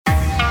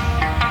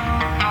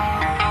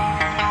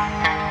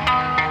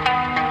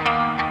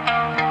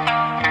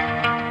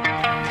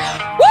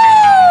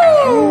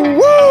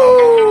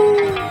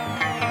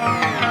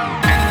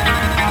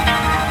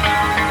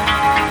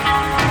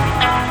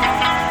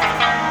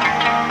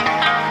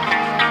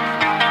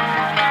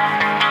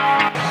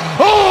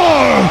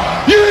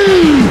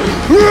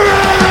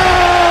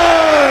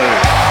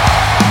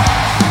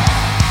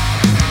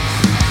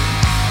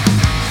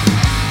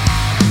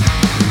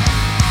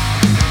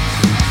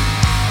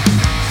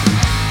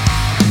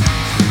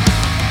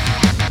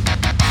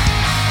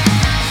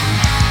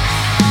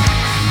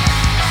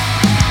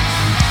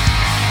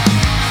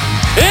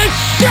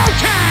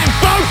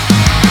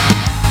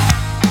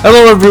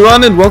Hello,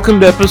 everyone, and welcome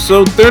to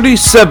episode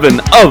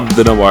 37 of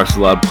the No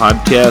Martial Allowed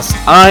podcast.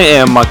 I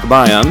am Mike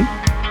Bayan,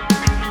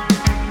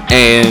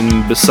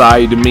 and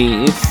beside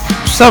me,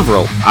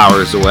 several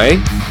hours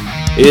away,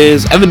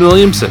 is Evan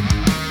Williamson.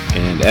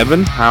 And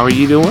Evan, how are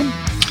you doing?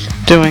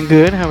 Doing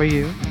good. How are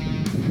you?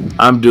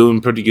 I'm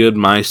doing pretty good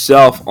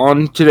myself.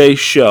 On today's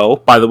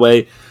show, by the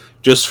way,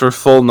 just for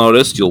full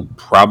notice, you'll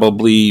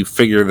probably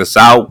figure this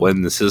out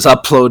when this is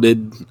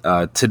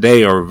uploaded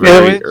today or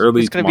very early tomorrow.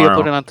 It's going to be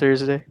uploaded on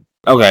Thursday.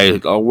 Okay,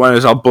 when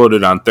it's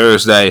uploaded on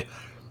Thursday,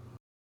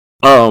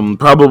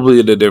 probably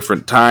at a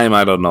different time.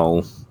 I don't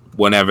know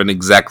when Evan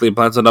exactly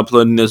plans on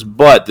uploading this,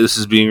 but this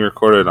is being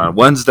recorded on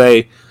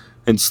Wednesday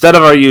instead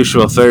of our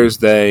usual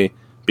Thursday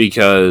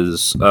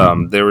because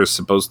there was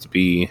supposed to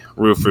be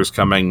roofers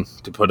coming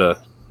to put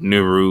a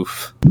new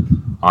roof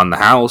on the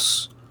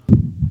house,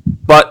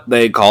 but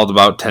they called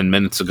about 10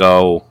 minutes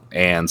ago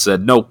and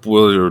said, nope,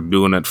 we're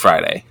doing it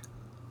Friday.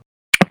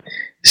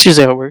 It's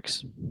usually how it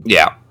works.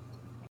 Yeah.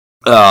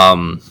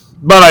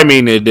 But I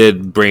mean, it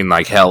did rain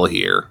like hell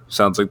here.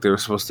 Sounds like they were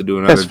supposed to do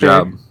another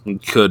job.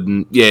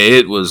 Couldn't. Yeah,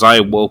 it was.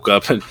 I woke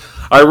up and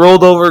I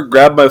rolled over,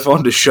 grabbed my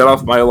phone to shut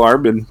off my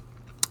alarm, and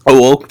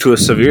awoke to a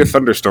severe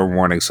thunderstorm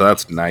warning, so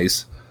that's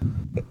nice.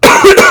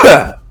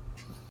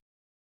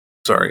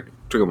 Sorry,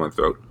 trigger my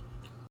throat.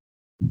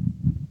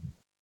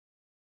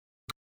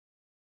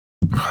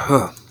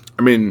 I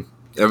mean,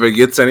 if it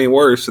gets any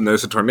worse and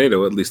there's a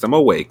tornado, at least I'm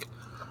awake.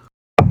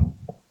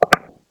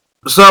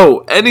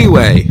 So,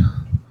 anyway,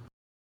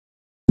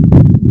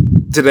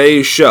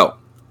 today's show,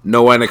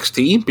 no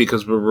NXT,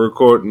 because we're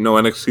recording no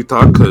NXT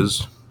talk,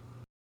 because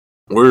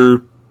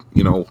we're,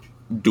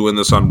 doing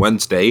this on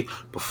Wednesday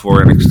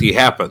before NXT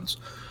happens.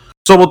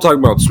 So we'll talk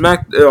about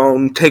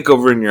SmackDown,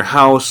 TakeOver in Your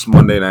House,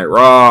 Monday Night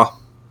Raw,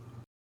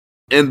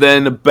 and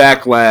then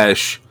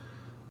Backlash,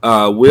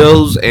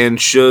 wills and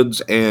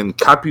shoulds, and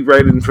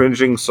copyright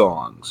infringing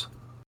songs.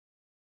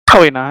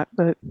 Probably not,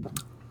 but...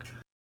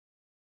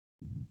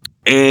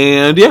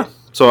 And yeah,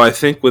 so I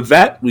think with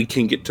that, we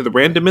can get to the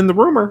random and the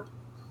rumor.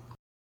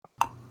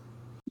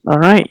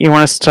 Alright, you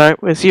want to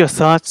start with your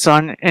thoughts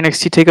on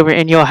NXT TakeOver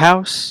in Your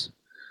House?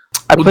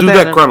 We'll do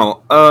that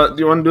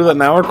do you want to do that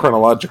now or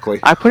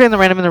chronologically? I put it in the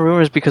random and the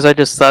rumors because I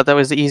just thought that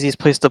was the easiest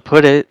place to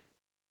put it.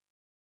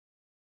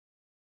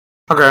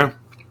 Okay.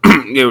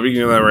 Yeah, we can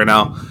do that right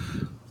now.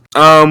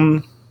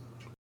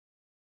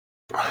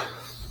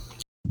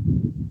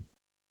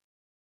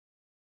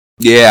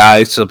 Yeah,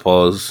 I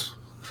suppose.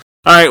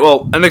 Alright,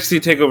 well,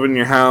 NXT TakeOver in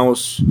Your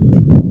House.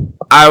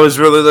 I was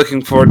really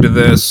looking forward to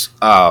this.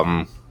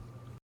 I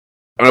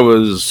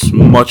was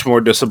much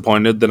more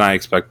disappointed than I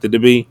expected to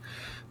be.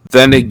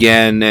 Then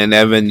again, and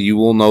Evan, you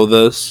will know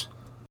this.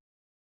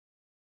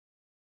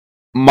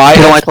 I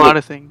don't like a lot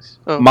of things.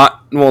 Well,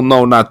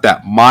 no, not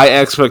that. My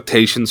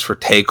expectations for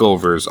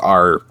takeovers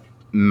are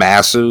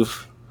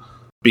massive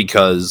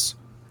because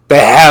they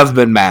have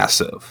been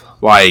massive.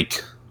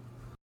 Like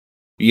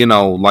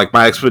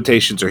my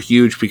expectations are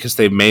huge because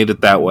they've made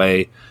it that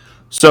way.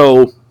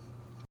 So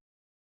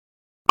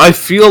I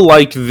feel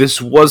like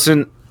this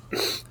wasn't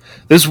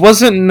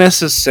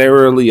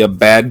necessarily a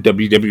bad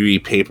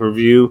WWE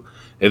pay-per-view.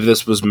 If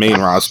this was main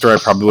roster, I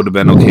probably would have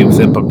been okay with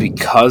it. But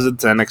because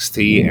it's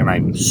NXT and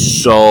I'm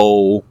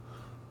so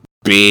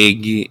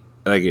big,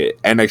 like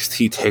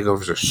NXT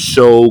takeovers are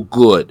so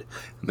good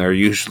and they're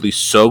usually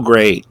so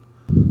great.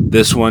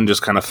 This one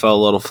just kind of fell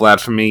a little flat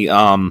for me.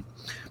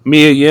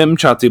 Mia Yim,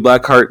 Shotzi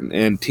Blackheart,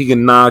 and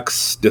Tegan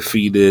Nox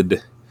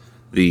defeated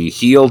the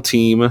heel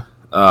team.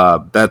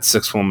 That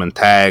 6-woman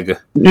tag.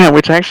 Yeah,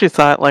 which I actually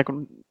thought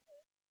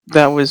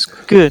that was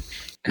good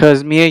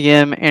because Mia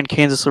Yim and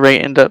Candice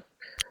LeRae end up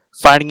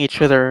fighting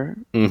each other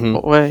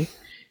away,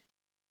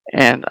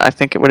 and I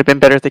think it would have been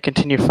better if they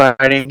continued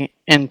fighting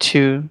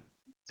into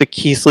the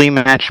Keith Lee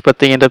match, but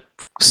they end up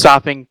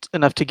stopping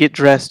enough to get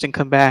dressed and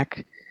come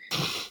back.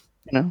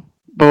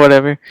 But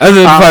whatever. And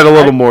then fight a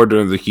little more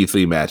during the Keith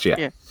Lee match.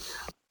 Yeah.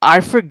 I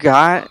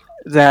forgot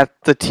that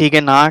the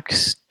Tegan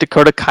Nox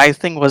Dakota Kai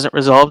thing wasn't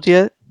resolved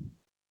yet.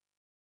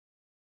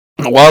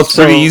 Well, it's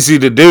pretty easy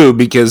to do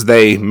because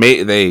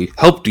they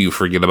helped you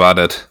forget about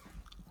it.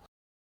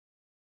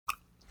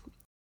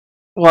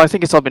 Well, I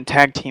think it's all been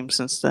tag teams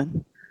since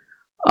then.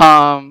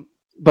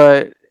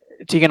 But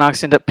Tegan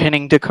Nox ended up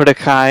pinning Dakota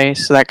Kai,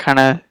 so that kind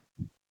of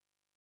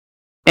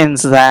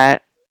ends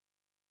that.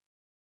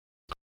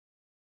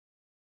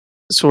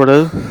 Sort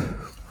of.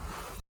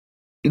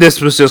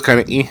 This was just kind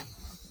of I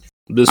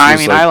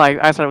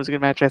thought it was a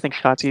good match. I think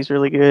Shotzi's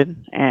really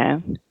good,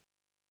 and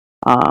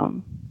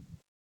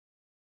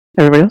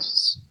everybody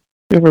else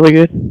is really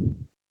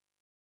good.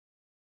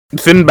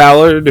 Finn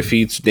Balor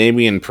defeats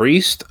Damian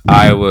Priest.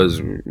 I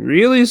was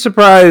really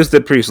surprised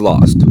that Priest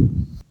lost.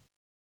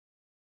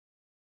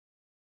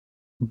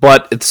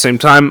 But at the same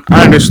time,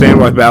 I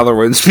understand why Balor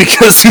wins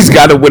because he's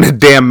got to win a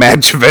damn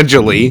match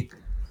eventually.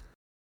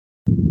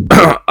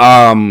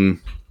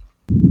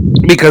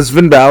 Because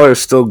Finn Balor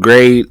is still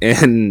great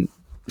and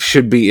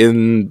should be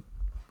in,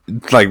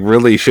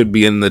 really should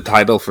be in the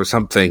title for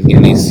something,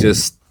 and he's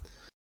just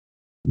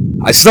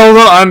I still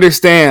don't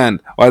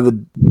understand why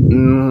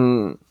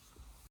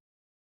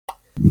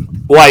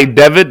why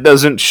Devitt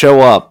doesn't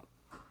show up.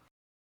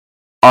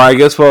 Or I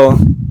guess no,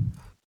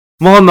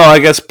 I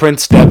guess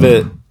Prince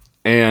Devitt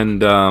and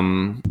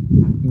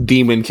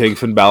Demon King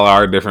Finn Balor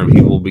are different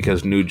people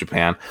because New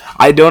Japan.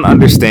 I don't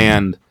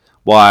understand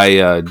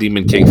why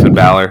Demon King Finn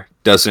Balor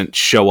doesn't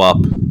show up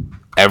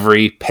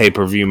every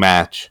pay-per-view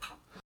match.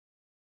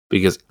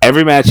 Because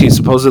every match he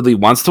supposedly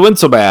wants to win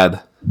so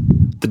bad,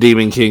 the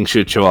Demon King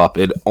should show up.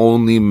 It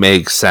only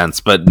makes sense.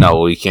 But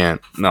no, we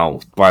can't.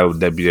 No, why would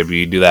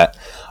WWE do that?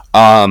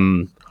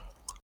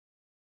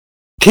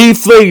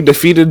 Keith Lee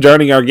defeated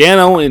Johnny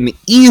Gargano in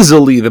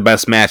easily the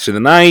best match of the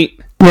night.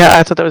 Yeah,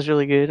 I thought that was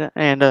really good.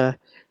 And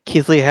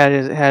Keith Lee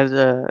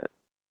had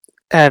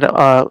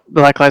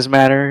Black Lives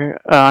Matter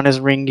on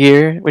his ring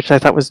gear, which I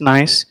thought was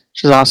nice,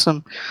 which is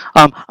awesome.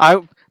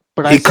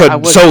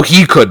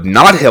 He could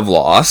not have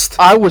lost.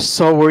 I was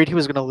so worried he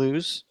was going to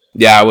lose.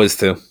 Yeah, I was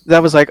too.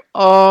 That was like,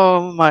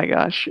 oh my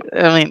gosh.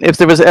 I mean, if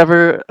there was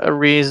ever a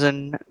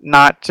reason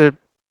not to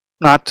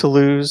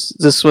lose,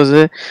 this was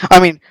it. I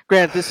mean,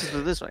 granted,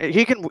 this one.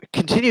 He can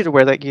continue to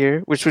wear that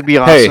gear, which would be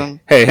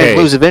awesome. Hey.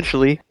 Lose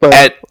eventually, but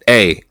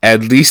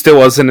at least it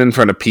wasn't in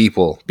front of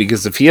people.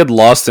 Because if he had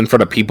lost in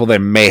front of people, there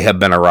may have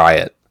been a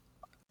riot.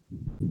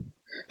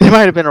 There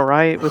might have been a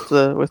riot with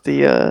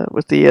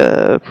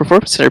the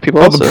Performance Center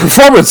people. The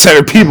Performance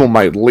Center people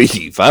might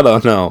leave. I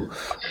don't know.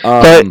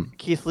 But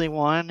Keith Lee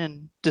won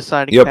in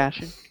deciding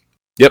fashion.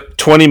 Yep,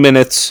 20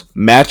 minutes,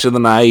 match of the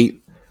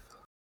night.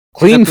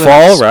 Clean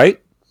fall,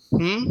 right?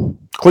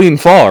 Clean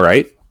fall,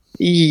 right?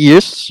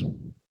 Yes.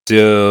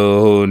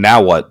 So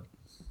now what?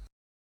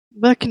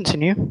 But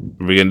continue.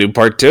 Are we gonna do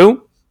part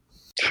 2?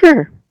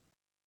 Sure.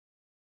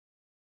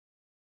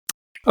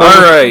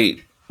 All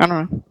right. I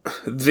don't know.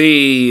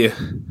 The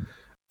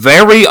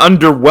very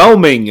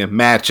underwhelming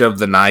match of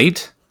the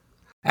night.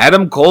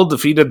 Adam Cole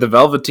defeated the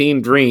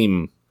Velveteen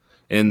Dream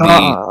in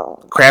the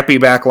crappy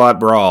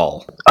backlot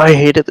brawl. I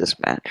hated this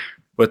match.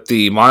 With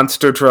the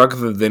monster truck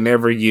that they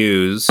never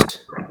used.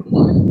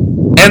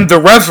 And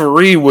the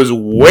referee was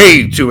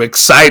way too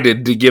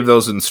excited to give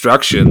those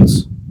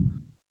instructions.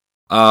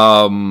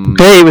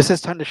 Hey, it was his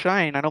time to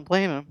shine. I don't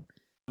blame him.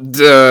 It's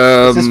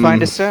his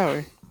finest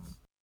hour.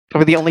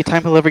 Probably the only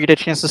time he'll ever get a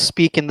chance to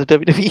speak in the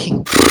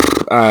WWE.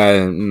 I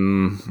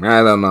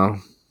don't know.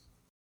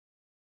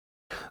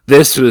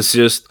 This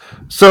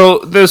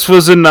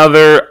was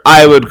another,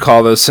 I would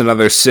call this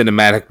another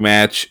cinematic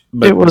match.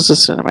 But it was a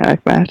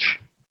cinematic match.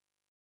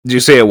 Did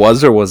you say it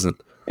was or wasn't?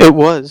 It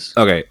was.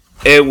 Okay.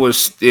 It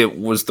was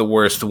the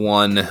worst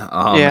one.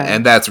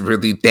 And that's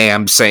really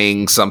damn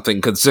saying something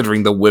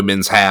considering the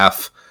women's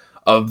half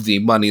of the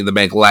Money in the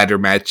Bank ladder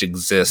match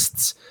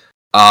exists.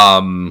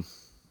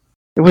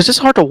 It was just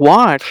hard to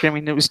watch. I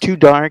mean, it was too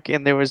dark,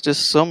 and there was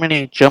just so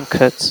many jump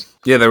cuts.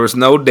 Yeah, there was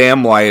no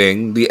damn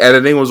lighting. The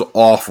editing was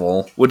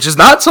awful, which is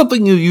not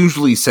something you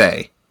usually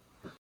say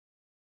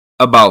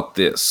about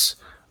this.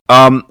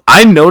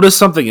 I noticed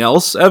something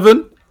else,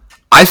 Evan.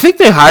 I think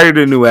they hired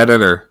a new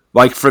editor,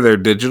 like, for their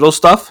digital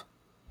stuff.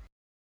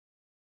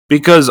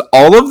 Because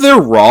all of their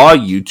raw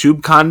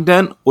YouTube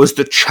content was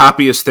the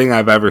choppiest thing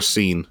I've ever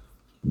seen.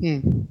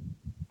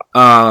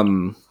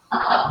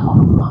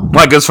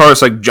 Like, as far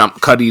as, like,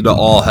 jump cutty to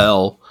all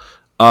hell.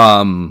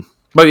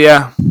 But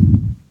yeah.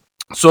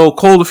 So,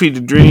 Cole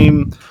defeated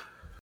Dream.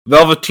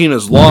 Velveteen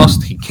is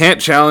lost. He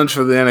can't challenge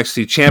for the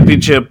NXT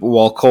Championship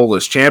while Cole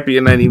is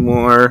champion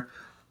anymore.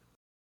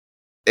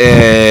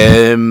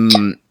 By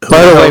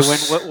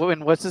the way,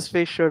 when what's his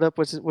face showed up,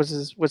 what's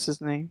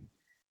his name?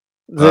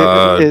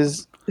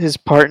 His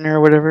partner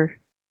or whatever.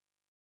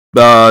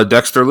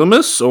 Dexter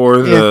Lumis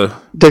or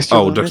Dexter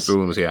Lumis. Dexter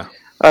Lumis, yeah.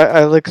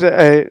 I looked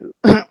at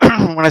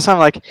when I saw him,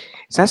 like,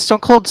 is that Stone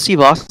Cold Steve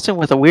Austin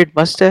with a weird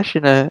mustache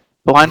and a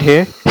blonde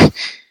hair?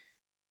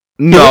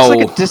 No, he looks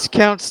like a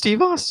discount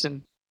Steve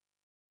Austin.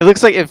 It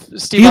looks like if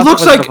Steve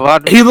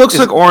Austin he looks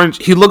like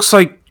Orange. He looks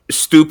like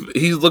stupid.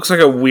 He looks like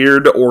a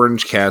weird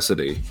Orange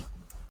Cassidy.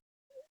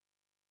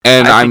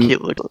 And I think he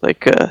looked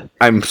like.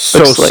 I'm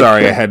so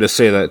sorry I had to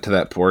say that to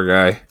that poor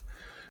guy.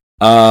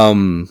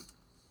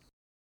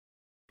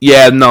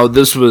 Yeah, no,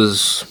 this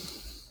was.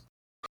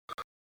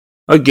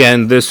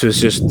 Again, this was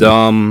just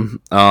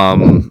dumb.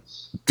 The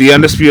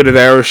Undisputed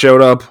Era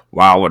showed up.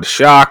 Wow, what a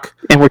shock.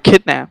 And we're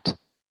kidnapped.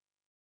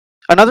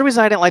 Another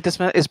reason I didn't like this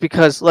match is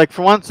because, like,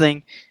 for one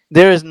thing,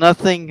 there is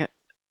nothing,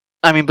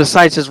 I mean,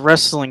 besides his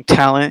wrestling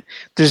talent,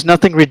 there's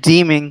nothing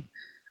redeeming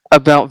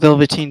about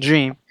Velveteen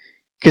Dream.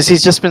 Because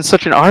he's just been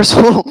such an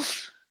arsehole,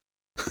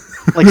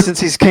 like, since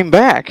he's came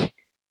back.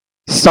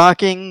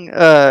 Stalking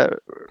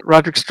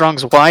Roderick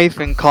Strong's wife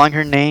and calling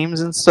her names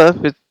and stuff.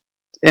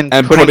 And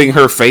putting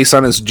her face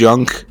on his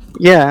junk.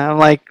 Yeah,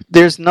 like,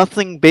 there's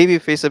nothing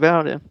babyface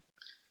about him.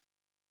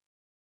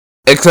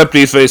 Except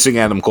he's facing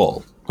Adam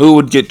Cole, who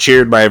would get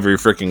cheered by every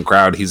freaking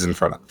crowd he's in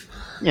front of.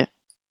 Yeah.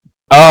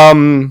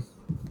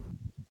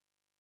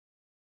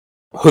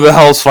 Who the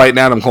hell's fighting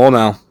Adam Cole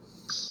now?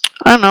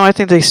 I don't know, I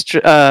think he's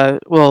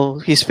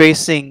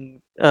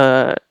facing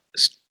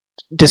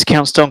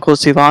discount Stone Cold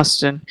Steve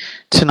Austin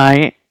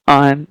tonight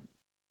on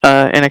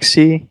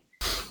NXT.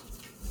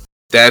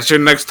 That's your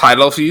next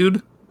title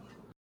feud?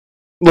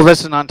 Well,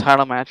 that's a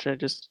non-title match.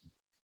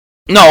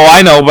 No,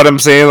 I know, but I'm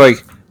saying,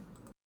 like,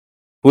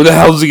 who the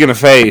hell is he gonna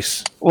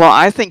face? Well,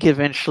 I think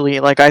eventually,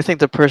 I think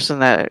the person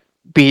that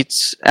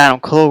beats Adam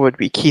Cole would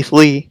be Keith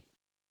Lee.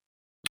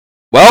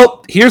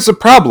 Well, here's the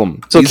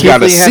problem. So he's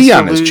got a C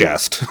on his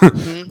chest.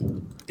 Mm-hmm.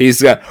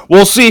 He's got...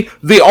 Well, see,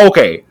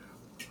 okay.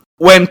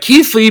 When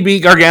Keith Lee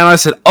beat Gargano, I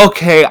said,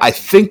 okay, I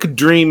think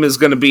Dream is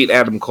going to beat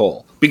Adam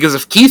Cole. Because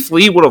if Keith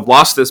Lee would have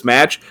lost this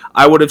match,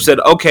 I would have said,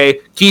 okay,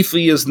 Keith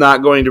Lee is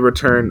not going to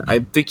return. I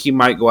think he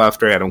might go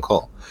after Adam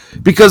Cole.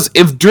 Because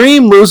if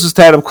Dream loses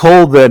to Adam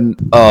Cole, then,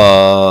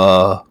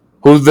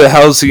 who the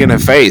hell is he going to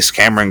face?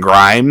 Cameron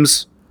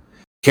Grimes?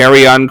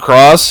 Karrion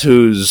Kross,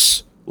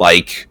 who's,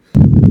 like,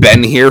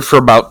 been here for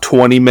about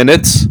 20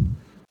 minutes?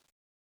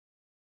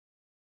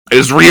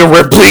 Is Rhea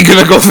Ripley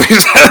gonna go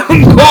face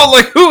Adam Cole?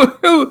 Like,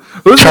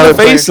 who's gonna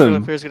face him?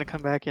 Charlotte Flair's gonna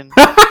come back in.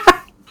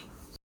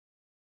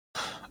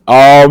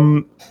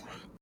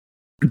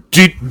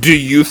 Do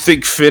you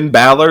think Finn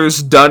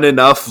Balor's done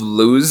enough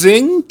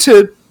losing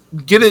to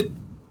get a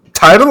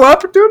title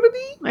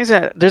opportunity? Like I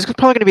said, there's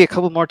probably gonna be a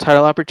couple more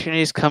title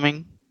opportunities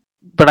coming,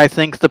 but I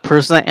think the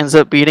person that ends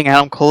up beating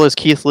Adam Cole is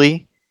Keith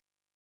Lee.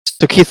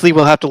 So Keith Lee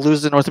will have to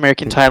lose the North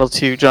American title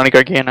to Johnny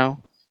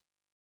Gargano.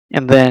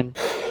 And then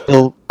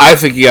I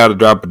think he ought to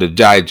drop it to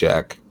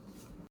Dijak.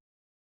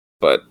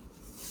 But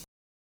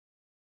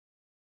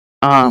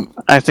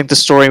I think the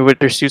story with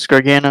their suits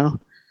Gargano.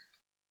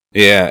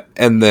 Yeah,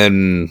 and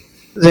then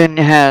you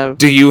have...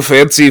 Do you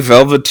fancy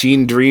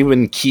Velveteen Dream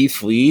and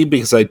Keith Lee?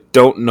 Because I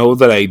don't know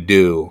that I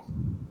do.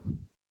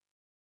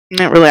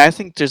 Not really. I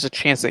think there's a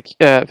chance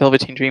that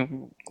Velveteen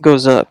Dream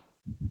goes up.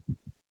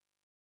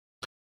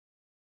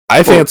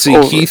 I fancy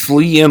Keith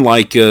Lee and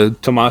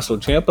Tommaso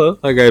Ciampa.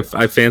 Like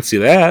I fancy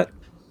that,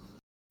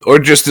 or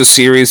just a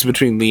series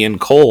between Lee and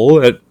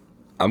Cole.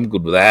 I'm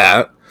good with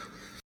that.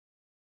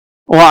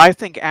 Well, I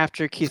think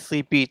after Keith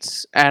Lee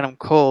beats Adam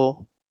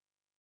Cole,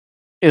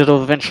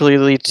 it'll eventually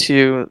lead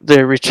to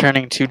their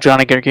returning to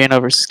Johnny Gargano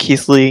versus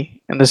Keith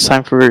Lee, and this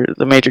time for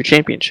the major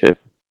championship.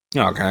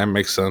 Okay, that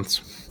makes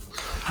sense.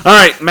 All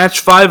right,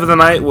 match 5 of the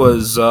night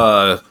was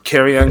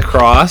Karrion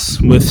Kross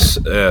with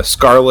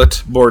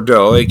Scarlett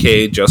Bordeaux,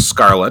 aka just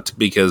Scarlett,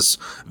 because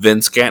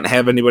Vince can't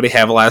have anybody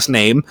have a last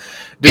name.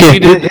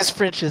 His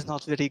French is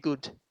not very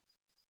good.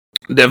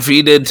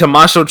 Defeated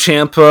Tommaso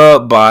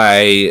Ciampa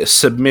by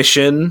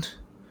submission.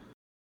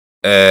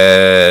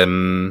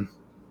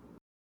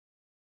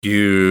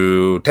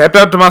 You tapped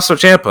out Tommaso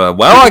Ciampa.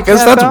 Well, I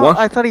guess that's one.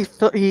 I thought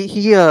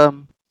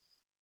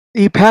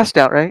he passed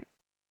out, right?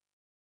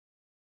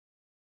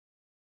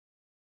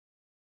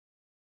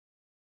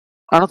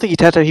 I don't think he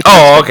tapped out.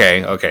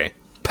 Okay.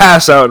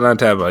 Pass out, not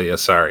tap out. Yeah,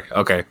 sorry.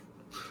 Okay.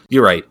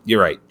 You're right.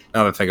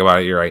 Now that I think about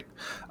it, you're right.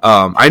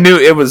 I knew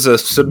it was a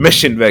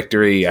submission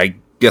victory. I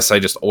guess I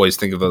just always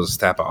think of those as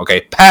tap out.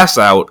 Okay, pass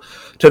out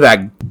to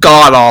that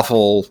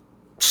god-awful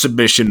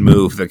submission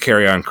move that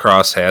Karrion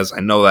Kross has. I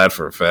know that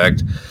for a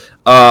fact.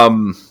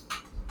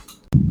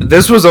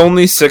 This was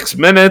only 6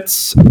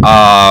 minutes.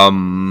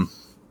 Well,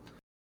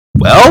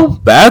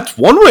 that's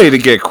one way to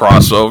get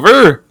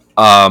crossover.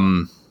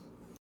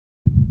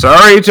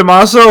 Sorry,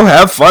 Tommaso.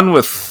 Have fun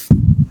with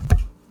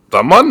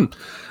someone.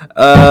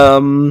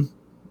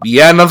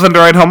 Yeah, nothing to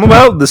write home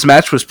about. This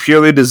match was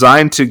purely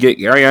designed to get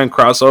Karrion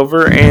Kross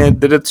over and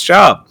did its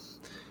job.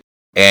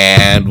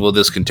 And will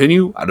this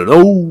continue? I don't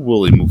know.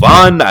 Will he move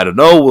on? I don't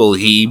know. Will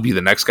he be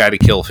the next guy to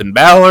kill Finn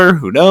Balor?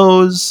 Who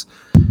knows?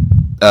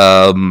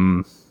 Yeah,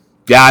 I'm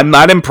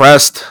not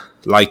impressed.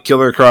 Like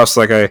Killer Kross,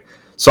 like I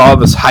saw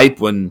this hype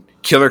when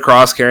Killer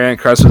Kross, Karrion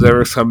Kross was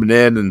ever coming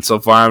in, and so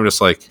far I'm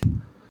just like,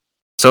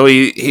 so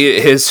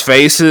his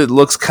face, it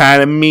looks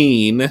kind of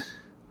mean.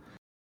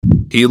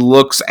 He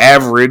looks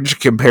average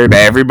compared to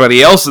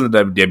everybody else in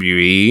the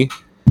WWE,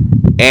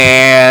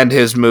 and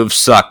his moves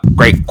suck.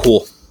 Great,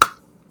 cool.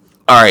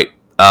 All right,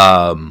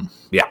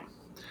 yeah.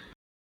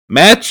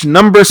 Match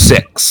number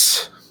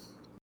 6.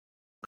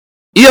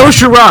 Io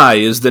Shirai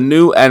is the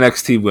new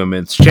NXT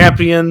Women's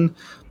Champion.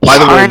 By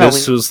the way,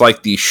 this was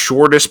like the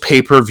shortest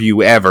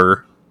pay-per-view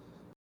ever.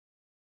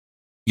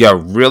 You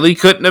really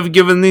couldn't have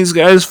given these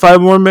guys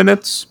 5 more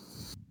minutes?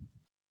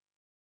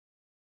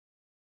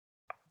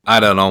 I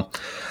don't know.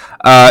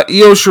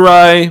 Io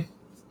Shirai,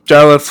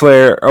 Charlotte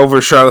Flair, over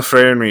Charlotte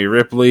Flair and Rhea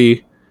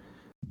Ripley.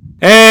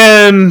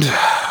 And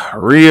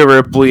Rhea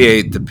Ripley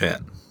ate the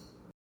pin.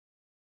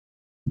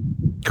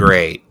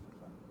 Great.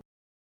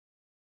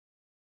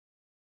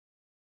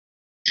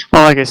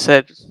 Well, like I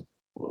said,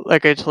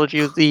 like I told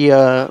you,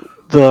 the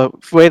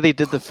way they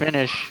did the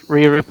finish,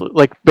 Rhea Ripley,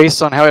 like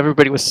based on how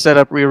everybody was set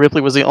up, Rhea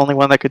Ripley was the only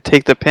one that could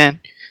take the pin.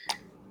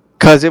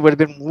 Because it would have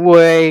been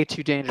way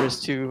too dangerous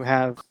to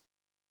have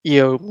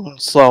Io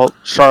moonsault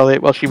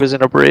Charlotte while she was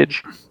in a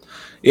bridge.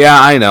 Yeah,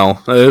 I know.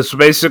 It's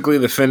basically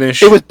the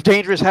finish. It was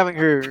dangerous having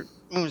her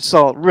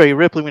moonsault Rhea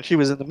Ripley when she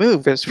was in the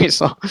move, as we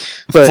saw.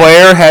 But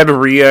Flair had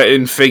Rhea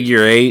in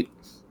figure 8.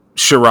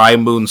 Shirai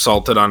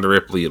moonsaulted onto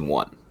Ripley and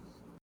won.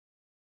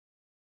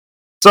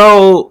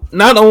 So,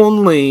 not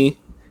only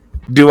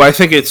do I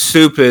think it's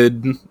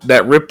stupid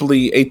that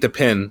Ripley ate the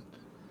pin,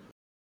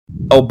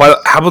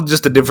 but how about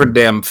just a different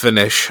damn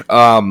finish?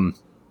 I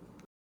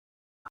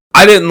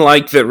didn't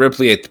like that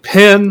Ripley ate the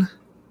pin.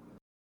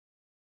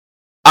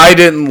 I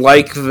didn't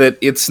like that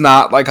it's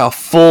not like a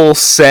full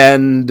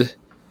send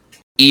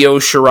Io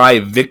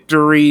Shirai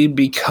victory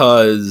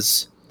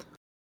because,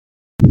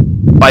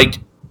 like,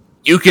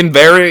 you can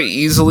very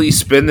easily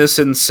spin this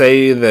and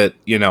say that,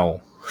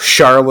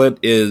 Charlotte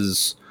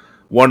is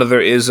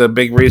a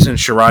big reason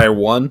Shirai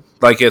won.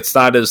 Like, it's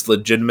not as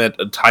legitimate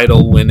a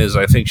title win as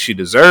I think she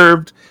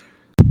deserved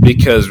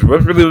because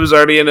Ripley was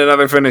already in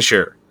another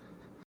finisher.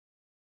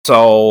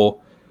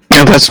 So,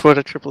 that's what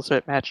a triple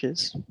threat match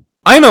is.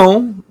 I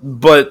know,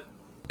 but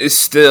it's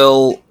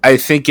still, I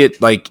think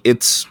it's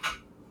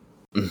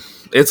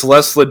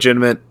less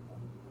legitimate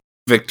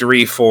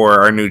victory for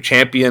our new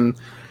champion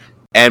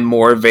and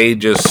more of a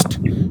just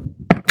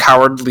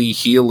cowardly,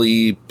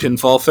 heely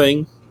pinfall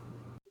thing.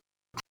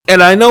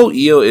 And I know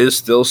Io is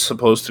still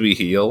supposed to be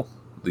heel.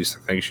 At least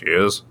I think she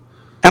is.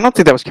 I don't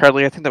think that was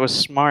cowardly. I think that was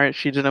smart.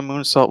 She did a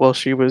moonsault while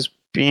she was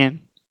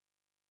being...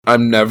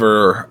 I'm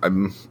never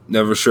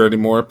sure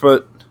anymore,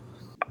 but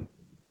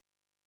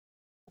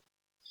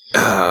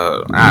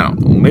I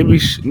don't know.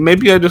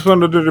 Maybe I just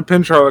wanted her to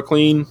pin Charlotte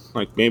clean.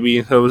 Like,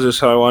 maybe that was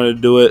just how I wanted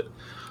to do it.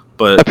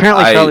 But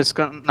apparently Charlotte's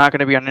not going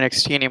to be on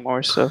NXT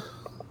anymore, so...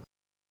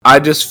 I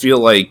just feel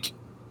like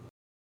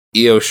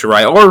Io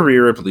Shirai or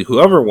Rhea Ripley,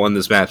 whoever won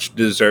this match,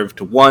 deserved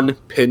to, one,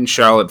 pin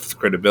Charlotte with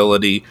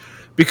credibility.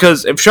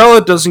 Because if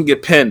Charlotte doesn't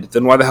get pinned,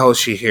 then why the hell is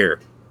she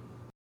here?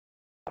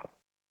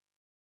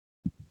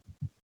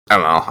 I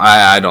don't know.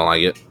 I don't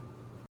like it.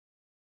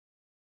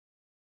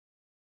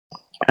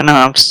 I know,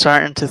 I'm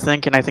starting to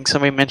think, and I think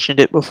somebody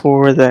mentioned it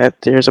before,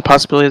 that there's a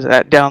possibility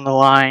that down the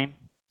line,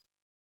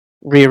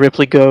 Rhea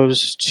Ripley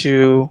goes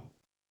to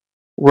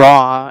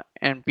Raw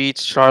and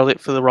beats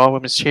Charlotte for the Raw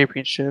Women's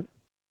Championship.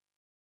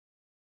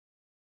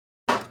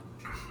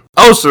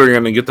 Oh, so they're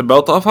going to get the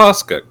belt off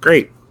Asuka.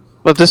 Great.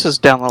 But this is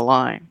down the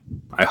line.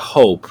 I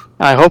hope.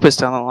 I hope it's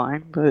down the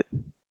line, but...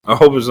 I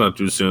hope it's not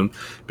too soon,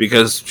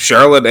 because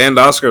Charlotte and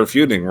Asuka are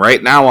feuding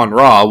right now on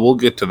Raw. We'll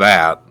get to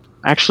that.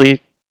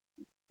 Actually,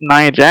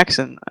 Nia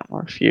Jackson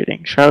are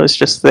feuding. Charlotte's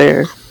just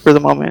there for the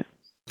moment.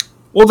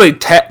 Well, they're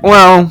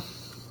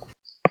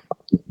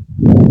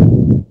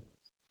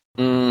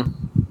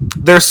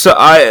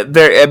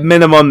at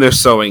minimum they're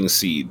sowing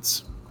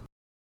seeds,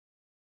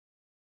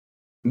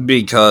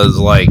 because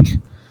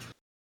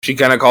she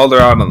kind of called her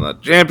out on the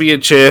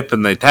championship,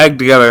 and they tagged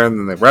together, and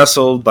then they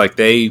wrestled.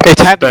 They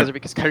tagged together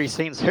because Kairi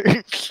Sane's her.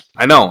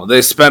 I know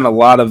they spent a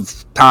lot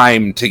of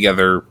time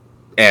together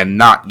and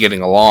not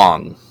getting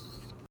along.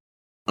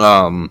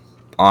 On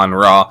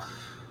Raw.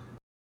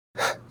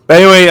 But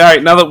anyway, all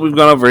right. Now that we've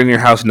gone over In Your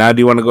House, now do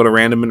you want to go to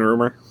Random and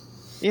Rumor?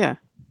 Yeah.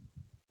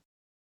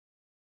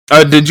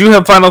 Did you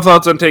have final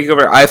thoughts on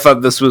TakeOver? I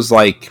thought this was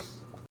like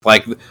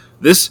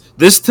this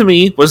to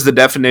me was the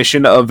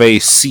definition of a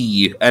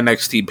C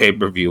NXT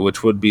pay-per-view,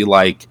 which would be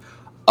like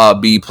a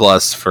B+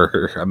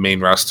 for a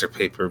main roster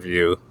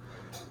pay-per-view.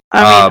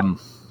 I mean,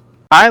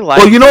 I like.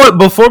 Well, you know what?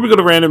 Before we go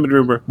to Random and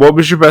Rumor, what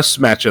was your best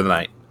match of the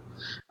night?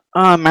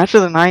 Match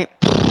of the night.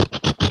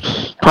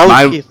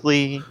 Probably Keith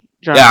Lee.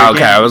 John Gargano.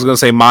 Okay. I was gonna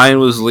say mine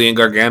was Lee and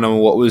Gargano.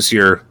 What was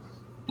your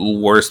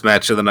worst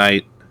match of the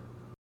night?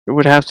 It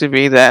would have to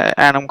be that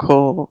Adam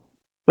Cole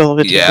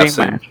Velveteen Dream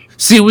match.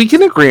 See, we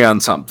can agree on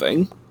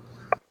something.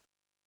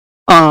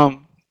 I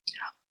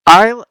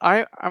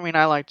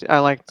liked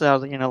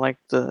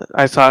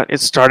I thought it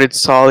started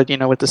solid,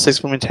 with the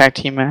 6-woman tag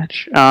team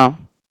match.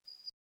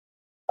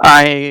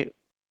 I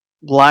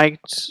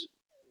liked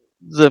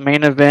the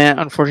main event.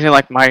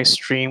 Unfortunately, my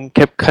stream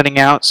kept cutting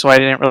out, so I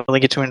didn't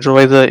really get to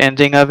enjoy the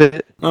ending of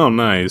it. Oh,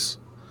 nice.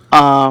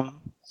 And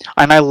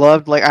I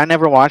loved, I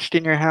never watched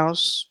In Your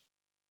House.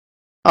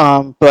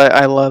 But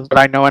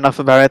I know enough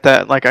about it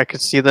that I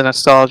could see the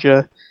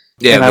nostalgia.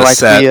 Yeah, and I liked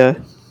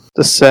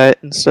the set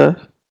and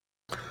stuff.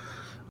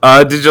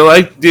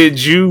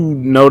 Did you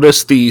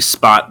notice the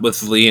spot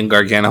with Lee and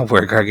Gargano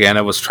where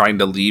Gargano was trying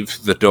to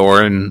leave the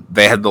door and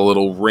they had the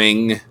little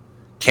ring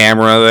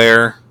camera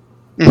there?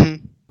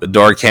 Mm-hmm. The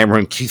door camera,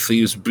 and Keith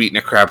Lee was beating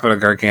the crap out of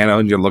Gargano,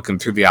 and you're looking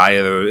through the eye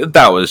of it.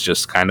 That was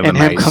just kind of and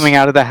him coming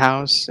out of the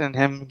house and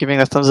him giving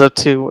a thumbs up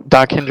to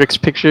Doc Hendricks'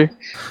 picture.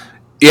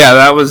 Yeah,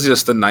 that was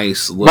just a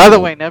nice little. By the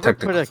way, never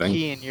put a thing.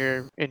 Key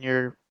in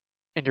your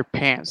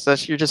pants.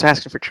 You're just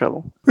asking for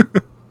trouble.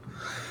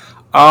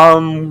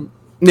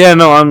 Yeah,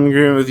 no, I'm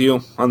agreeing with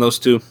you on those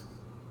two.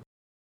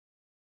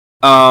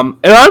 And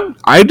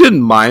I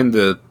didn't mind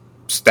the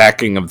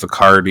stacking of the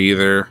card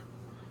either.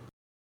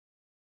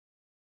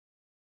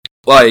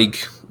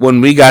 When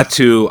we got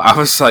to, I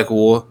was I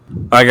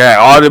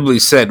audibly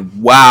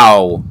said,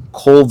 "Wow,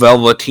 Cole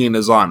Velveteen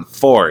is on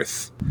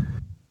 4th."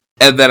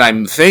 And then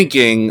I'm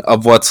thinking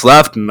of what's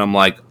left, and I'm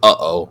like,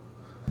 uh-oh.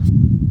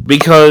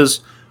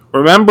 Because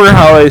remember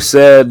how I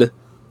said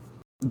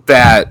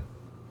that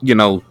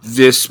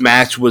this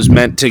match was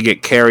meant to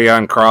get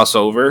Karrion Kross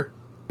over.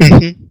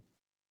 Mm-hmm.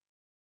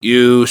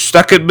 You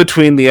stuck it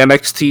between the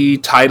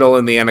NXT title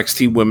and the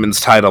NXT women's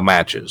title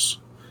matches.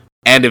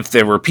 And if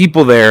there were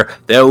people there,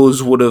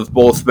 those would have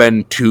both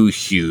been 2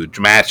 huge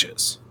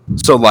matches.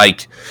 So,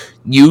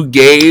 you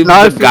gave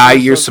the guy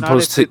you're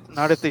supposed to...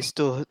 Not if they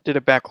still did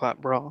a backlot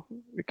brawl,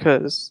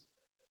 because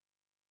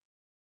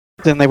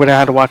then they would have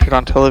had to watch it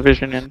on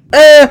television. And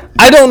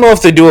I don't know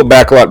if they do a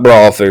backlot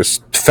brawl if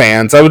there's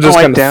fans. I was just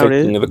kind of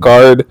thinking of the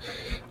card.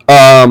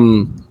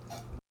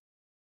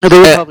 They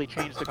would probably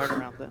change the card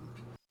around then.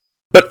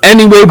 But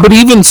anyway,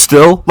 even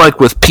still,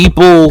 with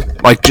people,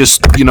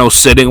 just,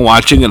 sitting,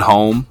 watching at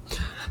home,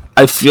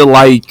 I feel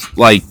like,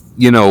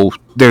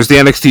 there's the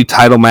NXT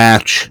title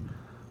match,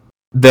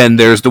 then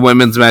there's the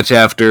women's match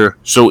after,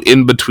 so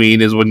in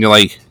between is when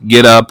you,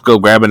 get up, go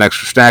grab an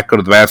extra snack, go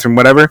to the bathroom,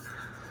 whatever.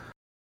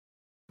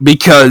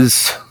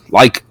 Because,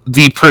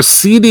 the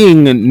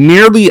preceding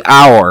nearly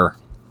hour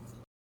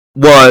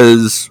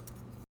was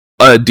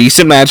a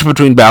decent match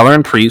between Balor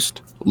and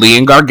Priest, Lee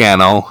and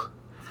Gargano.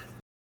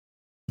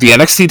 The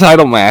NXT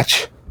title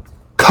match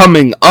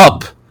coming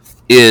up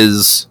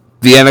is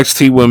the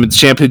NXT Women's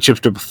Championship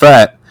Triple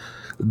Threat.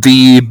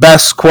 The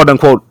best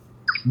quote-unquote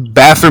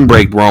bathroom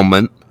break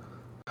moment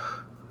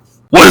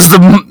was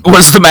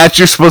the match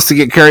you're supposed to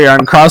get Karrion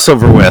Kross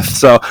over with.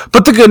 So,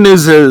 but the good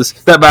news is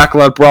that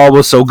Backlot Brawl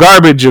was so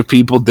garbage if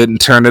people didn't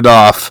turn it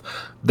off,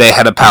 they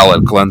had a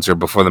palate cleanser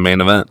before the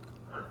main event.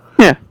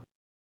 Yeah.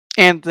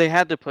 And they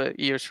had to put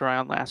Io Shirai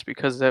on last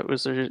because that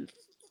was their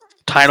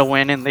title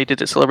win and they did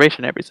the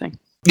celebration and everything.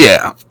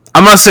 Yeah.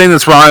 I'm not saying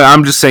that's wrong.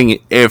 I'm just saying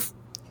if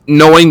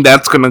knowing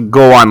that's going to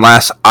go on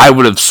last, I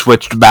would have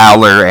switched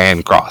Balor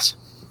and Kross.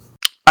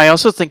 I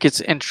also think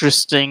it's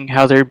interesting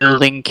how they're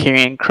building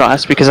Karrion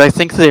Kross because I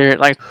think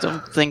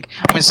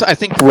I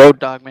think Road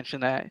Dogg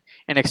mentioned that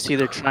NXT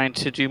they're trying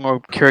to do more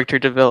character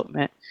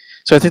development.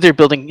 So I think they're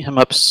building him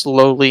up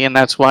slowly, and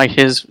that's why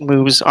his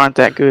moves aren't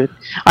that good.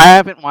 I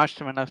haven't watched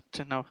him enough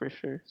to know for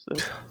sure. So.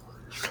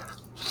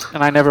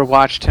 And I never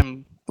watched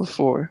him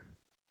before.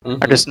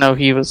 Mm-hmm. I just know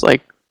he was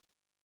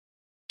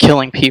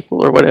killing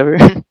people or whatever.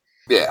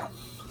 Yeah.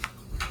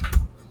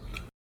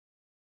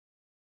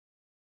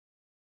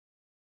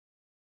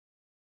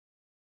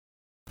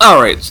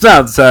 Alright, so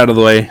now that's out of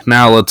the way.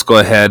 Now let's go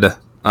ahead.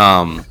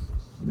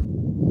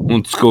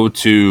 Let's go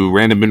to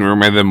Random and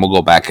Rumor, then we'll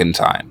go back in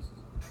time.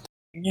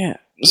 Yeah.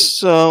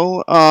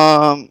 So,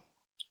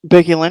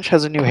 Becky Lynch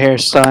has a new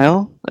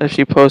hairstyle that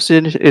she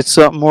posted. It's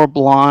more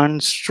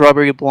blonde,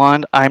 strawberry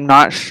blonde. I'm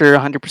not sure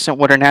 100%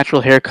 what her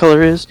natural hair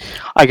color is.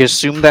 I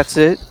assume that's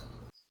it.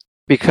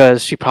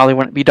 Because she probably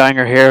wouldn't be dyeing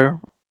her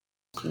hair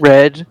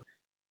red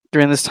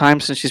during this time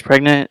since she's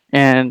pregnant.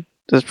 And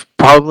that's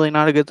probably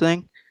not a good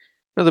thing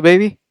for the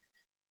baby.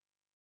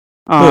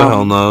 Who the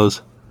hell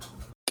knows?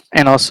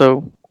 And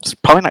also, it's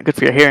probably not good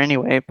for your hair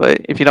anyway, but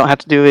if you don't have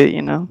to do it,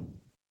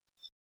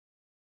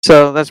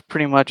 So that's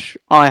pretty much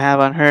all I have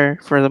on her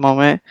for the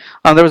moment.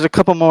 There was a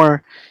couple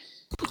more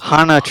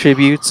Hana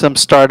tributes.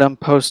 Stardom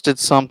posted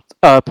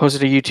a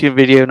YouTube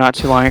video not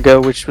too long ago,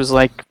 which was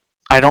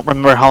I don't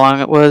remember how long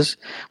it was,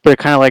 but it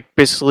kind of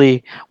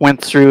basically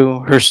went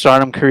through her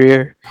Stardom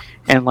career.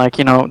 And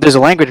there's a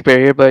language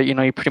barrier, but you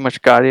pretty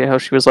much got it. How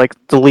she was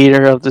the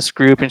leader of this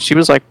group, and she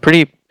was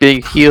pretty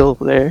big heel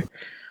there.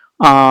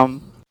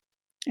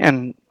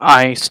 And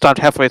I stopped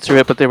halfway through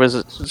it, but there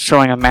was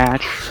showing a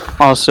match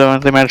also,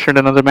 and they might have showed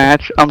another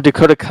match.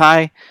 Dakota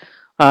Kai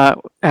had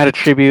a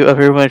tribute of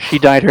her when she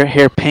dyed her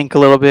hair pink a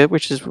little bit,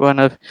 which is one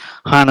of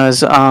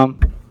Hana's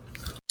go-tos.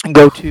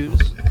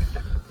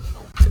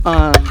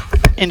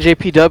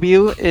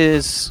 NJPW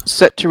is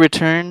set to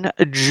return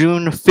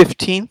June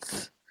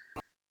 15th.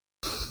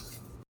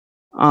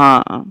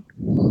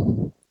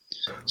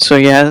 So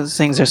yeah,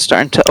 things are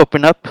starting to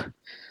open up.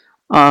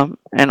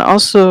 And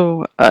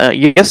also,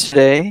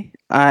 yesterday,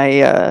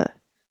 I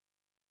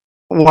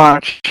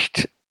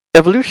watched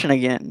Evolution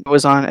again. It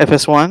was on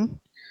FS1.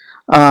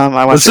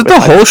 Was it the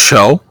whole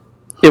show?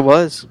 It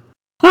was.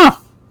 Huh.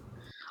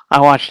 I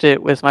watched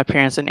it with my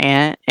parents and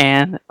aunt,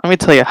 and let me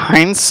tell you,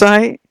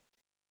 hindsight,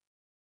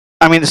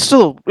 I mean, it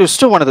was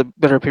still one of the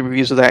better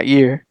pay-per-views of that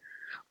year,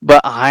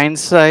 but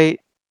hindsight,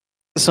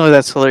 some of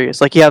that's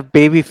hilarious. You have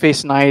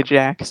babyface Nia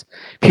Jax,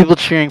 people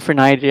cheering for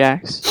Nia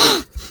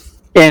Jax,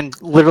 and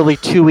literally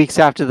 2 weeks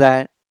after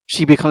that,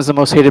 she becomes the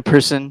most hated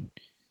person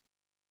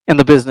in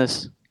the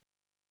business.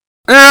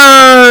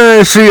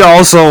 She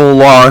also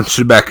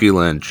launched Becky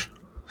Lynch,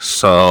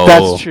 so...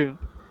 That's true.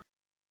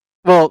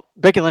 Well,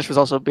 Becky Lynch was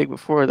also big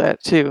before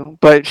that, too,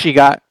 but she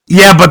got...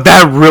 Yeah, but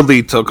that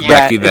really took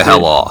Becky the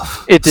hell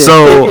off. It did.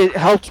 So it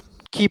helped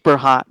keep her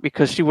hot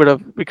because she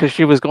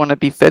was going to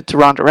be fed to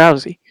Ronda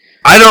Rousey.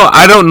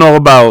 I don't know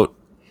about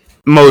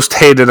most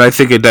hated. I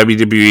think a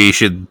WWE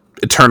should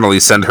eternally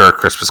send her a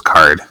Christmas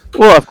card.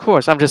 Well, of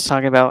course. I'm just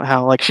talking about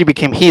how she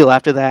became heel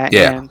after that.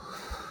 Yeah. And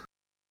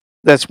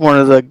that's one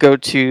of the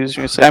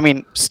go-tos. I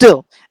mean,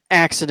 still,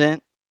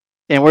 accident.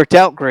 And worked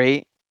out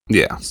great.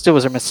 Yeah. Still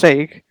was a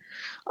mistake.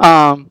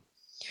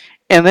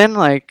 And then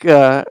like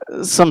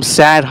some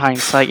sad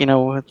hindsight,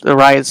 with the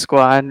Riot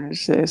Squad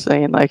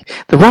saying like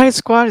the Riot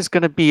Squad is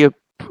gonna be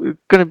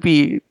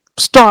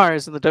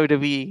stars in the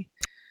WWE.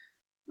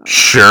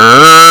 Sure.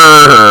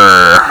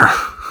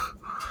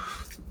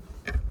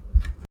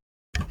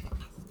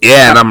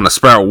 Yeah, and I'm gonna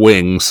sprout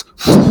wings.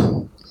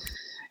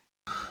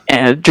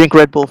 And drink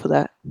Red Bull for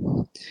that.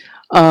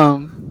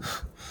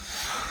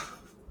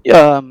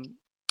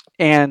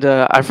 And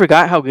I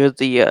forgot how good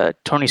the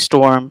Tony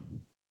Storm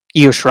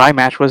Io Shirai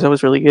match was. That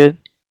was really good.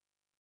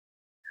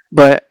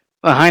 But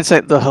in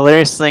hindsight, the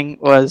hilarious thing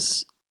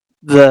was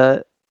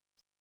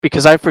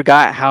because I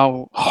forgot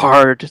how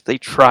hard they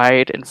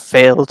tried and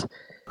failed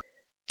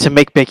to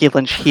make Becky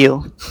Lynch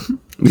heel.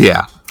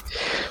 Yeah.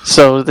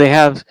 So they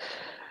have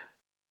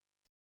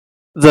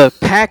the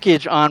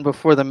package on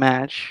before the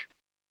match,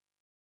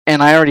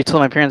 and I already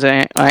told my parents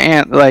and my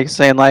aunt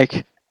saying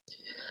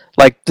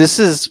this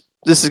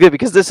is good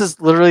because this is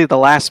literally the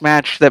last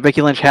match that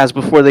Becky Lynch has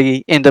before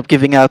they end up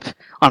giving up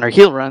on her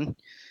heel run.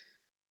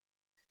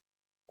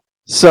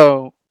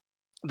 So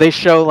they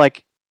show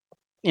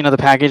the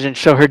package and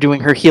show her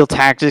doing her heel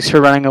tactics, her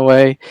running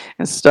away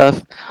and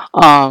stuff,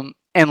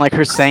 and like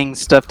her saying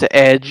stuff to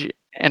Edge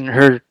and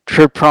her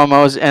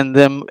promos and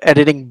them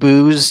editing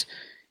boos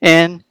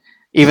in,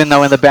 even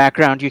though in the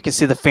background you can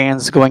see the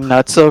fans going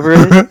nuts over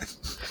it.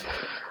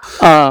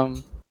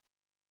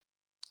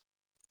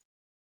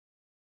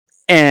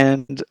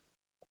 And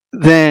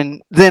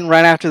then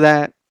right after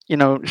that,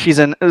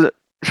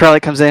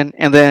 Charlotte comes in,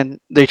 and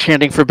then they're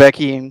chanting for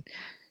Becky, and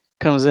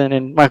comes in,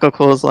 and Michael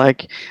Cole is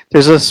like,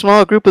 there's a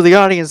small group of the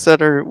audience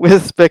that are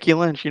with Becky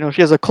Lynch. She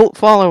has a cult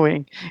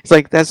following. It's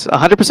like, that's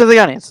 100% of the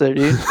audience there,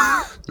 dude.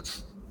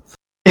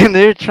 And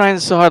they're trying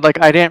so hard.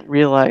 Like, I didn't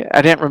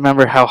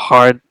remember how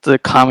hard the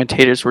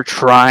commentators were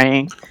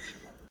trying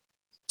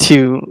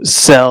to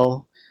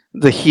sell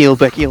the heel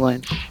Becky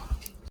Lynch.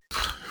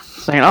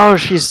 Saying, oh,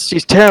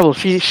 she's terrible.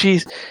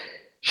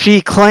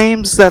 She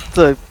claims that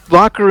the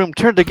locker room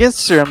turned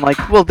against her. I'm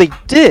like, well, they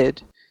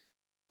did.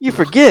 You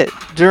forget,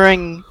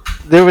 during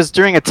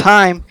a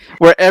time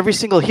where every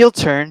single heel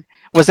turn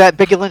was at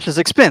Becky Lynch's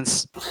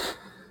expense.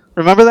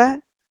 Remember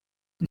that?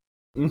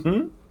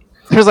 Mm-hmm.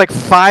 There's like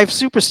 5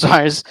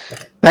 superstars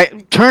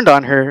that turned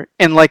on her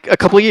in like a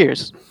couple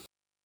years.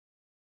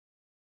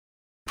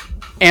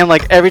 And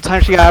like every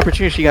time she got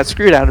opportunity, she got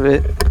screwed out of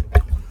it.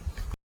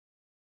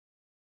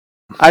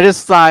 I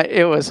just thought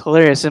it was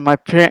hilarious, and my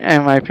parents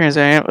and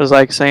aunt was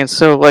like saying,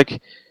 so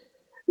like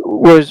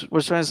was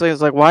trying to say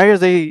is like, why are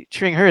they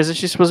treating her? Isn't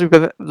she supposed to be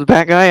the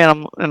bad guy?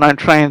 And I'm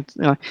trying,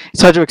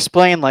 it's hard to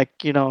explain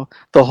the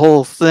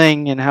whole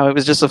thing and how it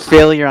was just a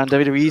failure on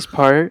WWE's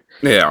part.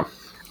 Yeah.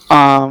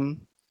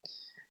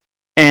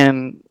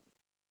 And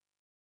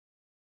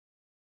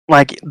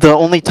like the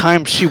only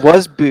time she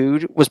was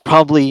booed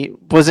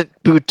wasn't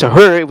booed to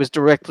her, it was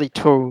directly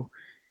to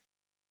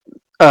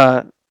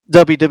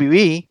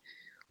WWE,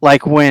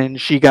 like when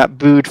she got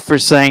booed for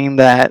saying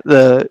that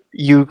the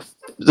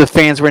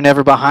fans were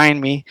never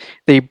behind me.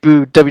 They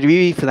booed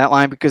WWE for that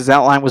line because that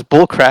line was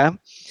bullcrap,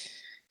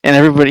 and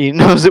everybody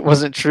knows it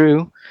wasn't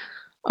true.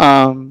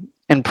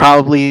 And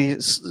probably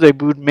they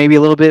booed maybe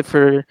a little bit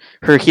for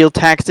her heel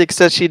tactics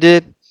that she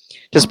did,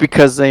 just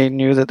because they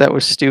knew that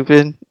was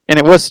stupid, and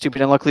it was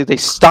stupid. And luckily they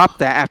stopped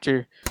that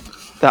after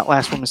that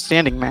last woman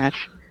standing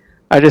match.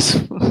 I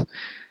just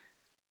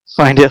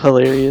find it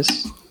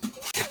hilarious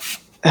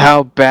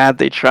how bad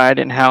they tried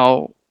and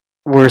how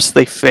worse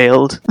they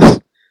failed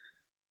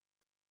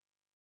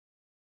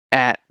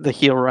at the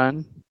heel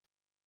run.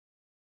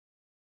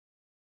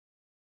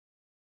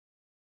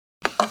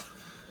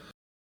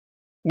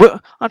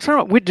 Well, I'm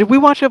trying to. Did we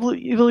watch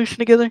Evolution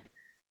together?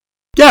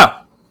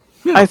 Yeah.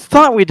 I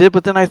thought we did,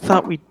 but then I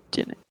thought we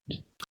didn't.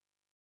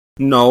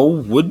 No,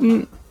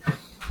 wouldn't.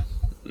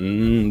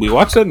 We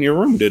watched that in your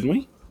room, didn't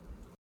we?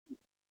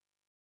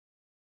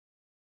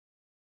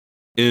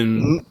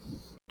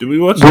 Did we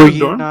watch Were it in the you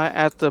dorm? not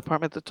at the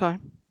apartment at the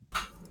time?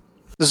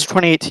 This is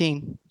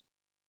 2018.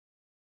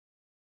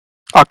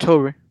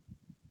 October.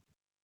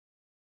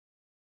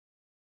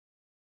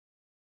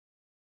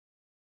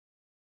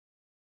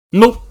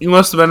 Nope, you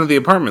must have been at the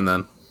apartment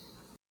then.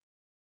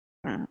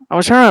 I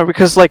was trying to remember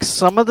because like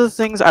some of the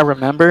things I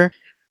remember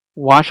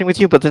watching with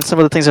you, but then some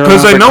of the things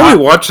because I know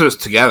we watched this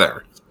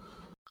together.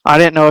 I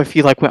didn't know if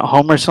you like went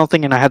home or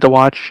something, and I had to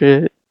watch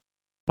it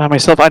by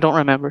myself. I don't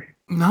remember.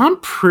 No, I'm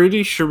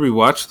pretty sure we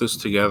watched this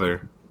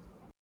together.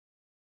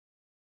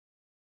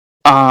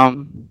 I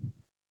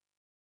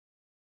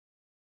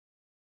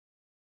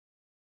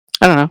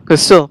don't know,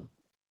 because still,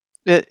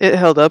 it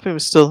held up. It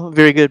was still a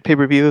very good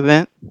pay-per-view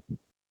event.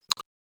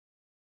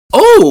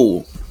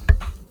 Oh!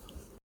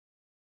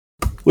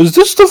 Was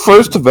this the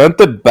first event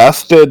that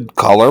Beth did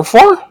color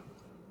for?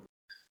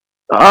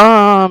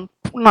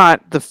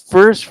 Not the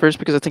first,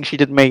 because I think she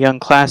did Mae Young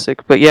Classic,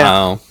 but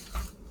yeah.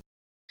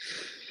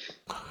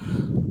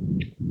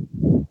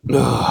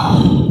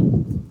 Oh.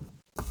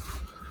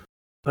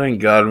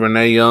 Thank God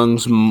Renee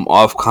Young's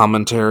off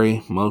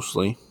commentary,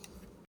 mostly.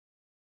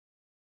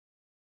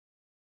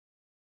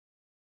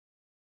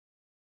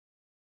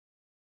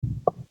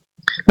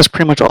 That's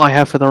pretty much all I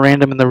have for the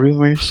random and the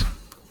rumors.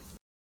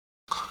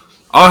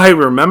 Oh, hey,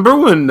 remember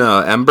when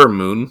Ember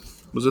Moon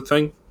was a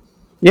thing?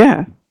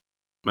 Yeah.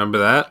 Remember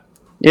that?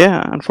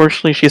 Yeah,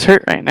 unfortunately she's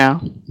hurt right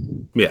now.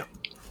 Yeah.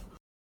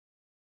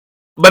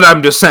 But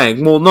I'm just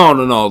saying, well,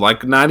 no,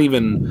 like, not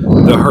even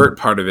the hurt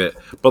part of it,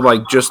 but,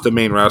 like, just the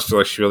main roster,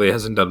 like, she really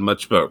hasn't done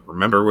much, but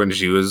remember when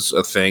she was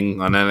a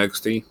thing on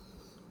NXT?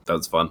 That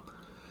was fun.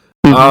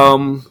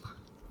 Mm-hmm.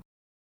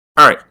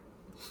 Alright.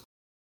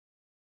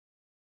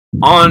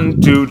 On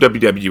to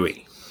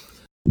WWE.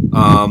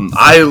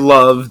 I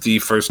love the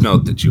first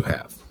note that you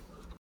have.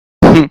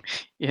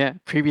 Yeah,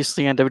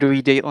 previously on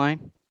WWE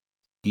Dateline.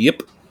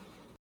 Yep.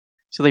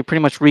 So they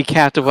pretty much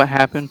recapped of what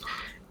happened.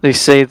 They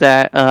say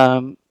that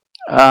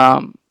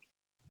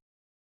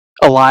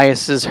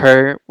Elias is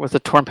hurt with a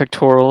torn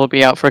pectoral. Will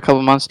be out for a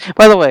couple months.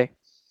 By the way,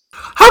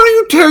 how do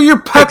you tear your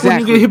pec when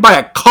you get hit by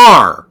a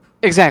car?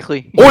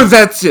 Exactly. Or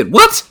that's it.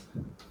 What?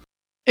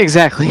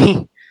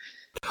 Exactly.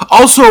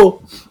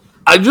 Also,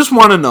 I just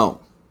want to know.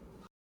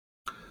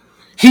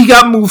 He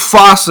got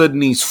Mufasa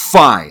and he's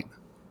fine.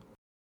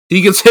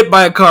 He gets hit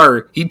by a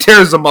car. He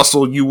tears a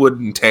muscle you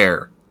wouldn't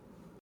tear.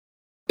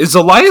 Is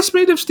Elias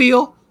made of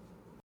steel?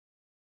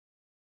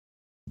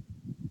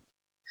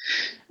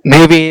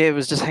 Maybe it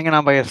was just hanging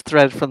on by a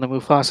thread from the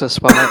Mufasa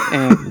spot.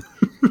 And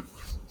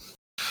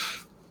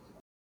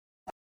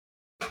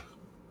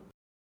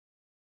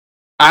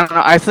I don't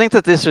know. I think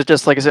that this is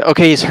just like,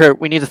 okay, he's hurt.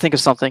 We need to think of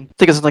something.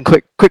 Think of something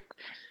quick. What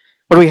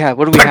do we have?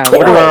 What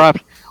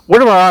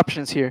are our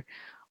options here?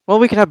 Well,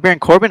 we can have Baron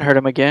Corbin hurt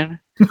him again.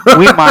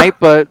 We might,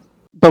 but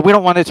we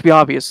don't want it to be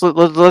obvious.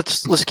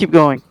 Let's keep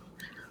going.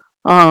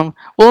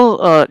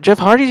 Jeff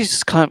Hardy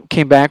just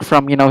came back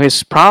from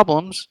his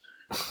problems.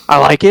 I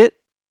like it.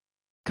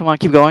 Come on,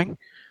 keep going.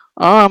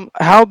 How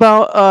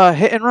about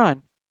hit and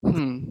run?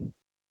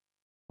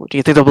 What do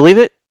you think they'll believe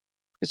it?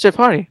 It's Jeff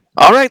Hardy.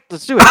 All right,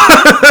 let's do it.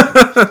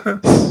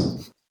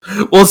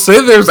 We'll say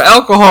there's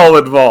alcohol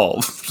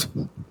involved.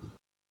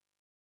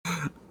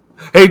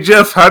 Hey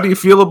Jeff, how do you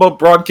feel about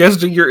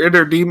broadcasting your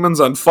inner demons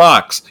on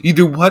Fox? You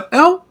do what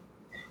now?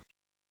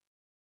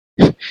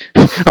 Let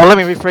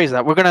me rephrase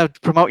that. We're gonna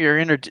promote your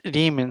inner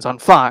demons on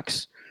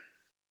Fox.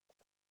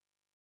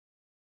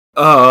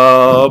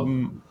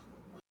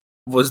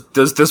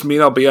 Does this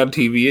mean I'll be on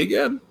TV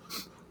again?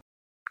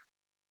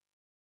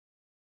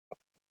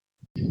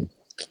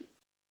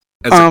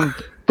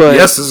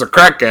 Yes, as a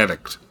crack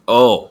addict.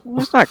 Oh,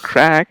 well, it's not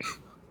crack.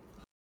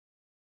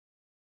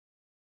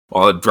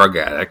 Well, a drug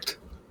addict.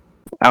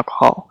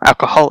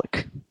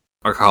 Alcoholic.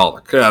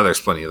 Yeah, there's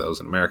plenty of those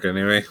in America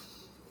anyway.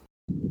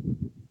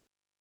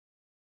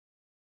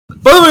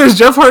 By the way, is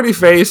Jeff Hardy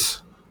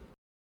face?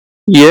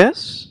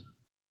 Yes.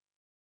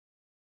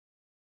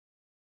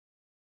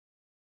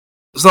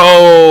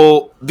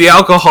 So the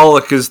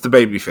alcoholic is the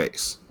baby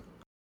face.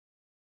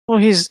 Well,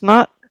 he's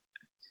not.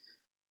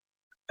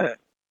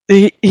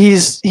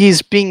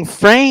 He's being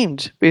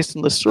framed based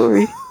on the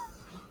story.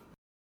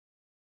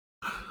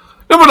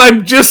 No, but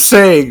I'm just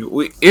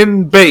saying,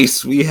 in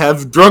base, we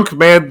have drunk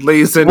man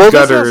lays in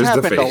gutter as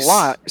the face. A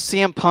lot.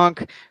 CM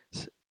Punk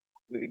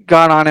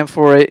got on him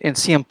for it, and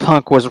CM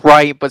Punk was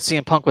right, but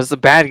CM Punk was the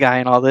bad guy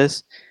in all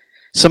this.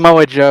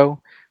 Samoa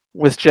Joe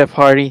with Jeff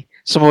Hardy.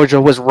 Samoa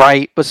Joe was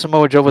right, but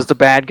Samoa Joe was the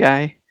bad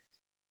guy.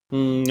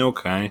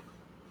 Okay.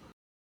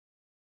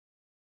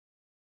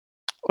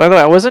 By the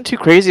way, I wasn't too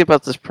crazy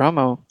about this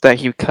promo that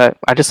he cut.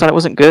 I just thought it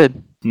wasn't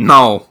good.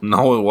 No,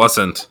 it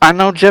wasn't. I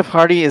know Jeff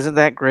Hardy isn't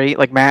that great.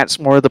 Like, Matt's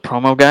more the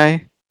promo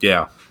guy.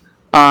 Yeah.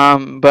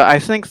 But I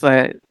think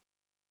that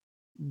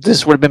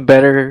this would have been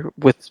better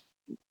with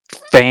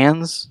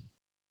fans.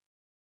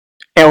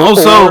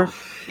 Also,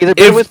 if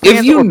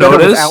you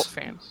notice, without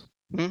fans.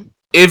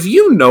 If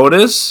you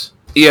notice,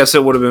 yes,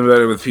 it would have been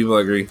better with people.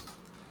 I agree.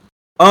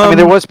 I mean,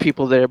 there was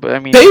people there, but I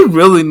mean, they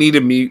really need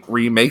to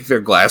remake their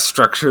glass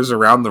structures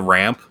around the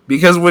ramp,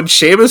 because when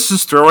Sheamus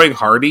is throwing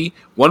Hardy,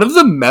 one of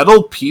the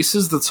metal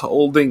pieces that's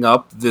holding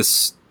up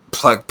this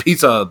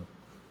piece of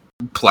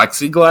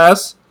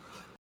plexiglass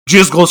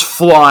just goes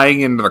flying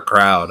into the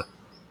crowd.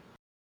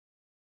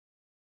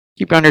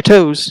 Keep on your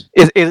toes.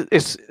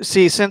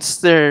 See, since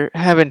they're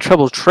having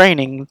trouble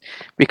training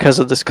because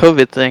of this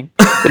COVID thing,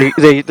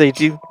 they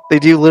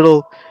do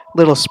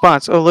little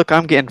spots. Oh, look,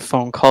 I'm getting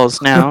phone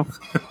calls now.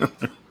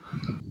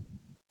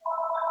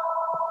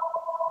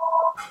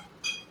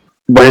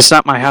 But it's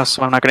not my house,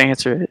 so I'm not going to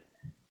answer it.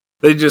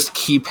 They just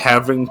keep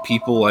having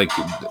people, like,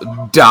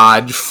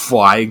 dodge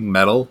flying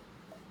metal.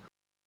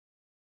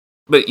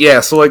 But yeah,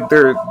 so, like,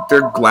 their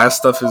glass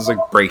stuff is, like,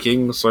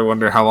 breaking, so I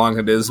wonder how long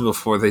it is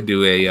before they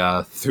do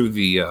a, through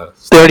the,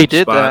 they already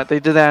did that.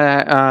 They did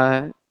that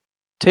at,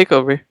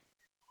 TakeOver.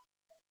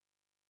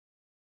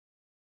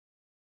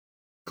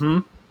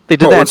 They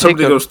did that when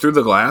somebody goes through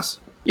the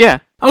glass? Yeah.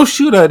 Oh,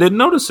 shoot, I didn't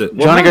notice it.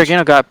 Johnny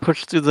Gargano got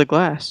pushed through the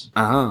glass.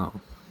 Oh.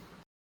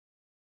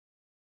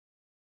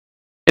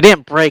 It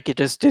didn't break, it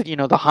just did,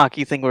 the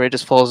hockey thing where it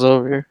just falls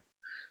over.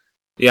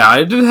 Yeah,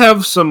 I did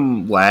have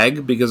some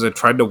lag because I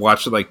tried to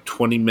watch it like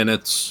 20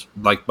 minutes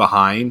like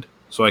behind.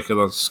 so I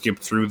could skip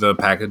through the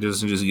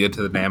packages and just get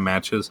to the damn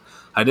matches.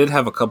 I did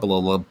have a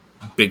couple of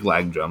big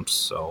lag jumps,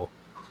 so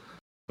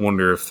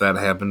wonder if that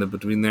happened in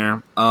between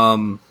there.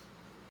 So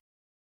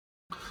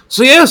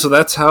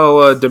that's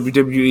how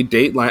WWE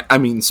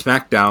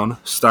SmackDown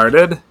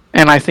started.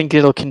 And I think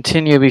it'll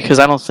continue because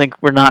I don't think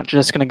we're not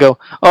just going to go,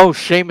 oh,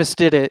 Sheamus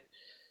did it.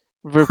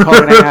 We're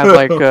probably going to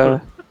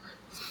have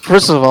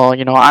first of all,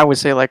 I would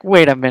say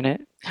wait a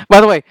minute.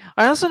 By the way,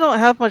 I also don't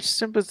have much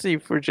sympathy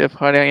for Jeff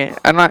Hardy.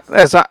 I'm not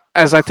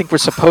as I think we're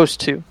supposed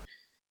to.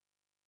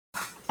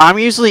 I'm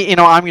usually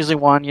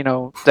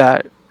one,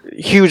 that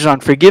huge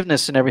on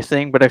forgiveness and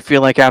everything, but I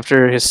feel like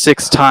after his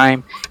 6th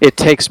time, it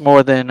takes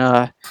more than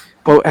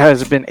what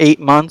has it been 8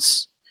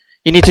 months.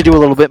 You need to do a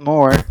little bit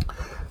more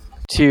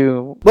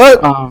to.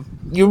 What?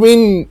 You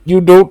mean you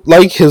don't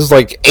like his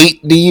 8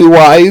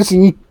 DUIs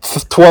in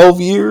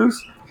 12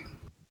 years?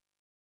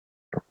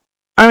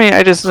 I mean,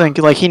 I just think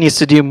he needs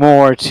to do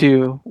more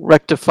to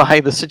rectify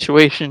the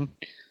situation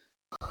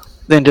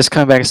than just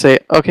come back and say,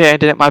 "Okay, I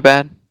did it, my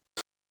bad,"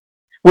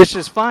 which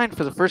is fine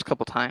for the first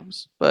couple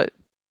times, but.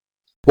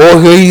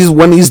 Well,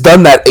 when he's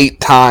done that 8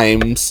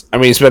 times, I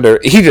mean, he's better.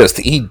 He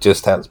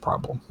just has a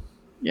problem.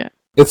 Yeah,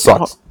 it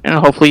sucks. And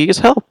hopefully he gets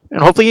help,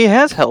 and hopefully he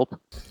has help.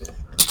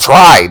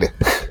 Tried.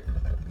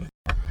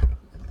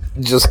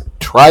 Just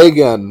try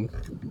again.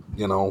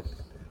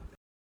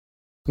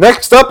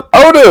 Next up,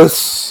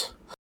 Otis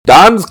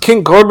dons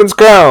King Corbin's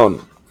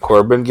crown.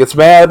 Corbin gets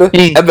mad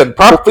and then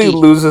promptly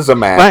loses a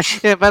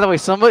match. Yeah. By the way,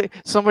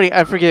 somebody,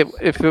 I forget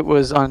if it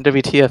was on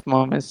WTF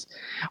Moments.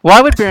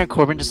 Why would Baron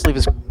Corbin just leave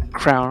his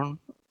crown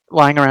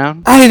lying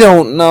around? I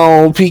don't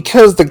know,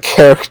 because the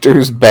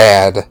character's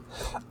bad.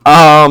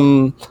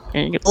 And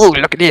you go, oh,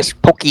 look at this,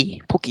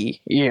 Pokey.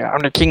 Yeah, I'm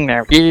the king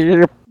now.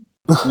 Yeah,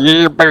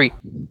 Barry.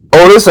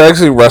 Otis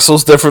actually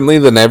wrestles differently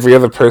than every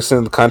other person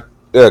in the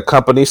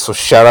company, so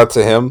shout out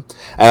to him.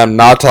 And I'm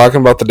not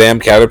talking about the damn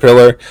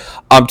caterpillar.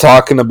 I'm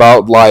talking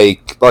about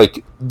like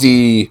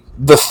the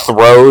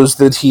throws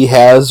that he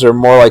has are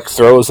more like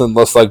throws and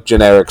less like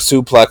generic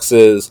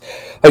suplexes.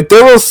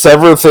 There were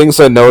several things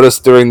I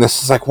noticed during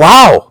this. It's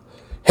wow.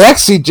 He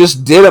actually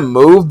just did a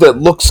move that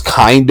looks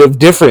kind of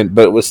different,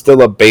 but it was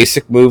still a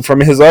basic move from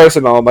his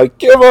arsenal. I'm like,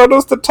 give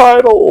Otis the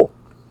title!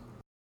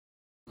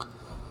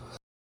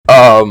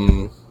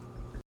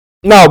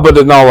 No, but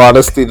in all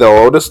honesty,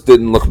 though, Otis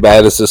didn't look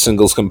bad as a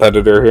singles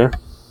competitor here.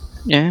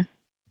 Yeah.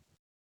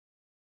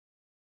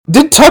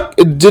 Did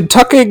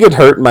Tucker get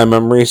hurt? My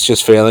memory's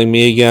just failing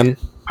me again.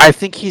 I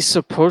think he's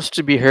supposed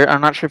to be hurt.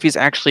 I'm not sure if he's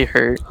actually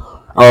hurt.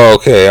 Oh,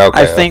 okay.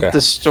 I think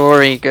the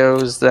story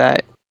goes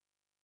that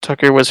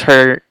Tucker was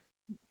hurt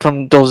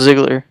from Dolph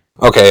Ziggler.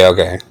 Okay.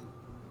 At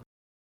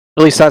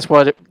least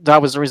that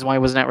was the reason why he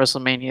wasn't at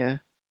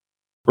WrestleMania.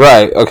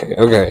 Right.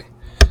 Okay.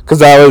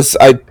 Because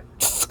I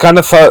kind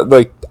of thought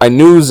I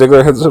knew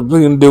Ziggler had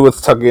something to do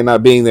with Tucker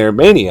not being there at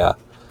Mania,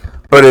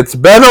 but it's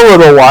been a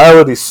little while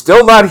and he's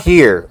still not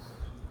here.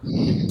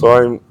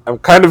 So I'm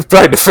kind of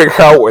trying to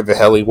figure out where the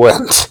hell he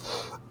went.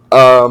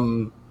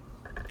 But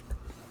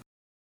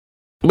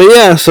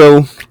yeah.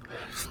 So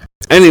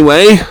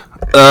anyway.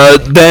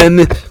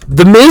 Then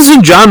The Miz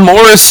and John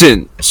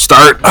Morrison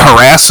start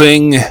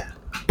harassing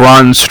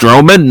Braun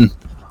Strowman.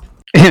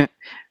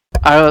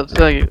 I'll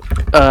tell you,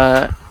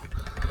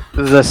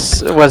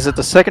 was it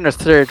the second or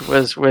third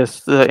was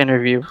with the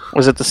interview?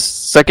 Was it the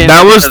second?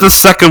 That was the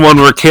second one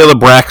where Caleb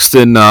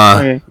Braxton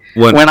went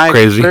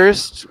crazy.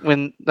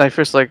 When I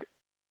first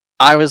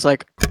I was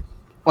like,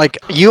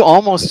 you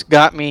almost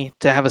got me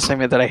to have a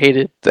segment that I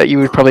hated that you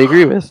would probably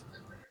agree with.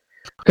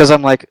 Because I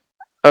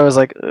was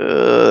like,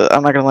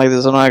 I'm not gonna like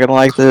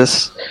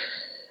this,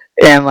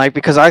 and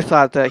because I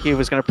thought that he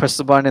was gonna press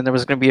the button and there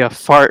was gonna be a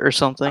fart or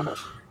something.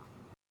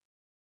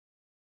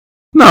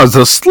 No, it's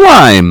a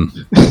slime.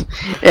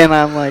 And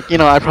I'm like,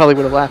 I probably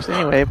would have laughed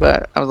anyway,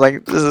 but I was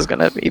like, this is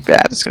gonna be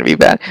bad. It's gonna be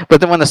bad.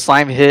 But then when the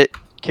slime hit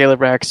Caleb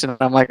Braxton,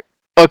 I'm like,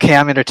 okay,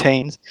 I'm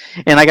entertained,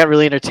 and I got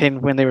really entertained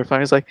when they were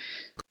fighting. It's like,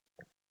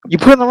 you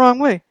put it in the wrong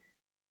way.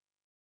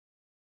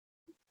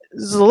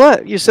 This is the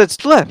left. You said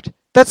left.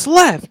 That's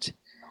left.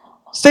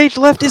 Stage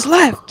left is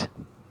left.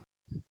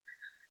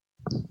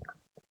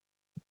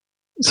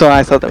 So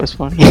I thought that was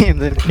funny.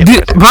 And then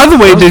by the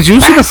way, did you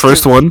see the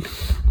first one?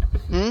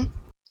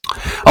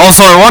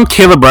 Also, I want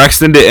Caleb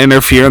Braxton to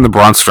interfere in the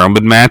Braun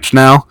Strowman match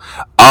now.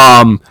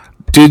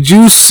 Did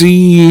you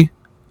see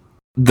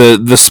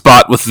the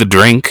spot with the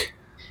drink?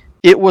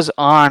 It was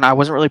on. I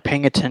wasn't really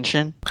paying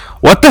attention.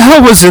 What the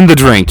hell was in the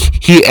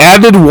drink? He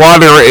added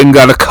water and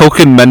got a Coke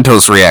and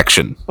Mentos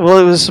reaction. Well,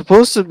 it was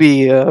supposed to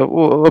be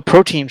a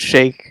protein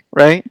shake,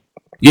 right?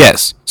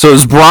 Yes. So it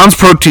was Braun's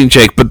protein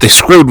shake, but they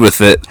screwed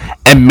with it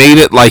and made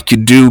it like you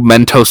do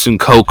Mentos and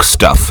Coke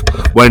stuff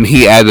when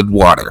he added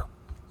water.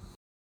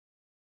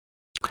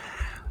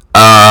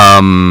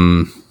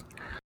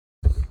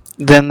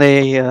 Then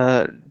they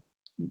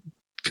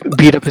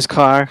beat up his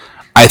car.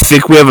 I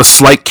think we have a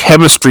slight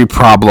chemistry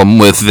problem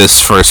with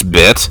this first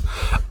bit.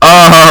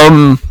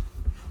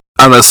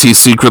 Unless he's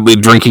secretly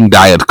drinking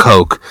Diet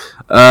Coke.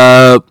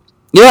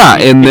 Yeah,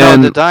 and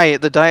then the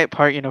diet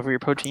part, for your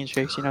protein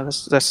shakes,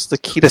 that's the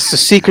key. That's the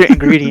secret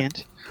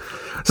ingredient.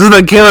 So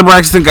then Caleb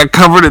Braxton got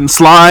covered in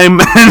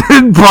slime,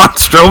 and Braun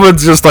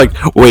Strowman's just like,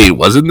 "Wait,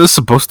 wasn't this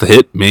supposed to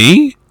hit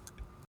me?"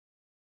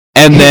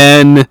 And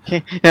then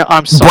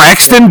I'm sorry,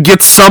 Braxton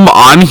gets some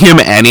on him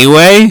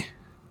anyway.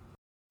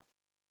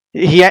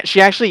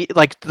 She actually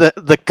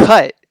the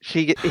cut.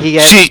 He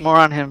has more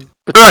on him.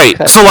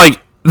 Right. So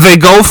they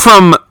go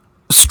from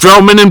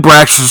Strowman and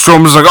Braxton.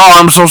 Strowman's like, "Oh,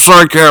 I'm so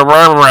sorry, Caleb."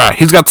 Blah, blah, blah.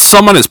 He's got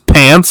some on his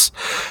pants,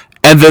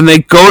 and then they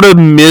go to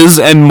Miz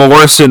and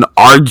Morrison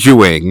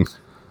arguing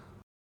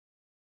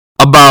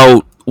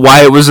about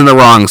why it was in the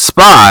wrong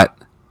spot,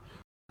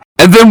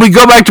 and then we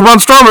go back to Braun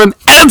Strowman, and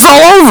it's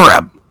all over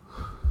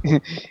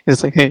him.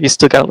 It's like, you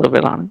still got a little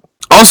bit on him.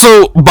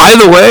 Also, by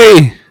the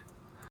way,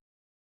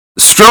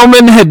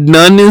 Strowman had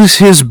none in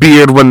his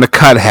beard when the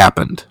cut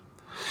happened.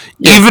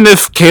 Yeah. Even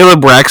if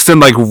Caleb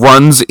Braxton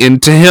runs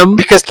into him,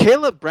 because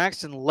Caleb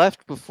Braxton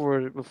left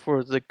before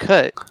the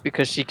cut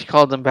because she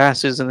called them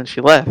bastards and then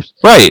she left.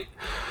 Right.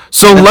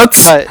 So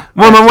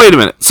wait a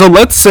minute. So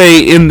let's say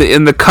in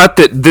the cut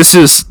that this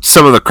is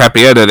some of the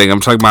crappy editing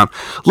I'm talking about.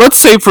 Let's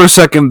say for a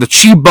second that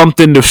she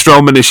bumped into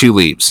Strowman as she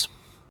leaves.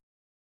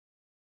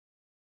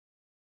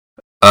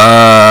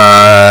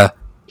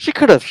 She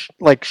could have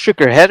shook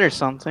her head or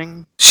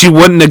something. She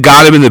wouldn't have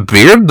got him in the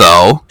beard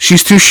though.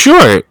 She's too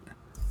short.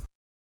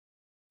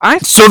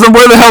 So then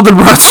where the hell did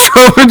Braun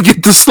Strowman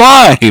get the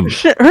slime?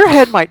 Her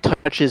head might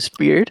touch his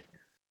beard.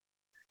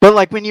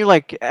 But when you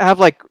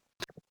have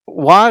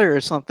water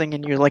or something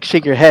and you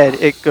shake your head,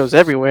 it goes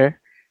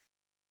everywhere.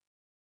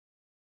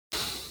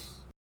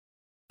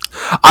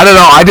 I don't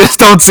know. I just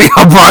don't see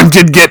how Braun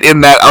could get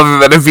in that other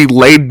than if he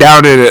laid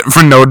down in it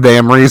for no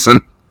damn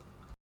reason.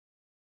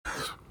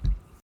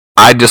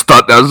 I just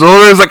thought that was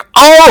all. I was like,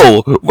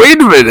 oh,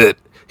 wait a minute.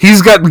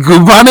 He's got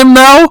goop on him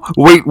now?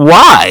 Wait,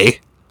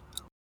 why?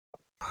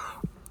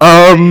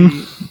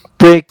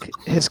 Break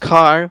his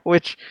car,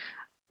 which,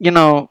 they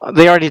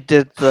already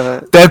did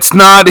the... That's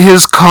not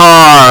his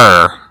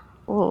car!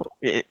 Well,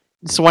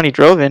 it's the one he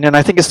drove in, and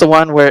I think it's the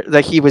one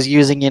that he was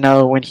using,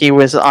 when he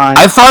was on...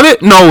 I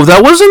thought No,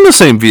 that wasn't the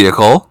same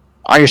vehicle.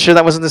 Are you sure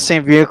that wasn't the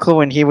same vehicle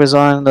when he was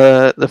on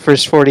the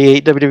first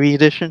 48 WWE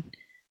edition?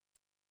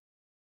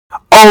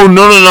 Oh,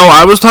 no.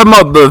 I was talking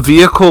about the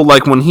vehicle,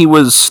 when he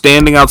was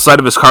standing outside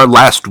of his car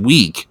last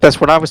week.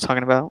 That's what I was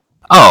talking about.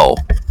 Oh.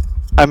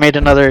 I made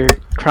another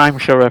crime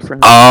show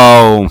reference.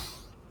 Oh.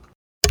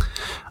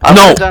 I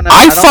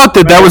thought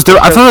that was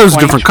I thought it was a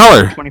different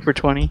color. 20 for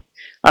 20.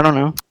 I don't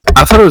know.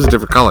 I thought it was a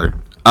different color.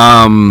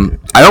 I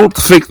don't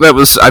think that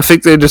was... I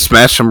think they just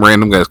smashed some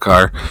random guy's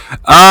car.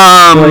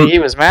 Well, he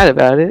was mad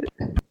about it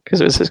because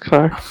it was his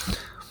car.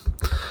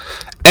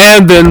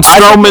 And then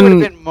Strowman... it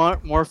would have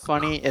been more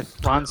funny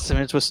if Ron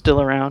Simmons was still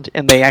around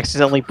and they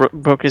accidentally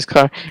broke his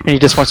car and he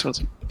just wants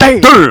to...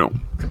 Damn!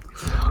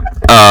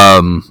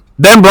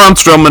 Then Braun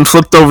Strowman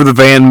flipped over the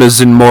van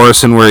Miz and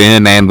Morrison were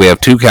in, and we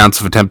have 2 counts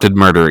of attempted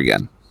murder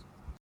again.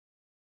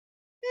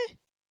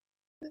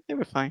 They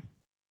were fine.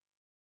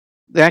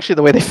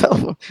 The way they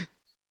fell,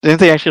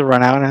 didn't they actually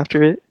run out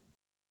after it?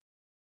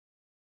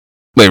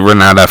 They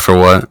run out after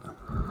what?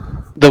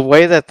 The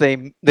way that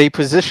they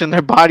positioned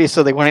their bodies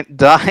so they wouldn't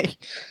die.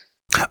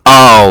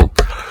 Oh,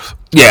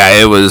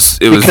 yeah, it was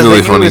really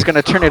funny. Because he was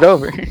going to turn it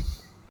over.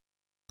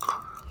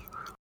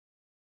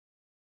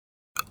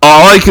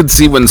 All I could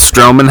see when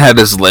Strowman had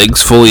his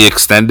legs fully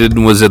extended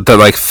was at the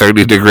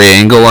 30-degree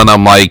angle, and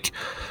I'm like,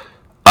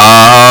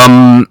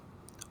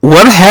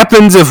 what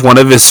happens if one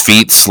of his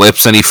feet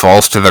slips and he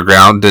falls to the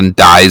ground and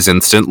dies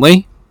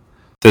instantly?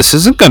 This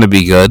isn't going to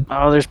be good.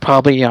 Oh, there's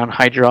probably on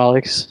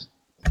hydraulics.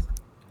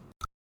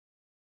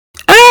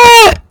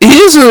 He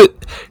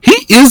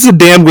is a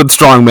damn good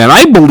strongman.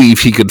 I believe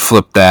he could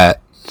flip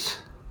that,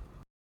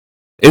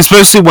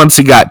 especially once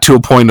he got to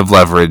a point of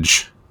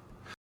leverage.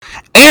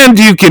 And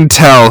you can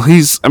tell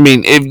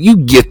if you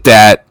get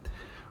that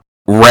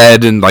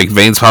red and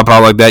veins pop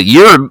out like that,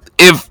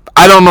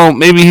 I don't know,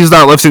 maybe he's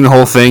not lifting the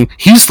whole thing,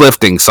 he's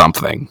lifting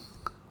something.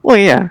 Well,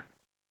 yeah.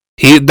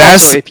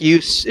 Also, if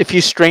you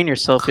strain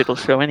yourself, it'll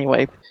show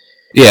anyway.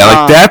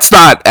 Yeah, that's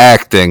not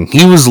acting.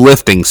 He was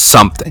lifting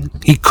something.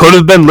 He could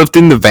have been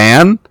lifting the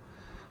van,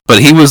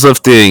 but he was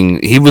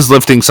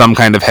lifting some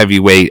kind of heavy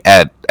weight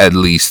at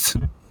least.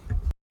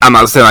 I'm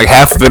not saying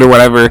half of it or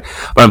whatever,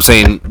 but I'm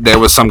saying there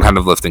was some kind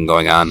of lifting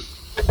going on.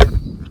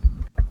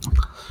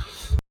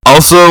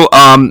 Also,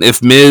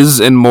 if Miz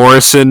and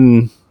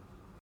Morrison,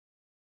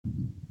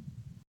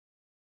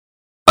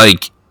 by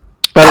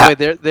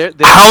the way,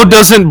 how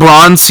doesn't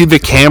Braun see the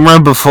camera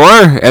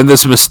before and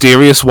this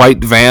mysterious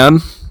white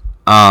van?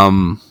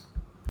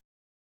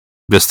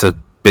 Just a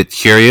bit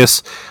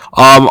curious.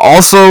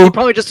 Also, he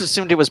probably just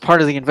assumed it was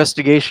part of the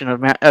investigation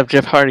of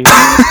Jeff Hardy.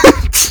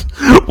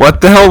 What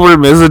the hell were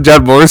Miz and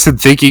John Morrison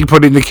thinking,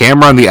 putting the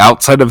camera on the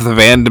outside of the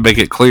van to make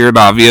it clear and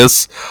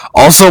obvious?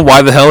 Also,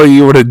 why the hell are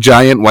you in a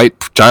giant white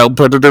child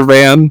predator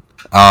van?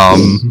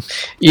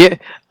 Yeah.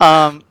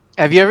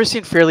 Have you ever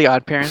seen Fairly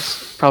Odd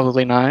Parents?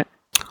 Probably not.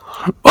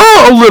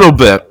 Oh, a little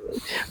bit.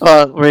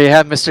 where you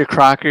have Mr.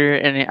 Crocker,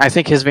 and I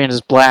think his van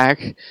is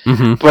black,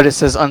 but it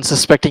says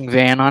unsuspecting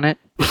van on it.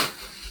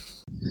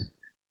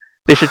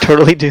 They should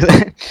totally do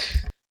that.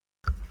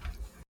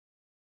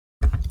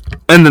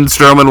 And then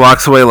Strowman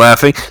walks away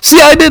laughing.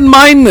 See, I didn't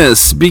mind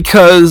this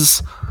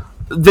because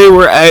they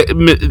were,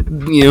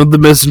 the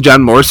Miz and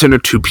John Morrison are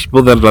two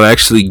people that are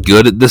actually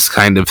good at this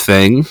kind of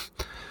thing.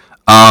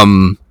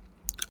 I'm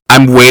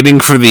waiting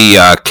for the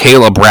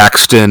Kayla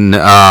Braxton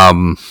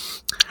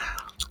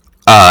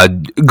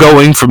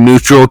going from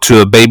neutral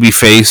to a baby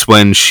face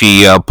when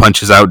she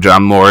punches out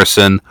John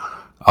Morrison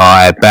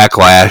at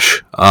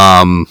Backlash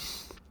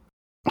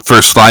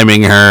for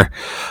sliming her.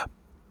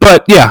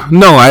 But yeah,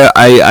 no,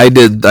 I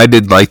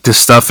did like this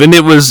stuff, and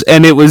it was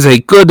a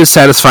good,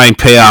 satisfying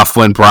payoff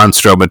when Braun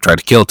Strowman tried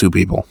to kill two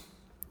people.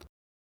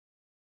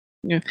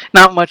 Yeah,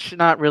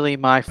 not really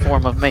my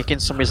form of making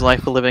somebody's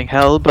life a living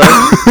hell, but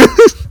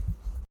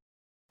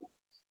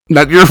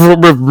not your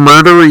form of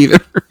murder either.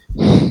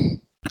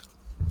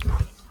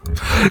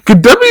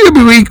 Could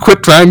WWE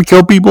quit trying to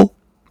kill people?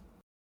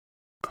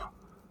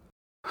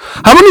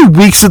 How many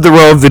weeks in a row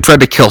have they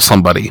tried to kill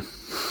somebody?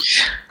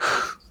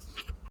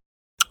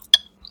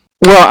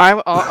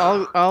 Well,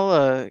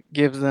 I'll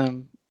give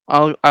them.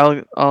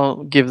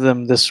 I'll give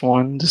them this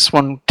one. This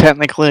one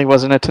technically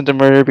wasn't attempted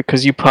murder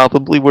because you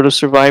probably would have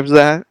survived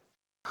that.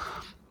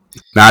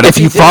 Not if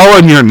you fall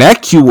on your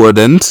neck, you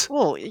wouldn't.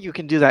 Well, you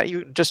can do that.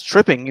 You just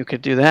tripping, you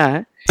could do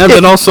that. And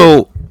then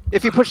also,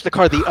 if you push the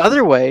car the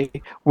other way,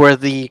 where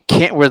the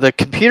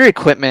computer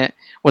equipment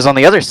was on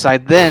the other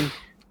side, then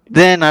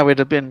I would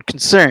have been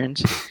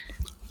concerned.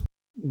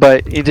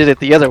 But he did it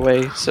the other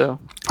way, so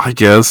I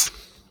guess.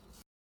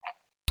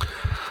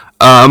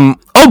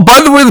 Oh,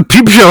 by the way, the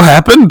Peep Show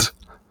happened.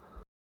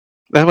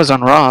 That was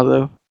on Raw,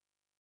 though.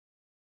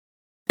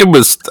 It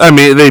was. I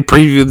mean, they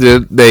previewed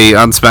it. They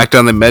on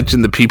SmackDown. They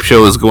mentioned the Peep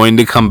Show is going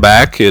to come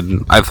back,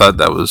 and I thought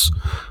that was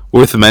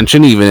worth a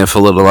mention, even if a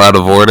little out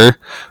of order.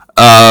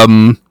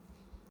 Do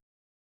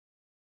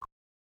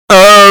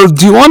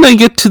you want to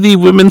get to the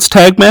women's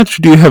tag match,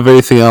 or do you have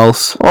anything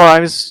else? Well, I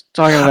was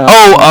talking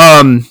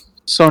about.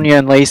 Sonya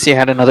and Lacey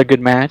had another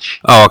good match.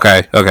 Oh,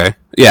 okay,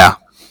 yeah.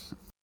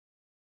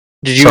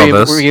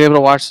 Were you able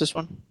to watch this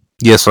one?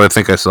 Yes, I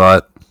think I saw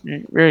it.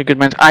 Very good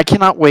match. I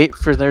cannot wait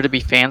for there to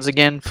be fans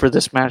again for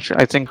this match.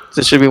 I think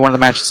this should be one of the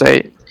matches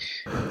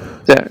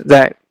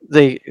that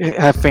they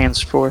have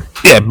fans for.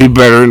 Yeah, be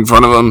better in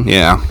front of them.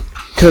 Yeah.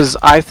 Because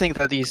I think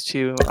that these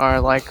two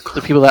are like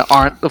the people that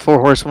aren't the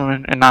Four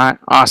Horsewomen and not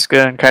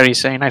Asuka and Kairi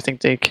Sane. I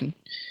think they can,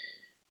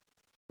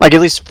 like,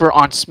 at least for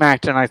on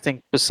SmackDown, I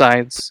think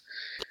besides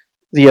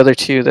the other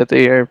two that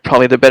they are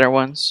probably the better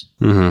ones.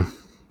 Mm-hmm.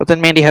 But then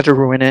Mandy had to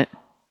ruin it.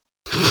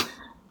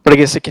 But I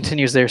guess it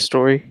continues their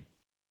story.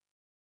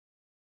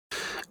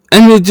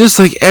 And it just,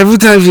 like, every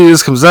time she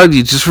just comes out,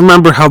 you just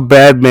remember how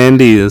bad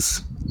Mandy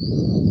is.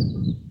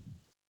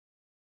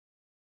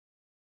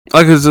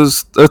 Like,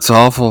 it's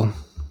awful.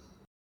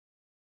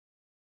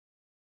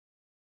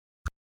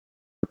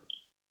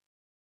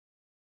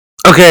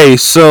 Okay,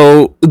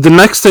 so the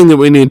next thing that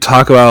we need to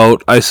talk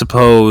about, I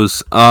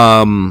suppose,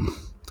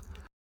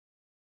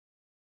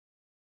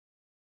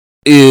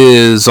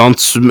 is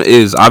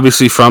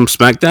obviously from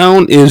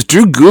SmackDown. Is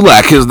Drew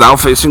Gulak is now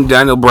facing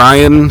Daniel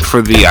Bryan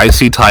for the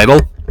IC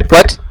title.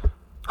 What?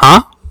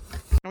 Huh?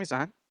 No, he's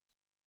not.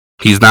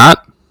 He's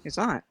not? He's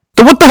not.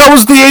 Then what the hell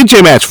was the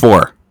AJ match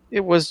for?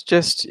 It was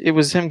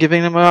him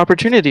giving him an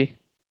opportunity.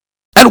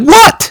 At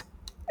what?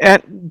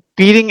 At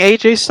beating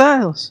AJ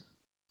Styles.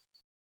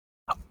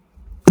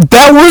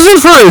 That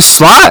wasn't for his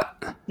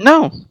slot.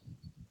 No.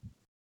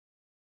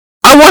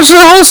 I watched the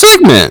whole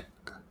segment.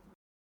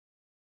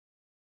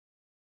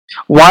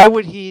 Why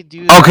would he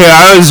do that? Okay,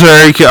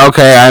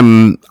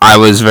 I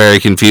was very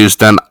confused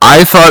then.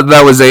 I thought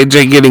that was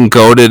AJ getting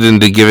goaded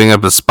into giving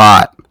up a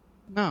spot.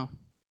 No.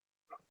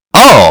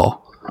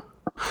 Oh.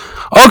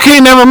 Okay,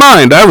 never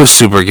mind. I was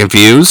super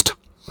confused.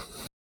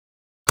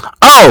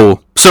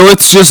 Oh, so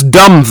it's just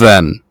dumb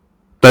then.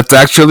 That's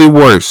actually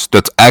worse.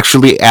 That's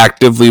actually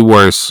actively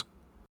worse.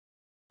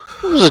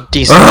 It was a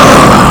decent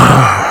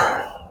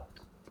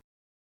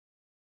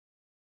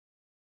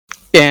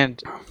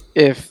And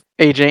if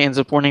AJ ends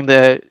up winning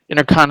the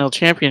Intercontinental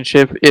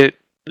Championship,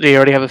 they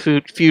already have a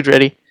feud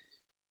ready.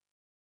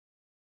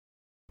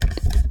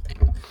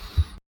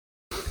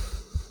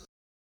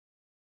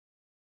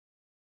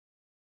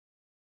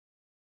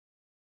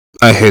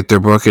 I hate their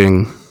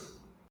booking.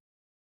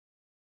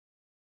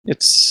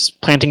 It's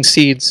planting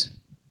seeds.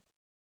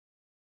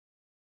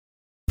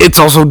 It's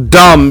also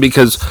dumb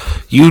because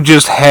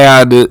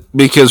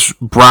because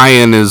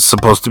Bryan is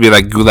supposed to be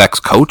like Gulak's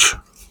coach.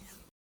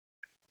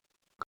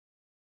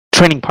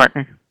 Training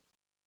partner.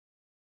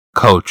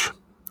 Coach.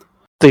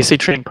 They say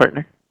training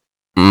partner.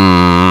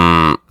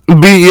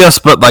 Yes,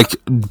 but like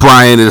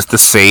Bryan is the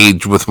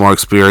sage with more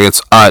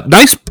experience.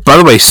 Nice, by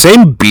the way,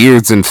 same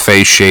beards and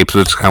face shapes,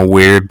 which is kind of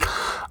weird.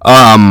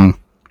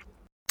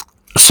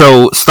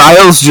 So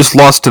Styles just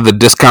lost to the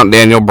discount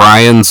Daniel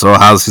Bryan, so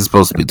how's he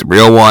supposed to be the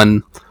real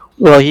one?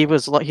 Well, he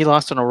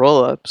lost in a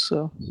roll-up,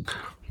 so...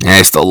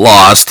 I still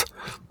lost.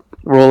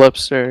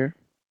 Roll-ups are...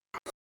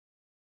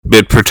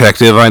 Bit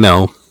protective, I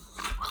know.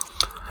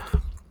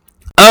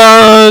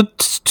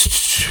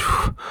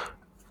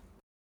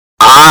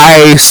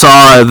 I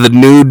saw the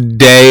New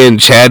Day and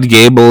Chad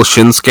Gable,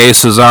 Shinsuke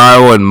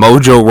Cesaro, and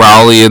Mojo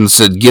Rawley and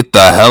said, get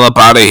the hell up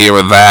out of here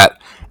with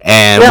that.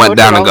 And went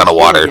down and got a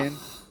water.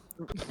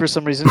 For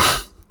some reason.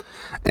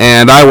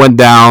 And I went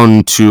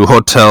down to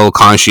Hotel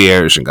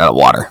Concierge and got a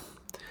water.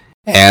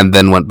 And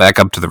then went back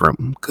up to the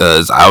room.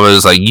 Because I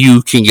was like,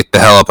 you can get the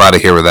hell up out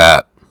of here with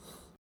that.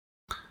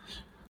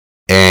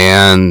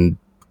 And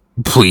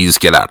please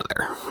get out of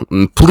there.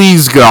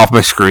 Please get off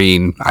my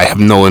screen. I have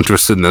no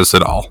interest in this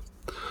at all.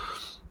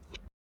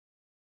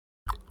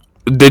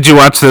 Did you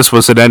watch this?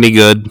 Was it any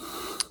good?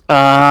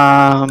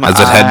 As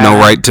it had no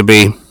right to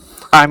be.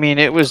 I mean,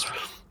 it was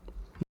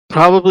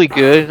probably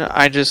good.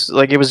 I just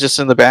it was just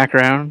in the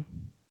background.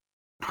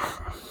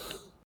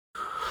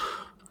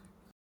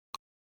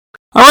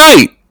 All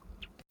right.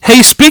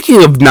 Hey,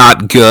 speaking of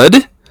not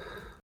good,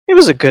 it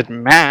was a good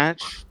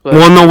match. But...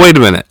 Well, no, wait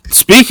a minute.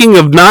 Speaking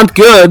of not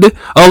good,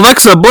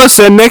 Alexa Bliss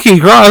and Nikki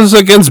Cross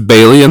against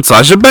Bayley and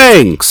Sasha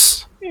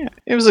Banks. Yeah,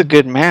 it was a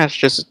good match,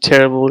 just a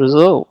terrible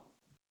result.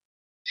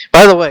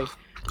 By the way,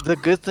 the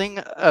good thing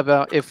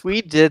about if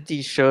we did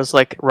these shows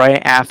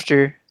right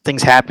after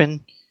things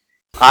happen,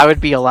 I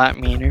would be a lot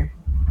meaner.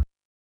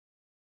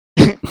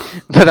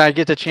 But I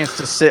get the chance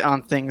to sit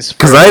on things.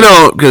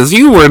 Because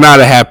you were not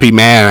a happy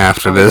man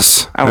after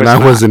this, and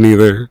I wasn't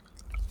either.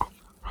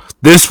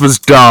 This was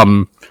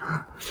dumb.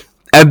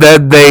 And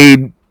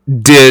then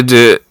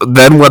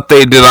then what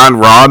they did on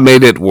Raw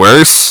made it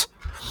worse.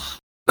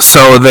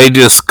 So they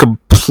just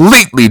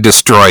completely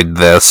destroyed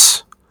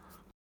this.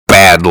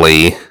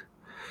 Badly.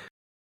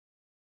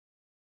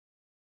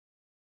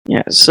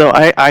 Yeah, so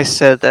I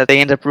said that they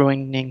end up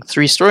ruining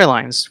 3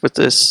 storylines with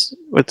this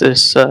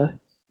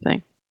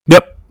thing.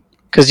 Yep.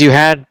 Because you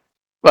had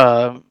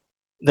the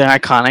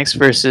Iconics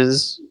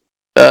versus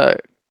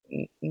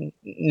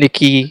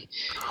Nikki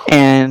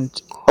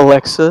and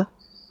Alexa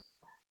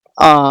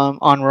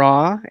on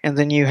Raw, and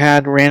then you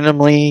had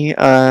randomly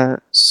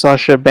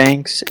Sasha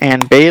Banks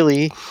and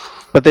Bayley,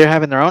 but they're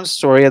having their own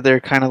story. They're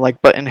kind of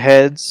like button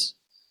heads.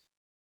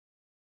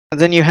 And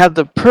then you had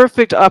the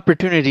perfect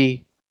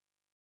opportunity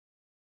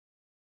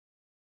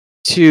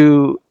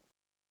to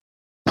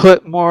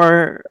put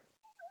more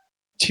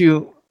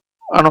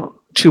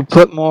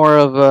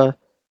of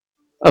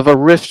a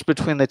rift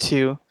between the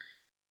two.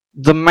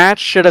 The match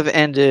should have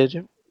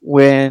ended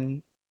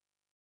when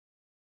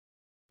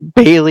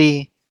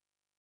Bayley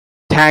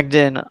tagged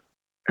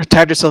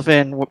herself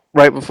in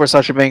right before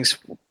Sasha Banks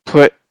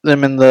put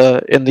them in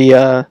the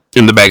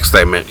bank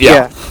statement.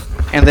 Yeah.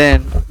 And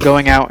then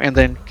going out, and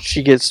then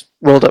she gets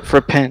rolled up for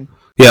a pin.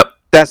 Yep.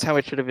 That's how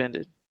it should have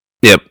ended.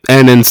 Yep.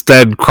 And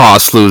instead,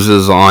 Cross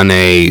loses on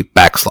a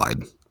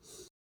backslide.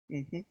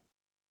 Mm-hmm.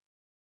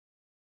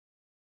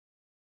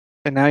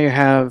 And now you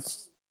have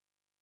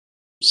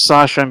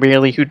Sasha and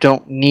Bayley who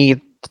don't need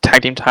the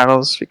tag team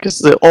titles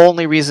because I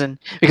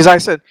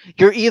said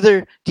you're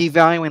either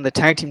devaluing the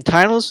tag team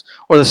titles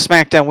or the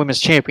SmackDown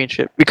Women's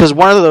Championship, because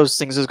one of those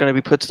things is going to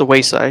be put to the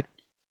wayside.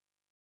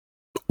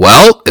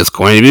 Well, it's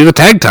going to be the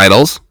tag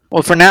titles.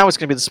 Well, for now, it's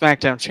going to be the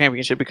SmackDown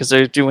Championship because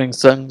they're doing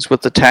things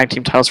with the tag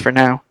team titles for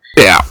now.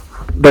 Yeah.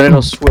 But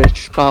it'll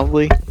switch,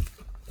 probably.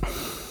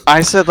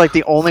 I said,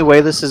 the only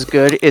way this is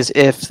good is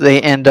if they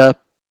end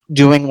up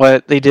doing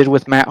what they did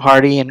with Matt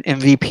Hardy and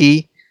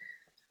MVP,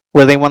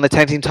 where they won the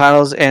tag team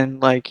titles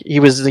and, he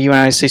was the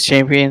United States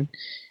champion,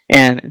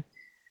 and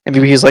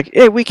MVP's like,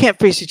 hey, we can't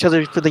face each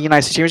other for the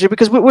United States Championship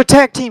because we're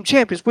tag team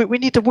champions. We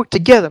need to work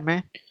together,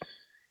 man.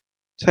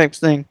 Type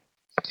thing.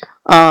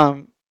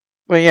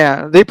 But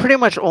yeah, they pretty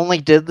much only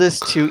did this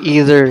to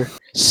either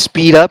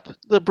speed up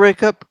the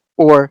breakup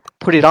or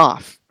put it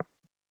off.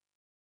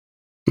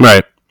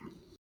 Right.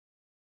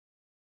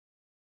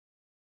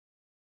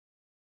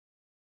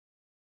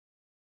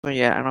 But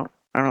yeah,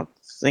 I don't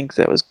think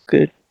that was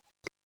good.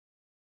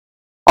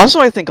 Also,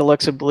 I think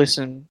Alexa Bliss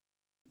and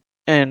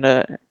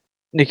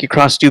Nikki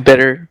Cross do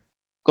better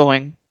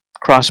going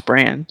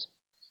cross-brand.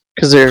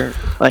 Because they're,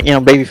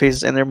 baby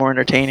faces and they're more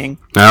entertaining.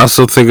 I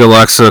also think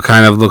Alexa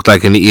kind of looked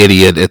like an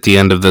idiot at the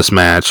end of this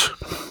match.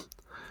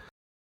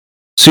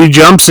 She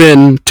jumps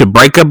in to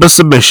break up a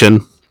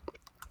submission.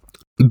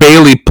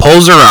 Bayley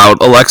pulls her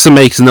out. Alexa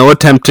makes no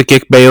attempt to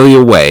kick Bayley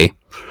away.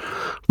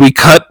 We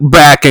cut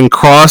back and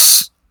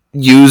Cross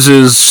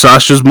uses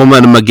Sasha's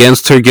momentum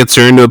against her, gets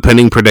her into a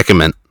pinning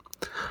predicament.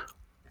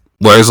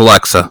 Where's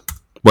Alexa?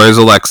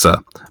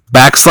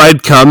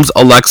 Backslide comes.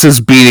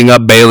 Alexa's beating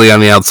up Bayley on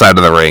the outside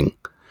of the ring.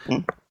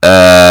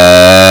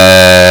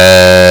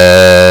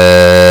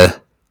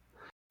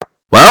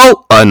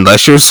 Well,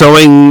 unless you're just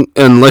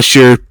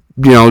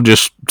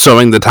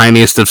sowing the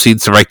tiniest of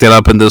seeds to wreck that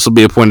up, and this will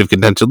be a point of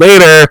contention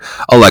later,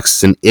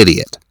 Alexa's an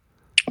idiot.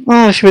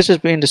 Well, she was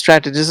just being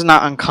distracted. This is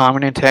not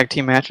uncommon in tag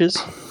team matches.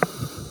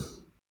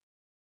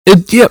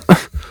 Yep.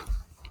 I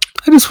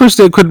just wish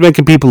they quit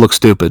making people look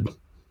stupid.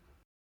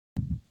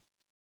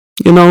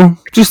 You know,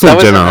 just in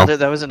general.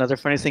 That was another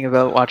funny thing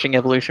about watching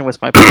Evolution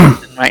with my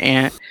parents and my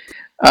aunt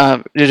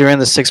during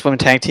the 6-woman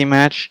tag team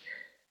match,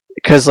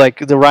 because like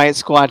the Riot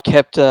Squad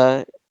kept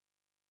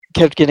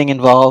getting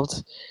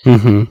involved.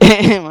 Mm-hmm.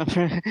 And my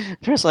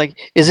parents like,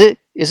 is it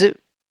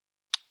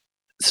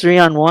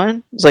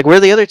 3-on-1? It's like, where are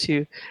the other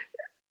two?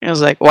 And I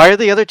was like, why are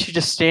the other two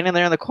just standing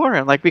there in the corner?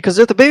 I'm like, because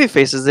they're the baby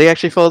faces. They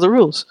actually follow the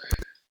rules.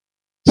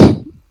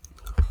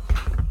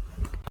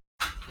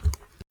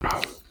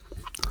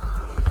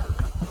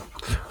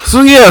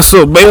 So yeah,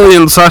 Bayley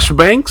and Sasha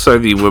Banks are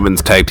the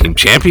women's tag team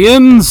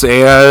champions,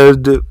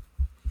 and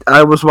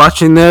I was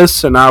watching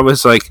this and I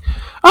was like,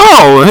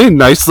 oh, hey,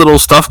 nice little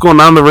stuff going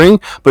on in the ring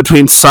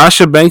between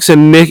Sasha Banks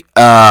and Nick.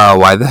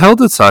 Why the hell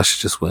did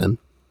Sasha just win?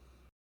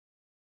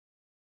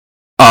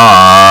 Oh,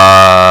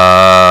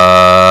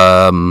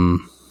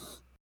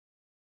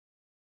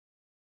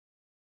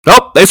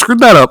 they screwed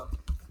that up.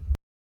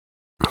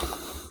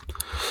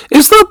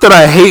 It's not that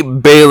I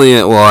hate Bayley.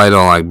 Well, I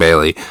don't like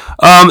Bayley.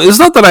 It's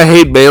not that I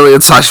hate Bayley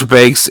and Sasha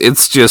Banks.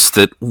 It's just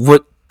that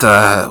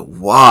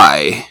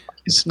why?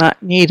 It's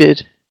not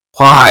needed.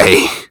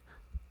 Why?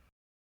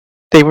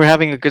 They were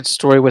having a good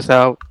story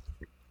without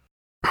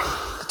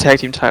the tag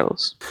team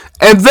titles.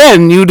 And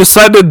then you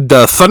decided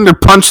to Thunder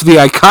Punch the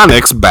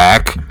Iconics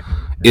back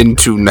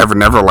into Never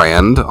Never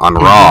Land on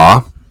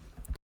Raw.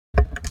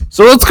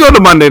 So let's go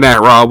to Monday Night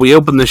Raw. We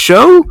open the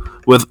show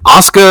with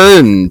Asuka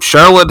and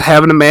Charlotte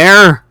having a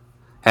mare.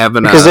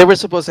 Because they were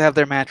supposed to have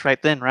their match right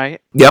then,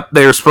 right? Yep,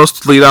 they were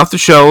supposed to lead off the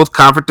show with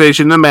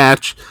confrontation in a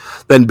match.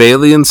 Then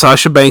Bayley and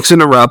Sasha Banks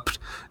interrupt.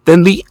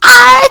 Then the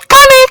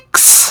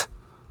Iconics!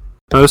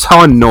 Notice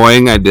how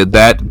annoying I did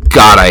that?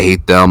 God, I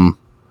hate them.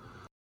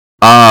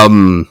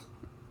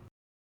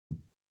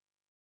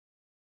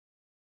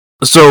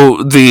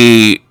 So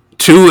the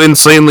two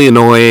insanely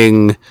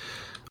annoying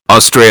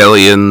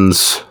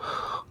Australians...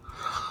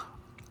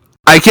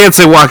 I can't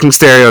say walking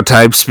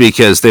stereotypes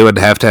because they would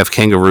have to have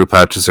kangaroo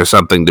pouches or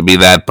something to be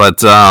that, but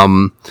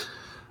the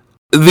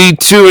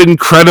two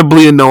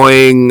incredibly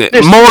annoying,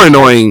 more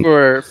annoying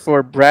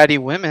for bratty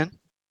women.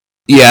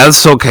 Yeah,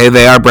 it's okay.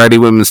 They are bratty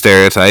women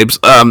stereotypes.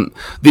 The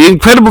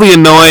incredibly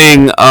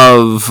annoying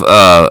of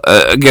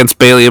against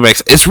Bayley and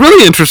Banks. It's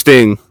really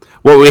interesting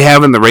what we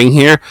have in the ring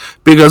here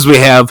because we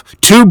have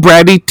two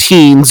bratty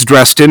teens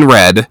dressed in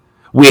red.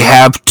 We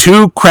have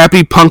two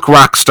crappy punk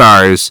rock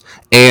stars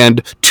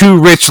and two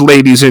rich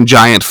ladies in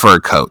giant fur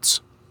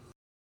coats.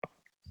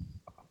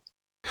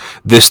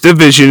 This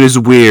division is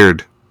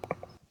weird.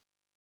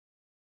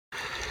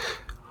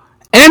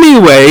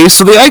 Anyway,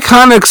 so the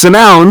Iconics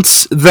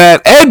announce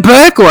that at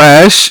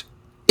Backlash,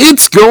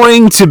 it's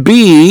going to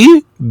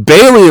be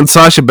Bayley and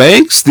Sasha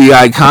Banks, the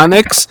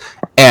Iconics,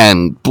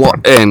 and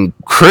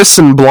Chris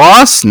and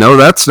Bloss. No,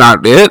 that's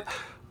not it.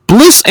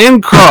 Bliss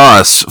and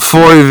Cross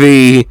for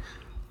the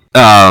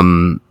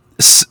I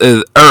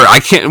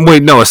can't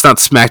wait. No, it's not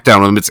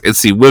SmackDown Women.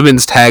 It's the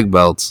women's tag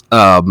belts.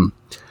 Then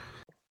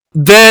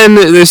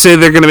they say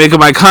they're going to make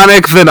them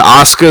iconic. Then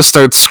Asuka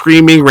starts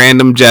screaming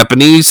random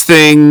Japanese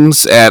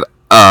things at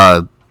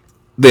the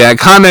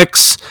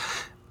Iconics,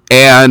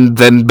 and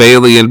then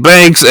Bayley and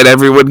Banks, and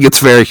everyone gets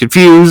very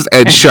confused.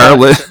 And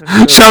Charlotte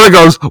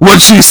goes,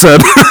 "What she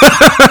said,"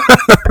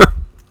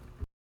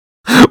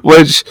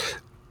 which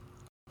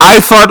I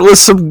thought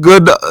was some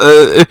good.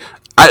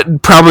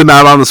 Probably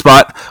not on the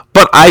spot,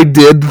 but I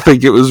did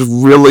think it was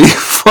really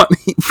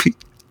funny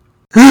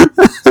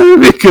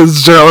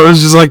because Charlotte was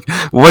just like,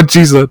 what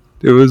she said.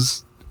 It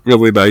was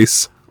really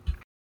nice.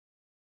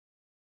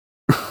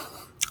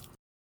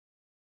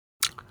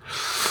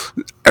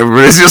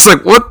 Everybody's just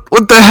like,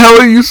 what the hell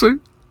are you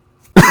saying?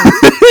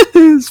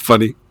 It's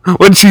funny.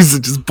 When she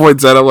just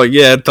points out, I'm like,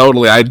 yeah,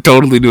 totally. I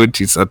totally knew what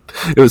she said.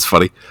 It was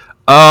funny.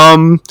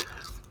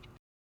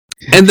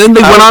 And then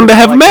they went on to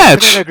have a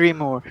match. I couldn't agree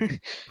more.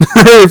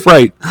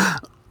 Right.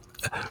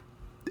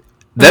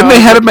 Then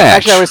they had a match.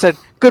 Actually, I would have said,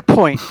 good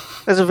point.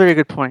 That's a very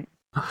good point.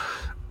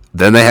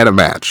 Then they had a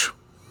match.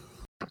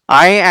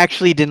 I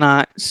actually did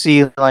not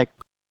see,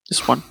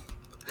 this one.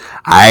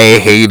 I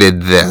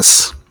hated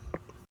this.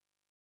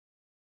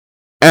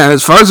 And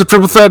as far as the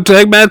triple threat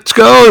tag match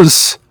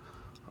goes,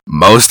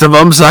 most of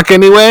them suck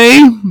anyway.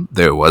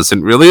 There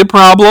wasn't really a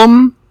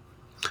problem.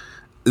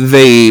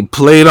 They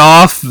played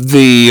off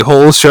the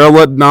whole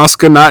Charlotte and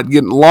Asuka not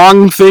getting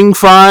along thing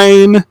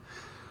fine.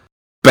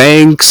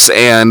 Banks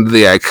and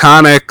the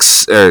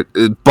Iconics,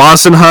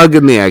 Boston Hug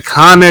and the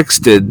Iconics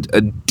did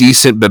a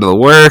decent bit of the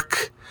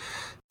work.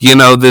 You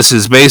know, this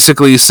is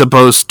basically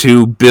supposed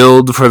to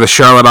build for the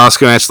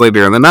Charlotte-Asuka match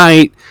later in the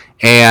night,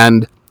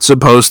 and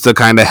supposed to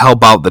kind of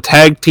help out the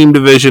tag team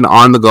division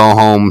on the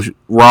go-home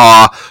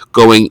Raw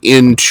going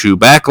into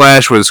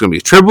Backlash, where there's going to be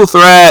a triple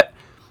threat.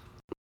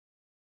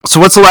 So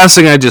what's the last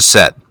thing I just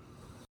said?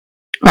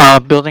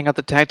 Building up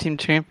the tag team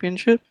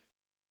championship.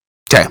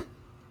 Okay.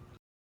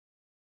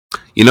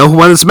 You know who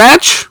won this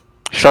match?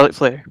 Charlotte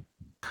Flair.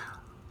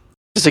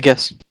 Just a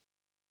guess.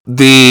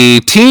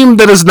 The team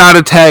that is not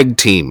a tag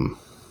team.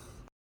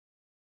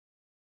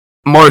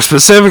 More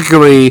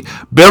specifically,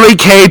 Billie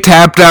Kay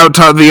tapped out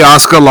to the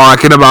Asuka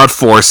lock in about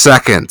 4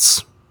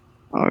 seconds.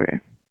 Okay.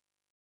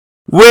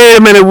 Wait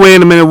a minute.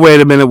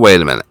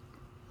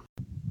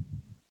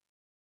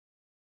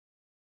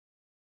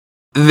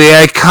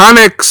 The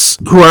Iconics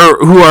who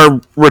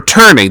are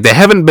returning, they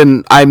haven't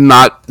been, I'm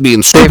not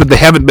being stupid, they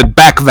haven't been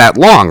back that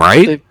long,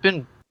 right? They've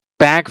been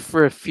back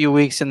for a few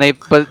weeks, and they've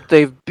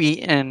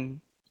beaten,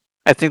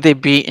 I think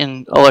they've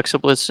beaten Alexa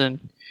Bliss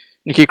and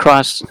Nikki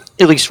Cross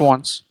at least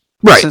once.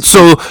 Right.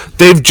 So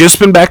they've just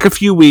been back a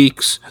few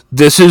weeks.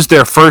 This is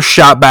their first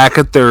shot back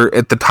at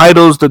the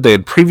titles that they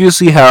had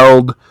previously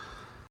held,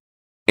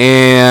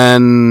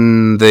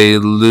 and they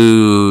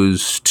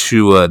lose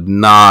to a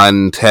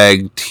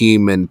non-tag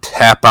team and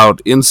tap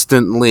out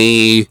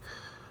instantly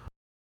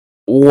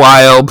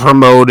while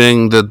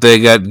promoting that they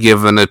got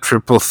given a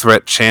triple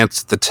threat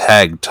chance at the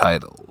tag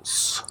titles.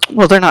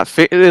 Well, they're not.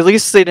 At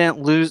least they didn't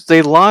lose.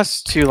 They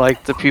lost to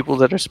like the people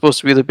that are supposed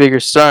to be the bigger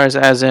stars,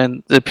 as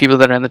in the people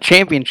that are in the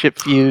championship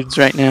feuds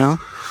right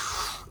now.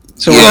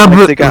 So yeah,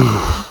 but they got.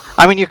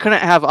 I mean, you couldn't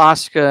have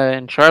Asuka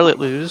and Charlotte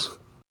lose,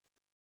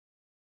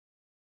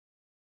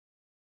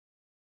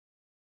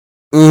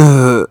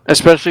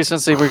 especially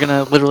since they were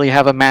gonna literally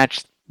have a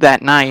match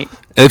that night.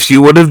 If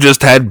you would have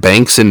just had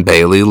Banks and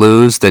Bayley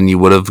lose, then you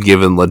would have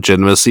given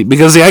legitimacy,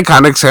 because the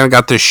Iconics kind of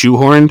got this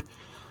shoehorned.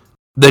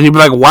 Then you'd be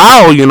like,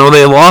 wow,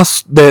 they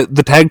lost, the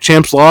tag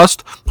champs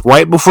lost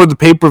right before the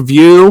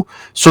pay-per-view,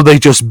 so they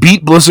just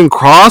beat Bliss and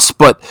Cross,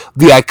 but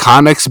the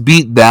Iconics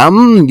beat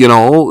them,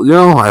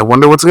 I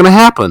wonder what's going to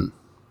happen.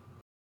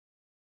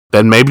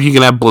 Then maybe you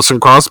can have Bliss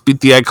and Cross beat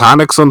the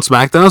Iconics on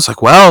SmackDown. It's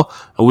like, well,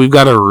 we've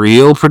got a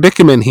real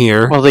predicament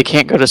here. Well, they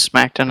can't go to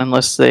SmackDown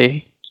unless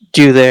they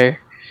do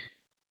their...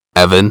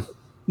 Evan?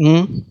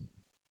 Hmm?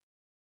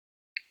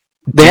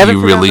 Do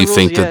you really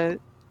think that...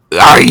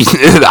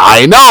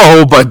 I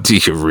know, but do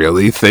you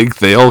really think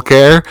they'll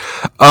care?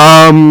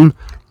 Randy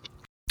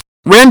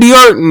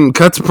Orton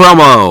cuts a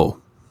promo.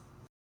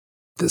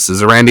 This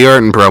is a Randy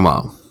Orton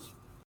promo.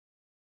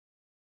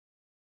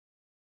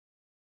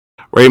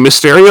 Rey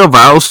Mysterio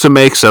vows to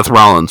make Seth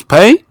Rollins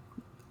pay,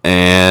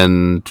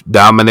 and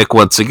Dominic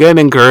once again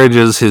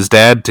encourages his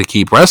dad to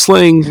keep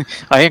wrestling.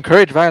 I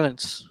encourage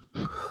violence.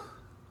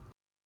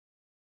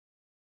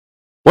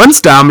 When's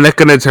Dominic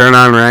going to turn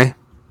on Rey?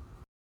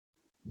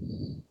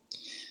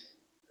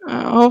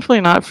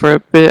 Hopefully not for a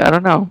bit. I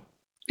don't know.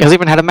 He hasn't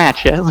even had a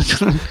match yet.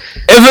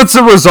 If it's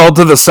a result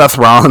of the Seth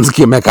Rollins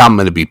gimmick, I'm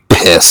going to be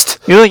pissed.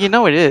 You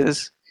know it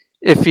is.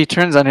 If he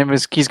turns on him,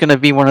 he's going to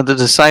be one of the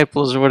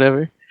disciples or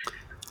whatever.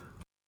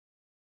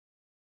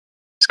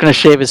 He's going to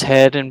shave his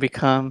head and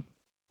become...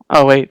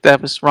 Oh, wait.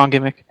 That was wrong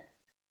gimmick.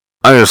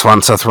 I just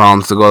want Seth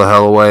Rollins to go the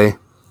hell away.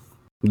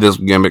 This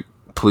gimmick,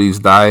 please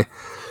die.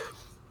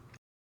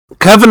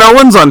 Kevin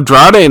Owens,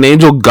 Andrade, and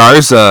Angel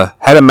Garza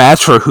had a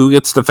match for who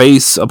gets to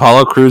face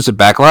Apollo Crews at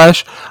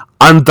Backlash.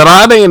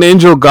 Andrade and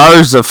Angel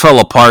Garza fell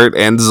apart,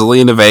 and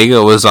Zelina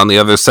Vega was on the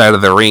other side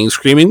of the ring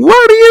screaming,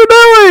 "What are you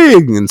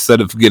doing?"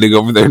 Instead of getting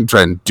over there and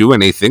trying to do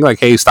anything,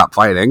 like, hey, stop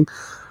fighting.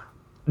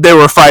 They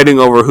were fighting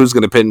over who's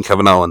going to pin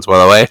Kevin Owens, by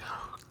the way.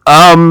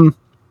 I'm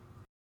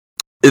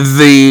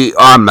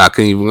not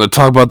even going to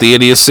talk about the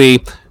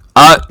idiocy.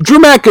 Drew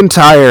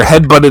McIntyre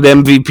headbutted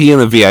MVP in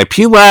the VIP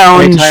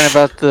lounge. Are you talking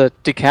about the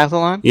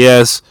decathlon?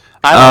 Yes.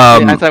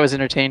 I thought it was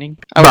entertaining.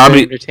 I was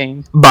very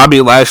entertained.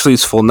 Bobby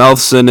Lashley's full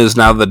Nelson is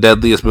now the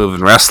deadliest move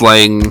in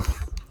wrestling.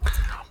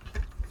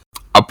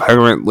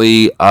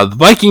 Apparently, the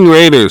Viking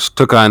Raiders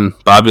took on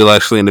Bobby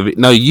Lashley and the...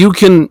 Now, you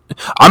can...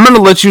 I'm going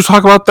to let you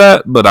talk about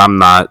that, but I'm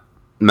not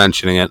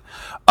mentioning it.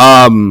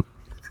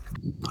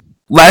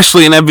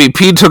 Lashley and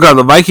MVP took on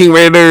the Viking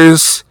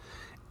Raiders,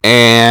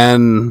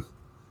 and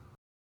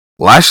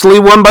Lashley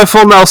won by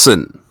full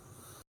Nelson.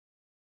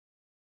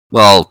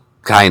 Well,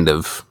 kind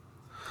of.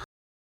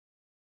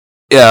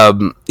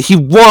 He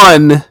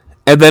won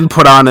and then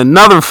put on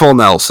another full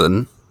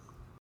Nelson.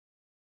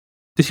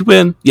 Did he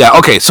win? Yeah,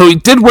 okay, so he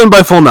did win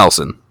by full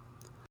Nelson.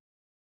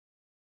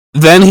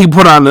 Then he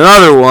put on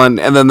another one,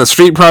 and then the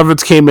Street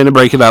Profits came in to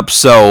break it up.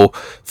 So,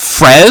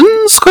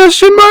 friends?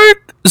 Question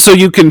mark? So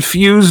you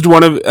confused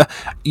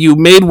you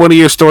made one of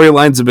your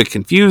storylines a bit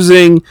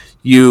confusing.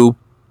 You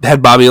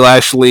had Bobby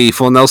Lashley,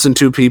 full Nelson,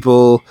 2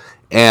 people,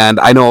 and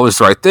I know it was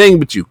the right thing,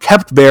 but you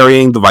kept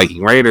burying the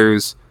Viking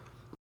Raiders.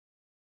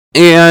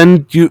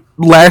 And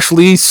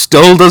Lashley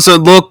still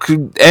doesn't look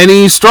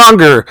any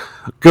stronger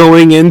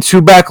going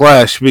into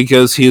Backlash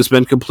because he has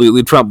been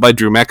completely trumped by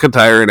Drew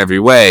McIntyre in every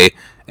way.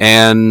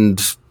 And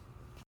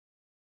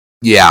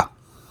yeah,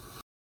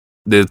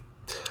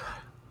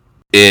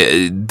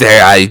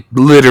 I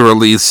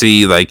literally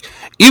see, like,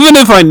 even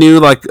if I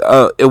knew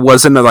it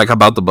wasn't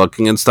about the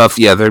booking and stuff,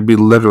 yeah, there'd be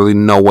literally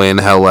no way in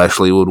hell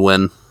Lashley would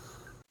win.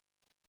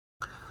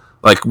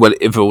 Like, what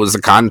if it was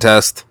a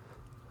contest?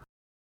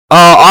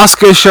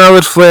 Asuka,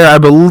 Charlotte Flair. I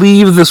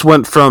believe this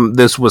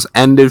was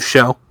end of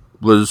show.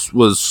 Was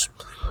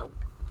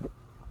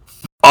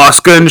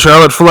Asuka and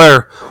Charlotte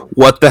Flair.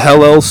 What the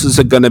hell else is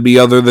it going to be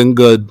other than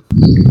good?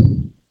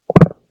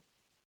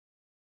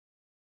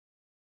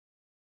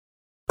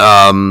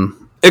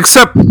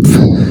 Except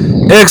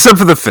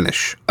for the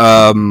finish.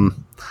 I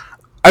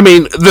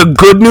mean, the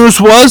good news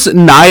was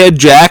Nia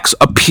Jax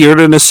appeared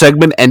in a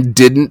segment and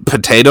didn't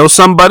potato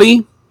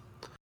somebody.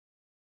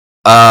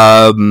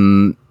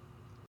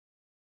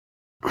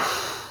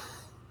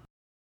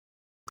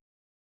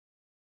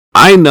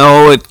 I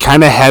know it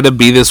kind of had to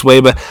be this way,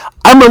 but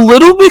I'm a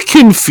little bit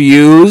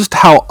confused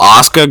how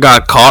Asuka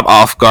got caught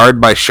off guard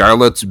by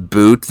Charlotte's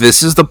boot.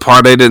 This is the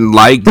part I didn't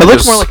like. It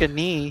looked more like a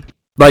knee.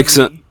 Like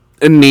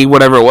a knee,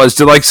 whatever it was,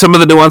 to like some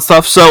of the nuance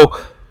stuff. So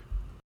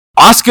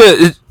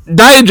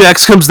Nia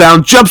Jax comes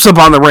down, jumps up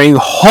on the ring,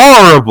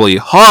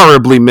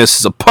 horribly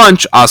misses a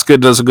punch.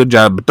 Asuka does a good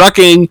job of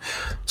ducking.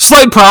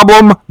 Slight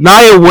problem,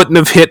 Nia wouldn't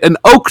have hit an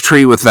oak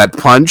tree with that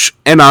punch,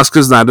 and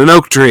Asuka's not an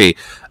oak tree.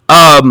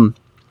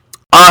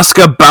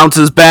 Asuka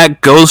bounces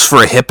back, goes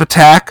for a hip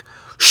attack.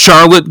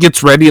 Charlotte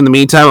gets ready in the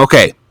meantime.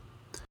 Okay.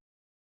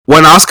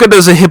 When Asuka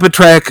does a hip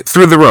attack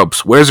through the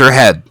ropes, where's her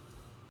head?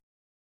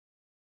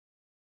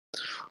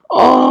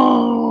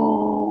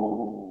 Oh.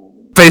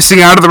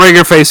 Facing out of the ring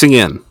or facing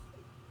in?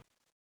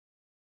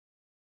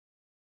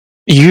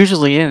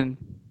 Usually in.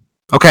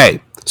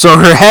 Okay. So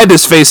her head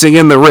is facing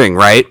in the ring,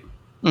 right?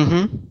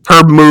 Mm-hmm.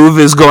 Her move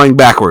is going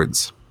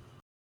backwards.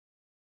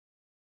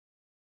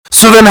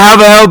 So then how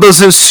the hell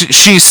does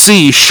she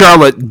see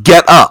Charlotte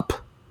get up?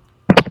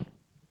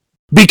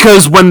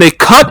 Because when they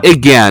cut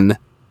again,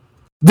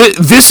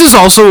 this is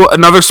also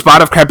another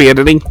spot of crappy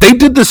editing. They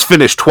did this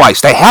finish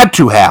twice. They had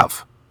to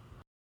have.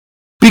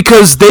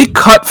 Because they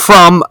cut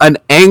from an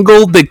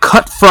angle, they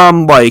cut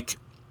from, like,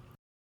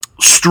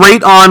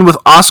 straight on with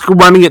Asuka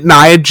running at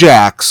Nia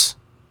Jax.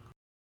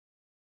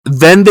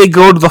 Then they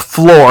go to the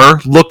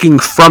floor, looking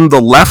from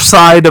the left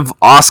side of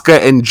Asuka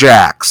and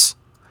Jax.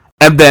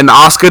 And then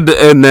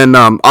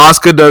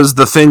Asuka does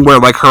the thing where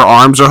like her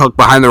arms are hooked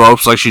behind the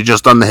ropes, like she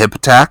just done the hip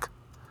attack.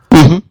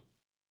 Mm-hmm.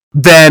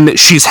 Then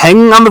she's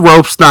hanging on the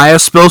ropes. Nia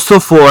spills to the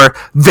floor.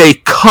 They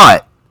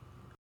cut.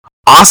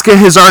 Asuka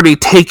has already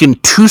taken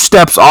 2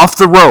 steps off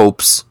the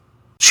ropes.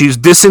 She's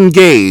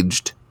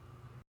disengaged,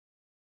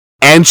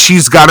 and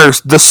she's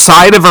got the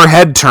side of her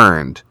head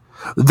turned.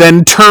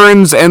 Then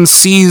turns and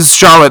sees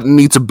Charlotte and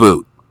eats a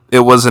boot.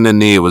 It wasn't a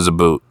knee; it was a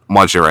boot. I'm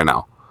watching it right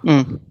now.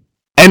 And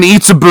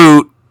eats a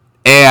boot.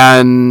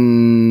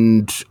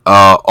 And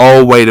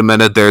oh, wait a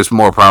minute, there's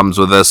more problems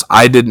with this.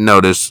 I didn't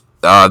notice.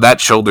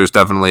 That shoulder's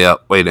definitely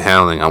up. Wait,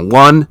 hang on.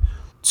 1,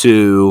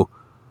 2.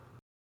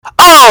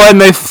 Oh, and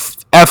they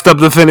effed up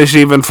the finish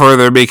even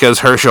further because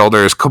her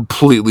shoulder is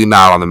completely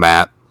not on the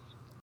mat.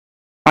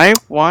 I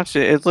watched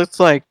it. It looks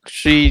like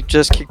she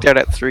just kicked out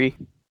at 3.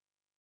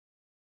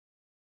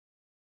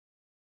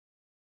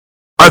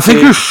 I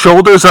think her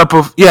shoulder's up.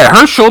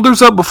 Her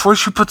shoulder's up before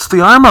she puts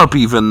the arm up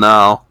even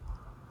now.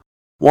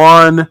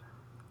 1.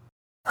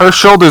 Her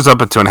shoulder's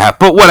up at 2.5,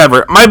 but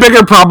whatever. My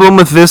bigger problem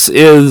with this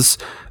is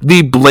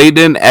the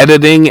blatant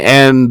editing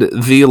and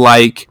the,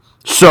 like,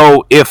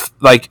 so if,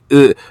 like,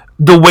 the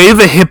way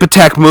the hip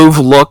attack move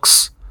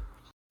looks,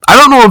 I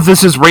don't know if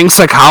this is ring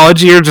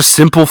psychology or just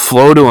simple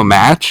flow to a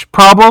match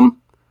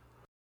problem,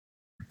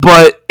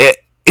 but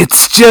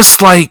it's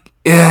just, like,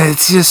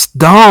 it's just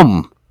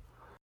dumb.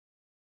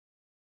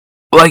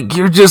 Like,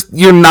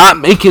 you're not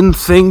making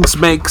things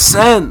make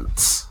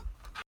sense.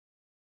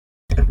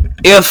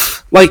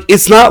 If, like,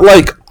 it's not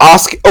like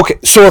Asuka... Okay,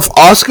 so if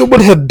Asuka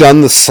would have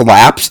done the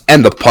slaps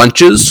and the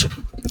punches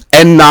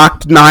and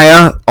knocked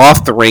Nia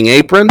off the ring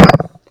apron,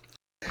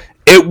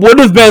 it would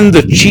have been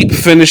the cheap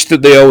finish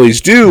that they always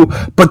do,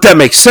 but that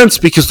makes sense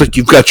because, like,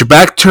 you've got your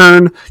back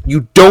turned,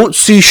 you don't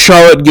see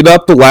Charlotte get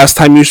up. The last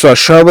time you saw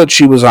Charlotte,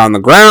 she was on the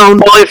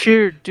ground. Well, if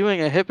you're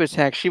doing a hip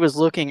attack, she was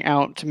looking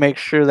out to make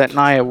sure that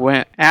Nia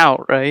went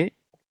out, right?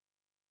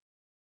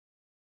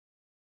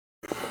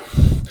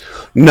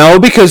 No,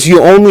 because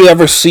you only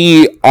ever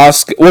see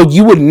Asuka... Well,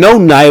 you would know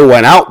Nia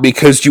went out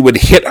because you would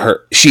hit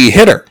her. She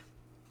hit her.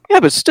 Yeah,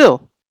 but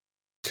still.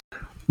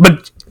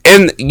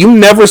 And you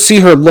never see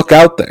her look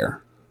out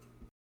there.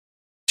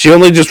 She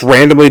only just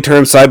randomly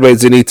turns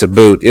sideways and eats a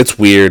boot. It's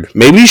weird.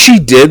 Maybe she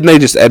did and they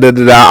just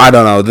edited it out. I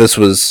don't know.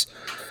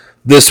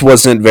 This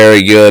wasn't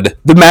very good.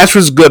 The match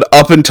was good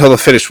up until the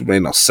finish, which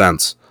made no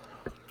sense.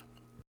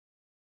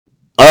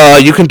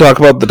 You can talk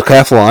about the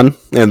decathlon,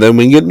 and then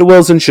we can get into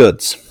wills and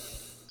shoulds.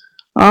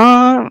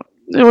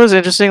 It was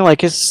interesting.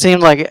 Like, it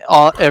seemed like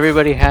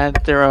everybody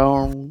had their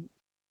own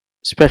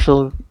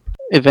special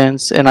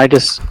events, and I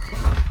was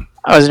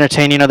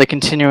entertained. You know, the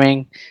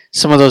continuing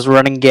some of those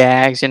running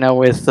gags. You know,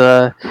 with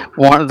the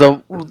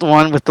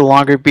one with the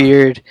longer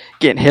beard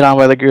getting hit on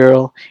by the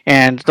girl,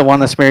 and the one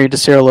that's married to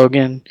Sarah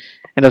Logan,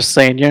 end up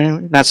saying, you know,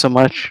 not so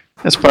much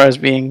as far as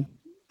being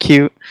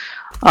cute.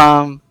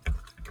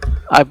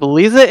 I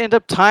believe they end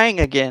up tying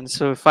again.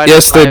 So if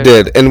they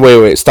did. And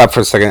wait, stop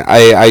for a second.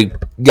 I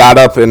got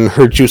up and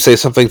heard you say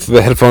something through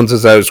the headphones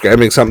as I was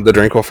grabbing something to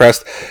drink real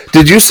fast.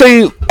 Did you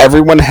say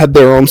everyone had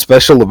their own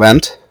special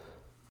event?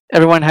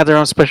 Everyone had their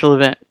own special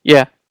event.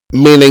 Yeah.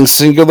 Meaning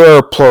singular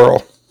or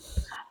plural?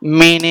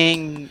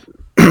 Meaning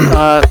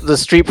the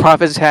Street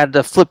Profits had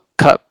the flip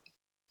cup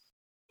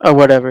or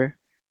whatever.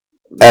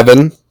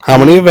 Evan, how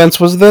many events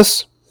was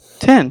this?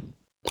 10.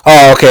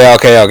 Oh, okay.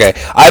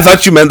 I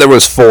thought you meant there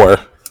was 4.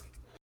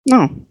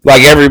 No.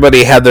 Like,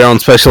 everybody had their own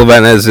special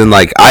event, as in,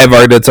 like,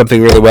 Ivar did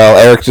something really well,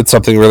 Eric did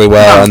something really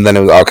well, and then it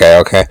was,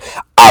 okay.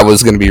 I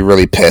was going to be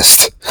really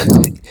pissed.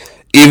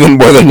 Even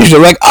more than usual.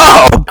 Like,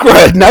 oh,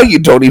 good, now you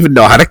don't even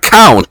know how to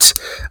count.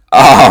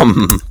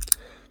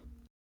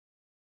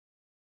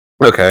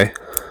 Okay.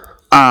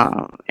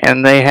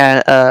 And they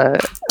had,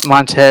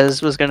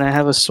 Montez was going to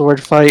have a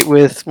sword fight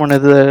with one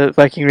of the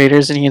Viking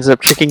Raiders, and he ends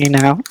up chickening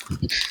out.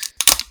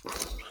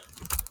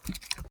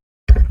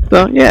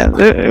 So yeah,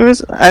 it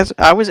was.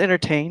 I was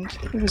entertained.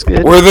 It was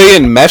good. Were they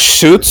in mesh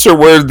suits or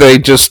were they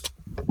just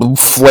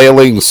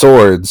flailing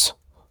swords?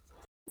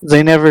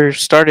 They never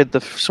started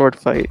the sword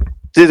fight.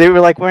 They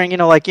were like wearing,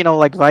 like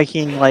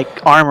Viking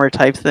armor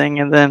type thing,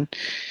 and then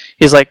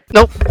he's like,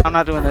 "Nope, I'm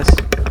not doing this."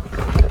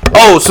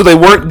 Oh, so they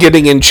weren't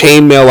getting in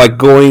chainmail, like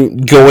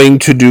going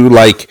to do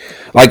like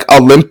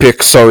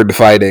Olympic sword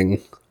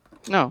fighting.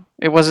 No,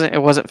 it wasn't. It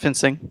wasn't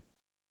fencing.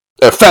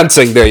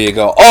 Fencing, there you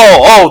go.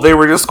 Oh, they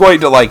were just going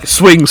to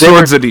swing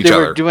swords at each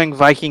other. They were doing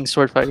Viking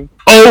sword fighting.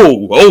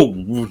 Oh,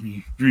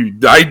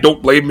 I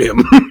don't blame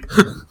him.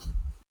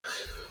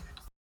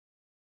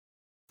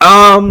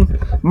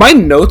 My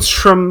notes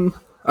from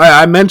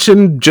I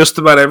mentioned just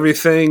about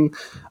everything.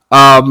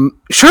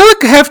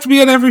 Charlotte have to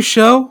be on every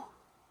show.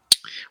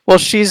 Well,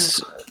 she's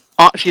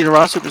a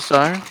Raw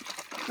superstar.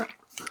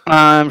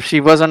 She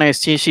was on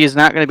NXT. She is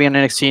not going to be on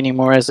NXT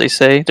anymore, as they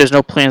say. There's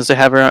no plans to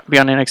have her be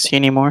on NXT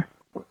anymore.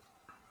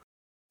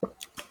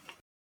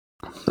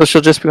 So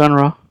she'll just be on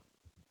Raw.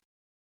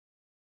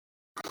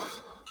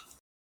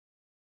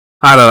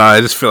 I don't know. I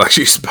just feel like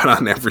she's been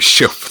on every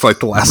show for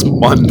the last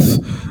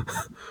month.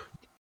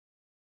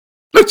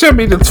 Which, I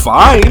mean, it's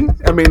fine.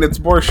 I mean, it's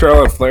more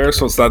Charlotte Flair,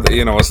 so it's not,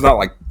 it's not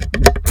like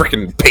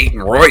freaking Peyton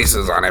Royce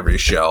is on every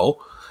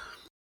show.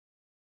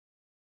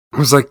 I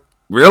was like,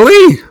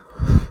 really?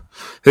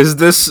 Is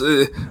this...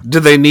 do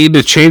they need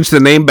to change the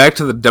name back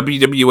to the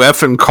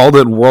WWF and call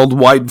it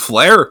Worldwide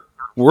Flair?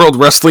 World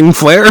Wrestling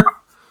Flair?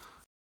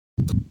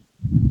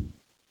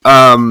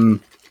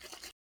 Alright,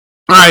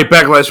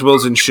 Backlash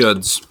wills and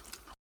shoulds.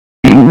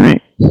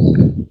 Alright.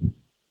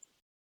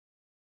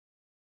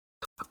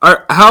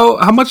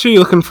 How much are you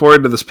looking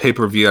forward to this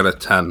pay-per-view out of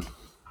 10?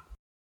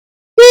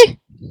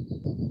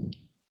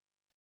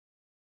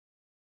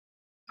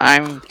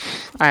 I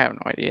have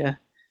no idea.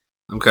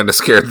 I'm kind of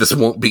scared this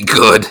won't be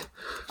good.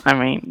 I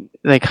mean,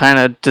 they kind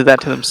of did that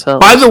to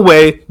themselves. By the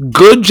way,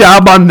 good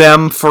job on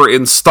them for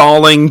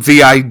installing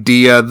the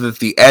idea that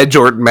the Edge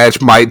Orton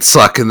match might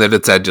suck and that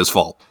it's Edge's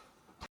fault.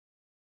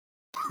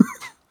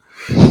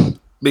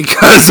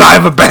 Because I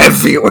have a bad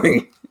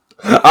feeling.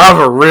 I have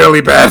a really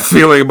bad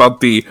feeling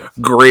about the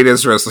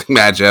greatest wrestling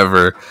match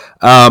ever.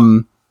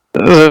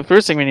 The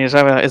first thing we need to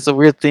talk about is the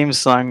weird theme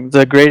song,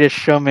 The Greatest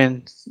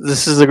Showman.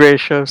 This is the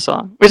Greatest Show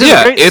song. Which is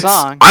a great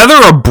song. Either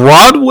a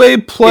Broadway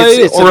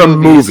play or a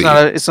movie.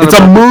 It's a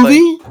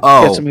movie? Play.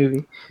 Oh. It's a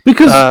movie.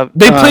 Because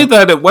they played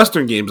that at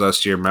Western Games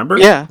last year, remember?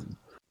 Yeah.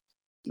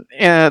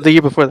 The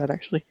year before that,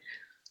 actually.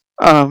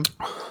 Or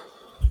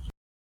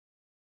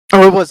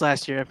it was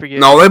last year, I forget.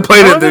 No, they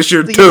played it this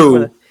year,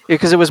 too.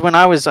 Because it was when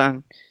I was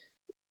on...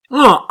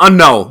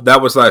 no,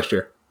 that was last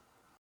year.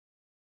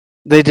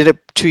 They did it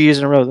 2 years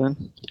in a row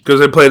then. Because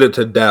they played it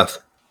to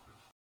death.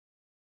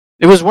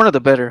 It was one of the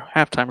better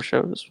halftime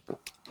shows.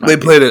 They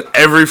played it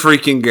every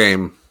freaking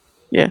game.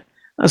 Yeah.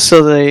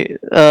 So they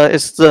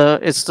it's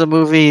the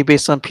movie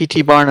based on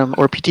P.T. Barnum,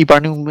 or P.T.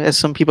 Barnum as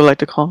some people like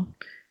to call him.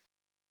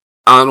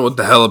 I don't know what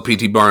the hell a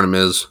P.T. Barnum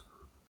is.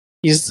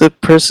 He's the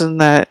person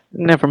that...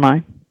 Never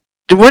mind.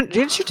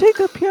 Didn't you take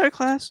a PR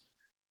class?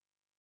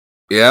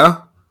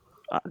 Yeah?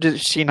 Did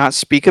she not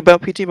speak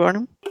about P.T.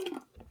 Barnum?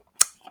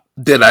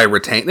 Did I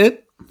retain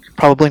it?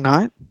 Probably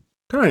not.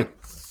 Okay.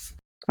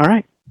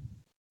 Alright.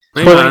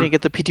 We're going to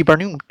get the P.T.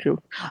 Barnum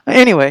joke.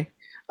 Anyway,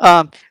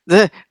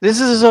 this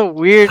is a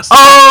weird...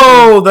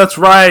 Oh, that's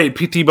right.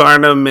 P.T.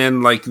 Barnum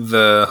and,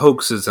 the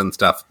hoaxes and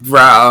stuff.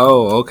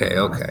 Oh, okay.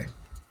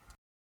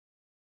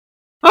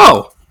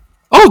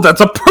 Oh,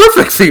 that's a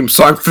perfect theme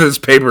song for this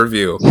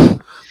pay-per-view.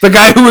 The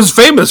guy who was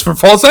famous for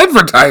false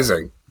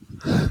advertising.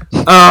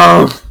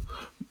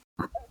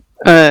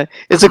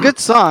 It's a good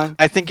song.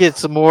 I think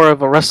it's more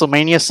of a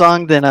WrestleMania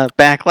song than a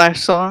Backlash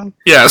song.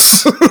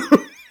 Yes.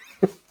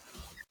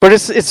 But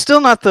it's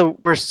still not the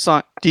worst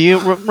song. Do you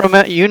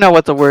remember? You know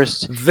what the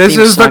worst? This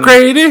is the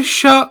greatest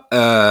show.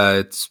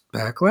 It's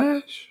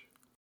Backlash.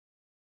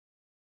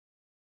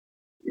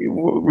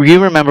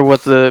 You remember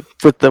what the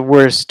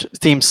worst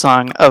theme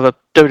song of a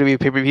WWE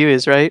pay-per-view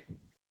is, right?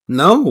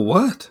 No,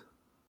 what?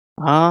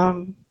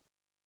 By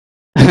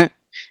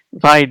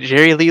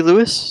Jerry Lee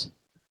Lewis.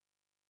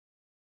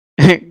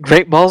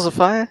 Great Balls of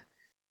Fire.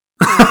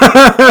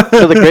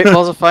 For the Great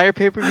Balls of Fire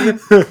pay-per-view.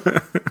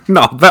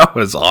 No, that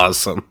was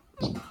awesome.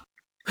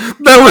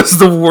 That was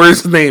the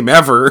worst name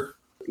ever.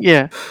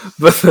 Yeah.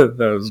 But that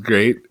was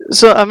great.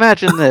 So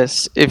imagine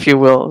this, if you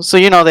will. So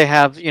they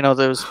have,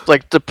 those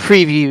the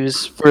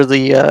previews for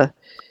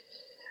the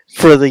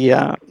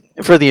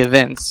for the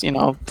events, you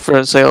know,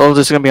 for say, oh,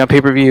 this is gonna be on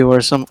pay-per-view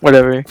or some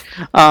whatever.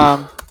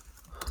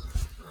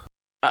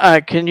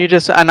 Can you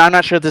just? And I'm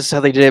not sure if this is how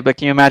they did it, but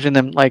can you imagine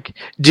them like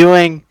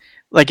doing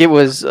like it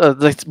was? I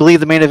believe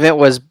the main event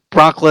was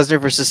Brock Lesnar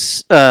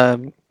versus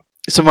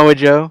Samoa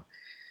Joe.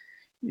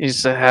 You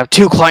used to have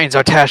two clients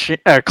are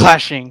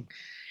clashing,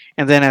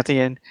 and then at the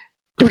end,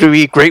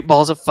 WWE Great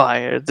Balls of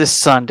Fire this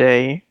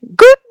Sunday.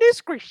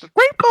 Goodness gracious,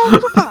 Great Balls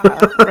of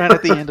Fire! Right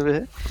at the end of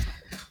it.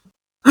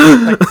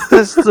 Like,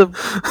 that's the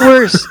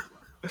worst.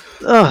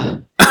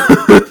 Ugh.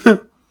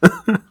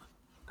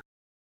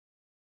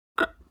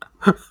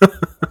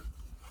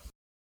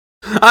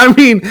 I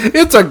mean,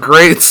 it's a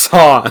great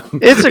song.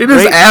 It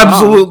is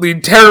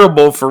absolutely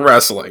terrible for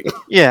wrestling.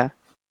 Yeah.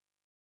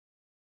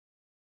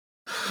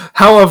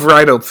 However,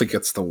 I don't think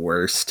it's the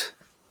worst.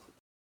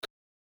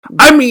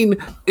 I mean,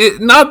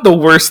 not the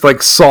worst,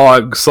 like,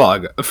 song.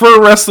 For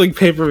a wrestling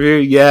pay-per-view,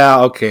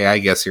 yeah, okay, I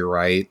guess you're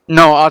right.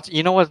 No,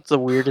 you know what's the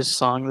weirdest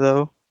song,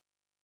 though?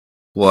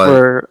 What?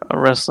 For a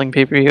wrestling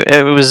pay-per-view?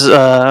 It was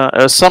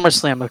a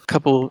SummerSlam a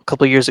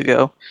couple years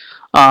ago.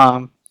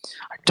 I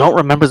don't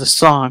remember the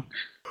song.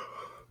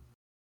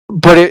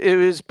 But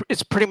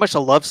it's pretty much a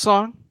love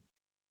song.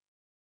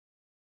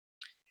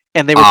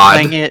 And they were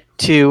playing it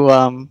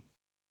to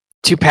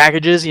two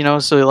packages, you know,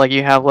 so like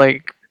you have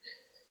like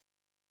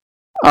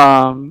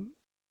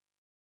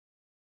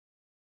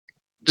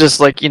just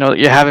like, you know,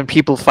 you're having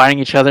people fighting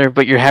each other,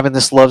 but you're having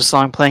this love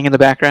song playing in the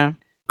background.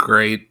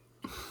 Great.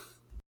 I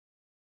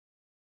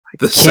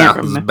can't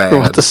remember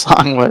what the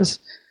song was.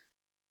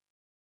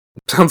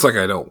 Sounds like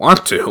I don't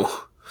want to.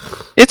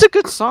 It's a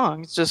good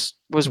song. It just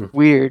was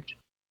weird.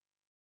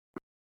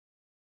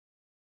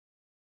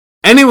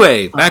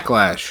 Anyway,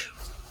 Backlash.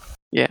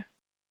 Yeah.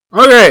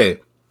 Okay.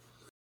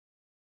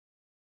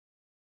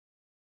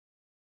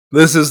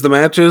 This is the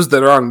matches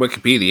that are on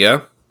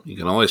Wikipedia. You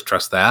can always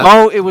trust that.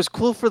 Oh, it was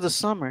cool for the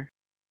summer.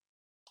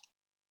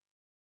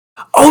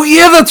 Oh,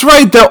 yeah, that's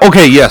right.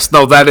 Okay, yes.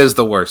 No, that is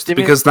the worst.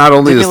 Because not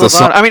only is the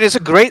song... I mean, it's a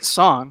great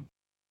song.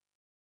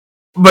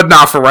 But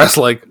not for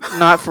wrestling.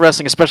 Not for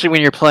wrestling, especially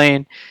when you're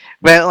playing...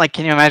 But, like,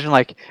 can you imagine,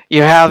 like,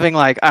 you're having,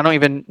 like, I don't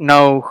even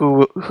know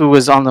who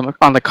was on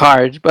the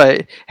card,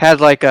 but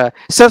had, like,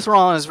 Seth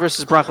Rollins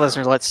versus Brock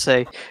Lesnar, let's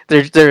say.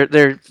 They're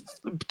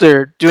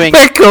doing...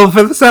 Back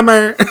for the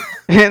summer.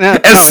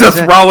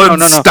 Seth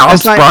Rollins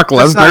stomps Brock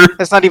Lesnar.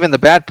 That's not even the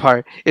bad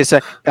part. It's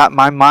got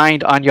my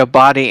mind on your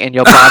body and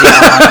your body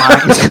on my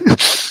mind.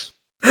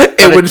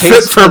 It would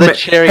fit for the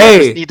cherry. Hey,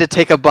 I just need to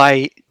take a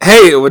bite.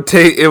 Hey,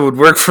 it would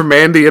work for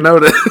Mandy and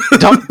Otis.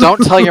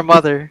 Don't tell your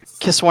mother.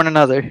 Kiss one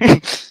another.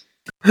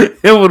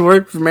 It would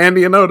work for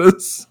Mandy and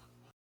Otis.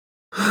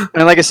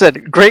 And like I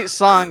said, great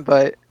song,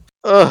 but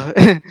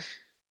it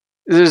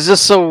was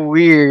just so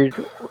weird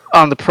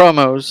on the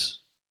promos.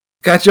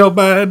 Got your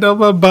mind on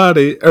my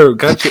body, or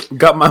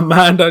got my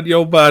mind on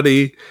your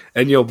body,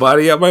 and your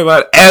body on my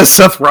mind. As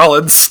Seth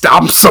Rollins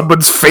stomps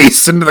someone's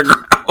face into the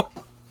ground.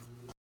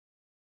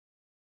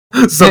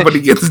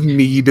 Somebody gets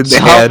kneed in the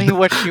head. Tell me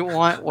what you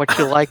want, what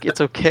you like.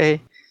 It's okay.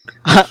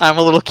 I'm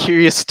a little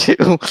curious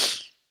too.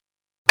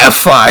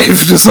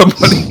 F5 to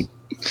somebody.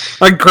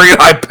 Like great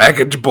high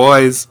package,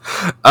 boys.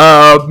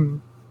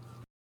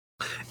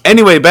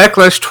 Anyway,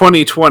 Backlash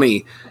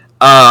 2020.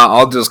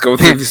 I'll just go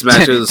through these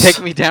matches.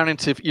 Take me down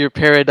into your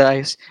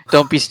paradise.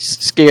 Don't be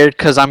scared,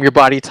 because I'm your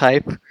body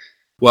type.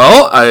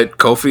 Well,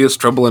 Kofi is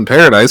Trouble in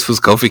Paradise. Was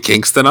Kofi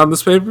Kingston on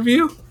this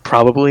pay-per-view?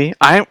 Probably.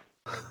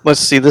 Let's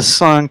see, this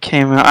song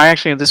came out...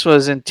 this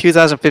was in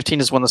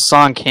 2015 is when the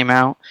song came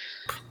out.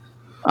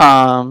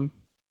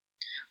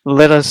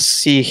 Let us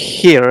see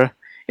here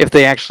if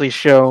they actually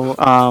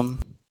show...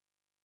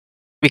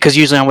 because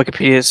usually on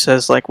Wikipedia it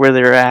says like where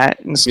they're at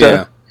and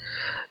stuff. Yeah.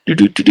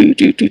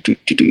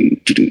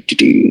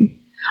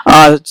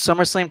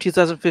 SummerSlam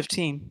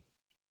 2015.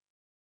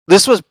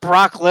 This was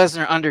Brock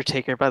Lesnar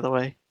Undertaker, by the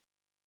way.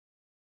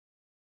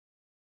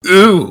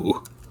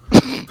 Ooh.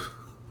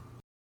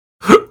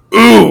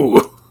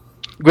 Ooh.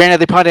 Granted,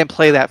 they probably didn't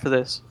play that for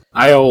this.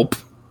 I hope.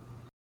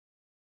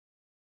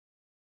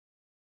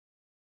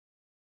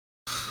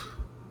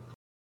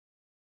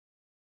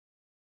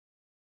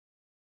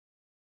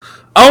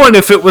 Oh, and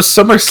if it was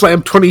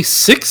SummerSlam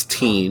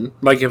 2016,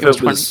 like if it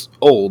was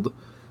old.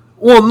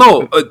 Well,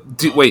 no.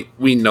 Wait,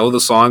 we know the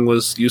song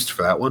was used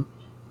for that one?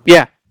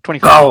 Yeah,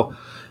 2015. Oh,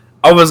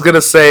 I was going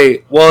to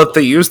say, well, if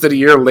they used it a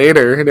year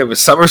later and it was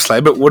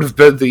SummerSlam, it would have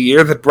been the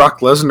year that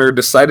Brock Lesnar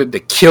decided to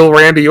kill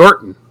Randy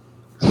Orton.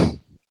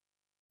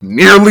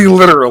 Nearly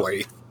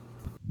literally.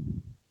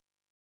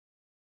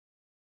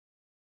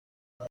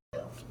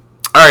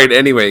 Alright,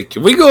 anyway,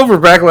 can we go over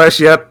Backlash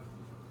yet?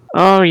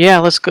 Oh, yeah,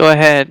 let's go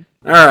ahead.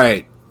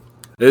 Alright.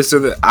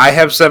 I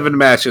have 7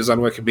 matches on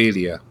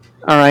Wikipedia.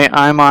 Alright,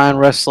 I'm on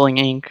Wrestling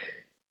Inc.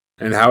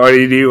 And how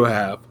many do you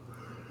have?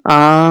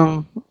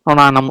 Hold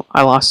on,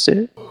 I lost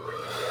it.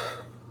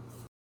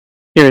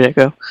 Here we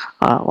go.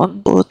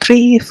 1, 2,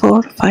 3,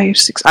 4, 5,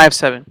 6. I have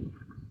 7.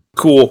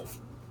 Cool.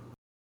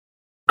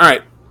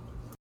 Alright.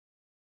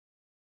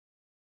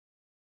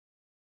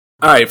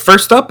 Alright,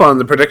 first up on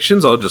the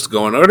predictions, I'll just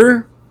go in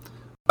order.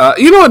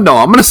 You know what? No,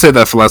 I'm going to say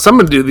that for last. I'm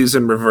going to do these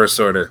in reverse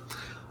order.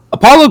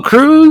 Apollo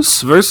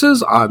Crews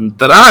versus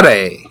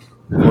Andrade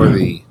for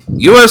the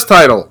U.S.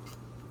 title.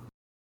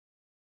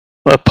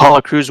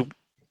 Apollo Crews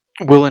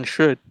will and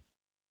should.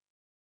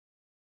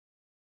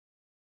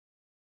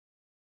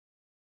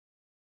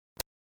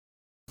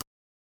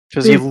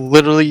 Because he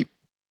literally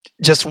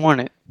just won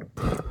it.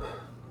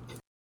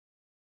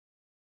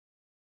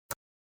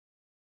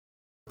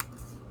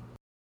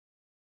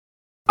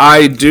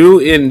 I do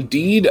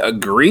indeed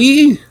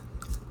agree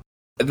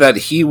that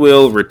he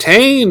will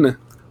retain,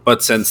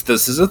 but since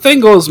this is a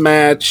singles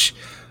match,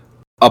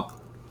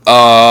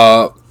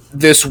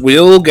 this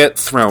will get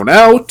thrown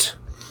out,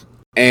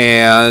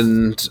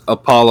 and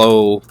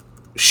Apollo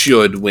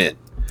should win.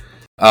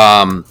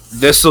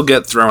 This will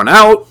get thrown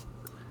out.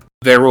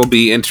 There will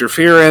be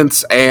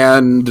interference,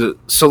 and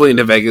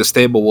Selena Vega's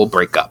stable will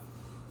break up.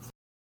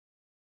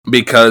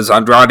 Because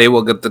Andrade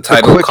will get the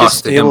title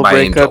costing him by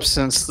break up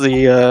since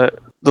the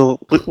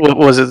what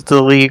was it,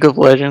 the League of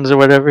Legends or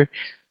whatever?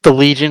 The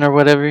Legion or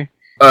whatever?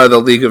 The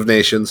League of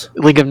Nations.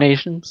 League of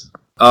Nations?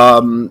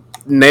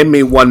 Name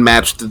me one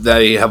match that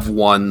they have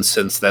won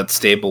since that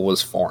stable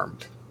was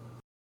formed.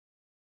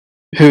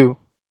 Who?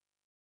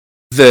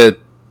 The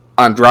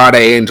Andrade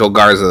Angel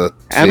Garza thing.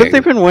 Haven't they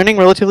been winning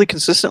relatively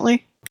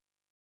consistently?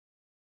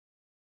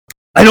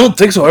 I don't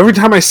think so. Every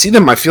time I see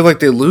them, I feel like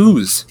they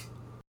lose.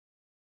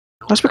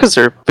 That's because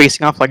they're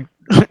facing off like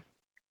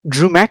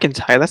Drew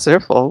McIntyre. That's their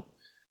fault.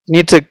 You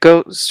need to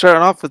go start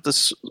off with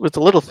the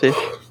little fish.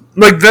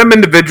 Like them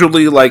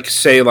individually, like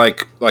say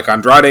like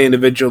Andrade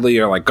individually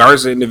or like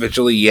Garza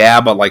individually,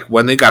 yeah, but like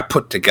when they got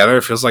put together,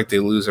 it feels like they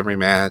lose every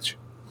match.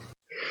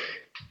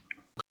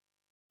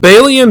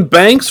 Bayley and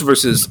Banks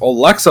versus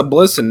Alexa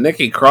Bliss and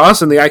Nikki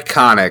Cross and the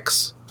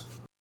Iconics.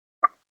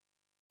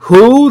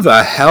 Who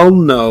the hell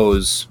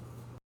knows?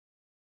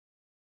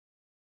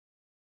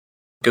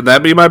 Could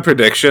that be my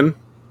prediction?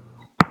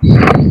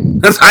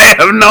 Because I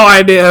have no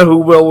idea who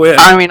will win.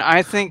 I mean,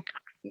 I think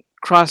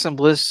Cross and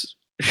Bliss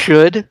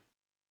should.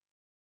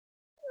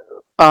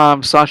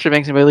 Sasha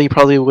Banks and Bayley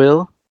probably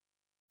will.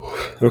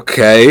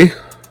 Okay.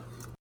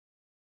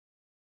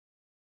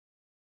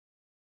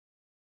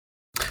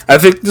 I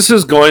think this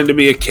is going to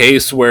be a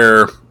case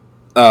where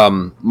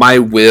my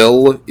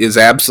will is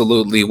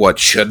absolutely what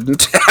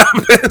shouldn't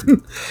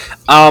happen.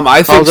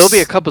 I think there'll be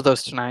a couple of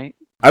those tonight.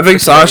 I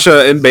think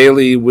Sasha and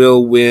Bayley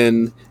will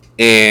win,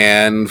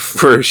 and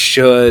for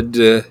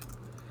should...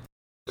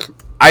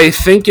 I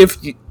think if...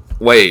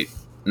 Wait,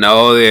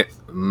 no,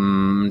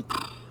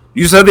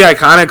 you said the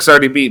Iconics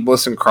already beat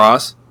Bliss and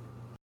Cross?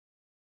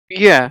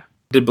 Yeah.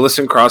 Did Bliss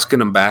and Cross get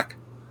them back?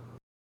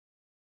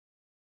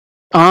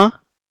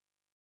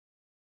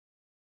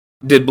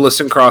 Did Bliss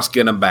and Cross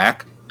get them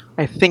back?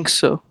 I think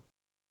so.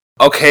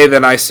 Okay,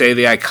 then I say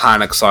the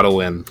Iconics ought to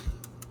win.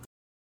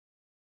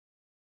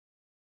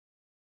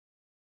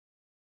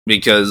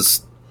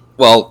 Because,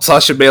 well,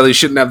 Sasha Bayley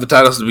shouldn't have the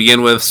titles to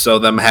begin with, so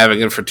them having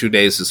it for 2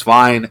 days is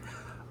fine.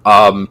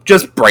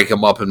 Just break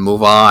them up and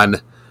move on.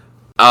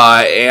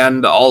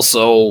 And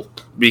also,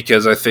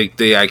 because I think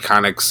the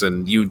Iconics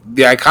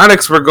the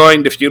Iconics were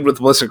going to feud with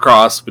Bliss and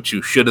Cross, but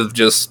you should have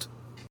just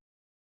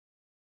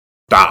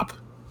stopped.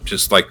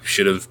 Just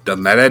should have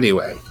done that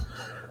anyway.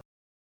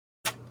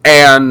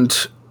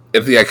 And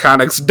if the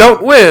Iconics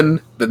don't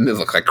win, then they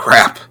look like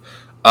crap.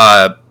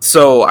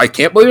 So I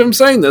can't believe I'm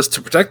saying this.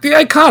 To protect the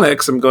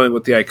Iconics, I'm going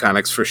with the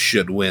Iconics for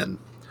should win.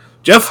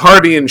 Jeff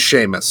Hardy and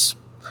Sheamus.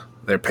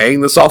 They're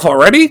paying this off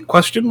already?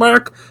 Question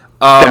mark.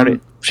 Doubt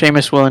it.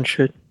 Sheamus will and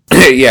should.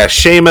 Yeah,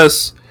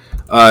 Sheamus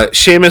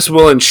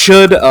will and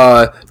should.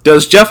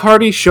 Does Jeff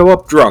Hardy show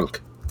up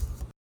drunk?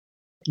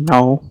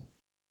 No.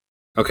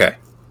 Okay.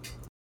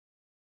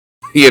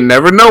 You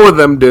never know with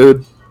them,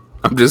 dude.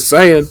 I'm just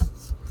saying.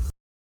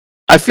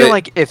 I feel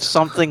like if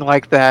something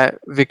like that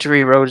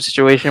Victory Road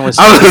situation was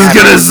I was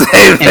gonna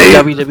say in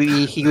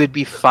WWE, he would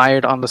be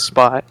fired on the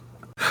spot.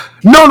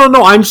 No.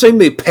 I'm saying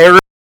they pair.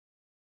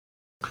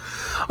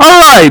 All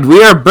right,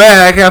 we are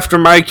back after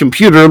my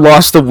computer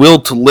lost the will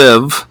to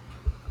live.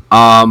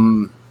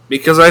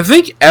 Because I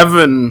think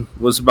Evan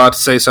was about to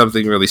say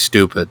something really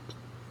stupid,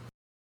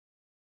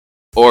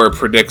 or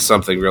predict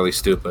something really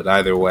stupid.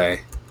 Either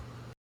way,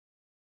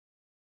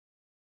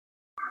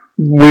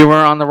 we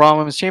were on the Raw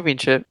Women's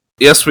Championship.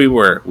 Yes, we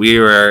were. We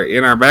were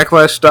in our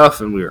Backlash stuff,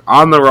 and we were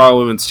on the Raw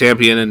Women's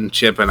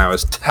Championship, and I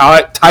was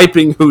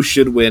typing who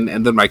should win,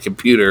 and then my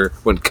computer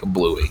went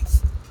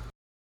kablooey.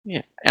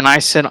 Yeah, and I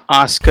said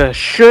Asuka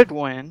should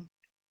win.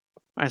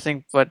 I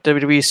think, but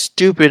WWE is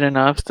stupid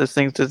enough to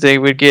think that they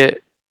would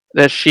get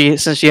that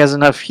since she has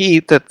enough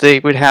heat, that they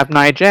would have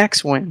Nia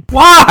Jax win.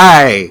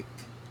 Why?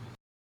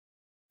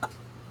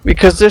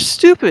 Because they're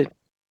stupid.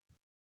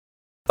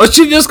 Was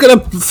she just gonna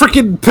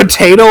freaking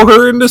potato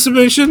her into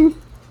submission?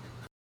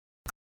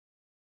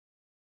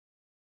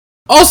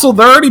 Also,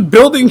 they're already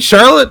building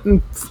Charlotte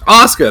and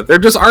Asuka. They're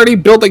just already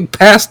building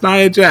past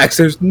Nia Jax.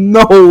 There's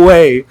no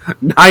way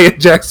Nia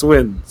Jax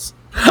wins.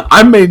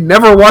 I may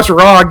never watch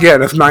Raw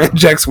again if Nia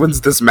Jax wins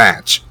this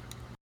match.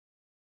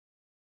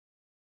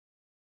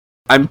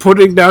 I'm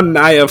putting down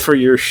Nia for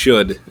your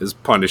should as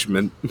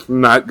punishment. I'm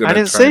not gonna. I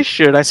didn't say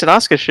should. I said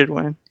Asuka should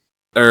win.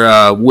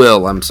 Or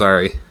will. I'm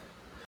sorry.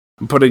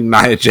 I'm putting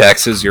Nia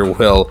Jax as your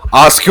will.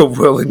 Asuka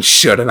will and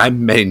should, and I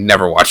may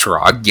never watch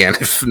Raw again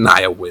if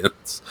Nia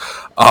wins.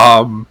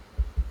 Braun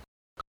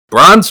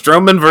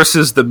Strowman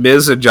versus The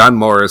Miz and John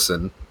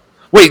Morrison.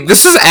 Wait,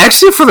 this is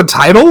actually for the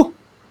title?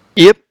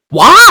 Yep.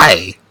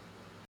 Why?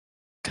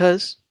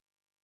 'Cause.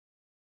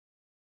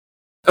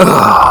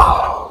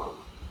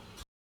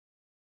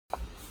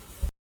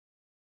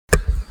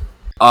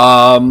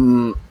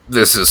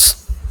 This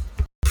is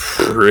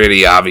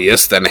pretty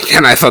obvious. Then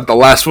again, I thought the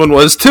last one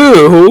was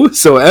too.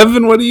 So,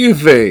 Evan, what do you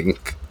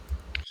think?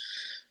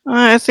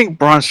 I think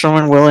Braun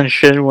Strowman will and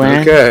should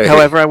win. Okay.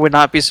 However, I would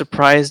not be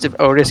surprised if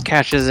Otis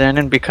cashes in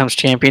and becomes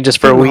champion just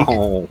for a week.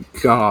 Oh,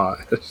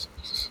 God.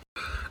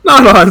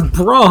 Not on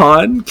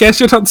Braun.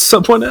 Cash it on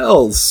someone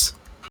else.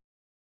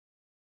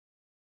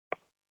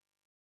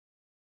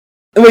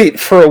 Wait,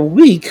 for a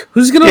week?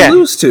 Who's going to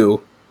lose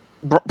to?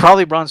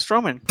 Probably Braun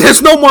Strowman.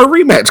 There's no more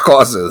rematch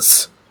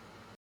clauses.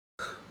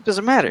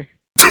 Doesn't matter.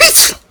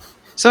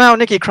 Somehow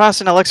Nikki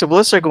Cross and Alexa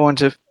Bliss are going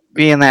to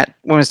be in that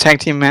women's tag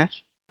team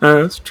match.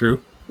 That's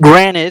true.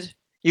 Granted,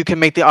 you can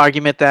make the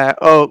argument that,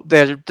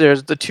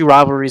 there's the two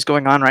rivalries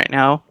going on right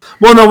now.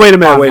 Well, no, wait a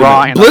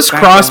minute. Bliss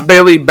Cross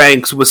Bailey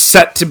Banks was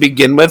set to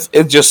begin with.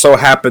 It just so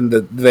happened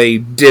that they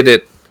did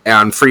it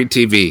on free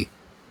TV.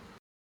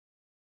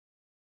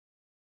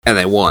 And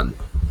they won.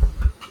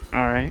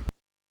 Alright.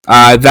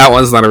 That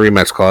one's not a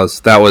rematch clause.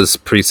 That was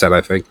preset,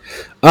 I think.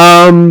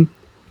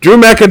 Drew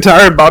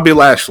McIntyre and Bobby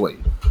Lashley.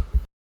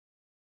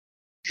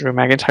 Drew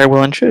McIntyre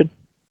will and should.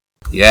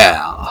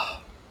 Yeah.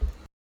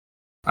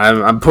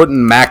 I'm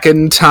putting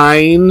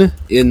McIntyre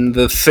in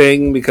the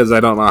thing because I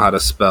don't know how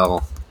to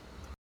spell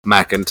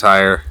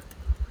McIntyre.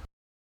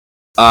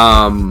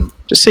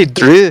 Just say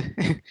Drew.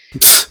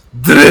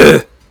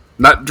 Drew.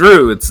 Not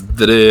Drew, it's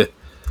Drew.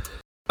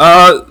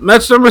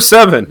 Match number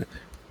 7.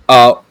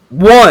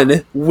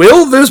 1.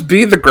 Will this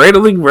be the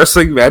greatest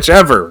wrestling match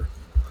ever?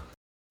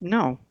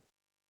 No.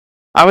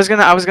 I was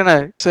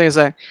gonna say is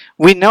that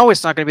we know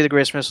it's not gonna be the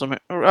greatest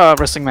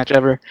wrestling match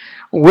ever.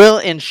 Will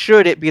and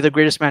should it be the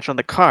greatest match on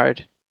the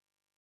card?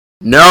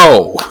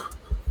 No.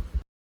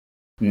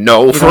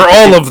 No for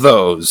all of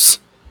those.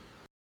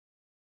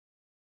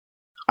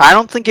 I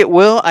don't think it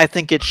will. I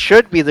think it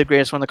should be the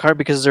greatest one on the card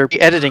because they're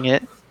editing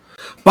it.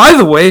 By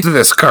the way,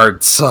 this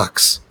card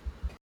sucks.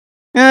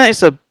 Yeah,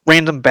 it's a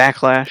random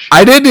backlash.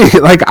 I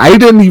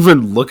didn't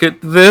even look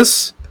at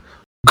this.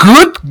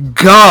 Good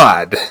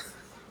God.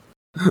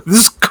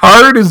 This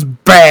card is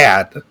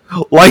bad.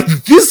 Like,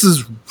 this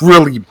is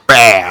really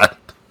bad.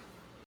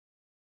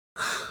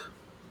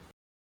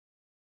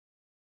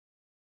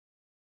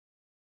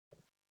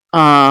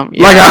 I'm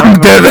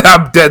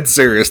dead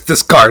serious.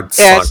 This card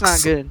sucks. Yeah, it's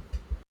not good.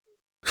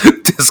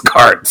 This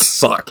card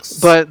sucks.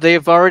 But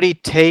they've already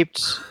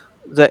taped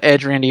the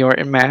Edge Randy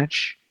Orton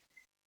match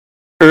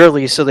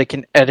early so they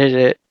can edit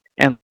it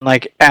and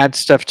add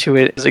stuff to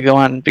it as they go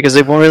on because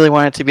they really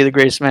want it to be the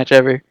greatest match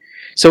ever.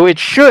 So it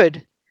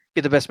should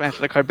be the best match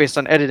on the card based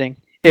on editing.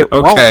 It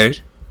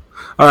won't.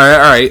 All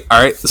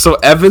right. So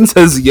Evan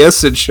says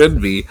yes, it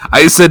should be.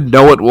 I said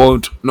no, it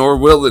won't, nor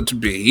will it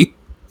be.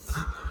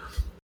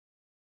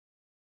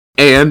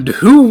 And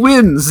who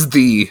wins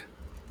the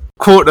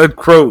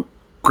quote-unquote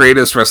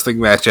greatest wrestling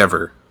match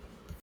ever?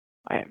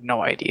 I have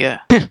no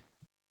idea.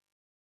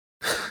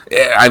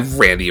 Yeah,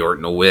 Randy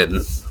Orton will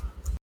win.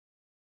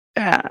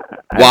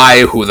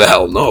 Why? Who the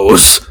hell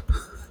knows?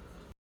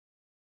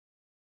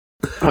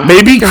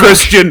 Maybe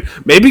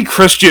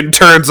Christian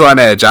turns on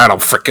Edge. I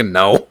don't freaking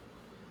know.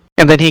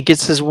 And then he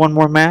gets his one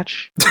more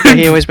match that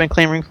he always been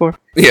clamoring for?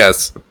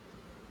 Yes.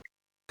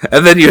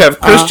 And then you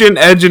have Christian,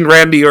 Edge, and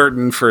Randy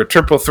Orton for a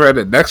triple threat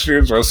at next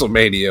year's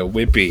WrestleMania.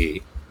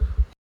 Whippy.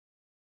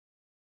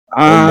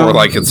 Or more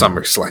like in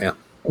SummerSlam.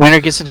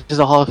 Winner gets into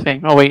the Hall of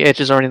Fame. Oh wait,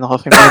 Edge is already in the Hall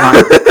of Fame.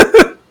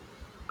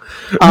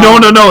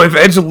 No. If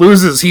Edge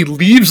loses, he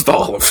leaves the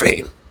Hall of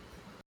Fame.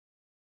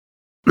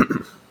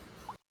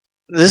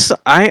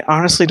 I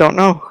honestly don't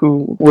know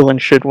who will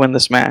and should win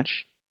this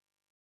match.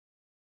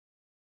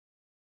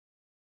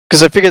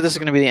 Because I figured this is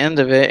going to be the end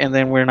of it, and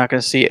then we're not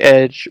going to see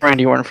Edge,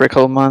 Randy Orton for a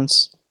couple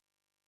months.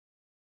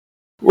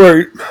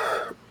 Right.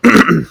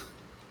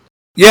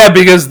 Yeah,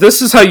 because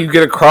this is how you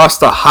get across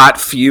the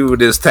hot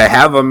feud, is to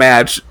have a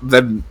match,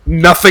 then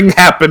nothing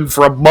happened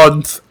for a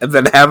month, and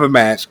then have a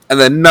match, and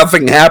then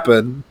nothing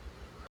happened.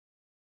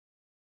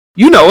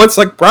 You know, it's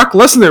like Brock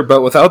Lesnar,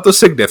 but without the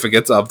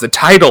significance of the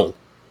title.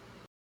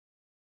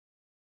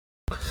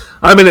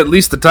 I mean, at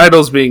least the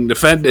title's being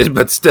defended,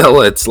 but still,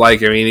 it's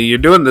like, I mean, you're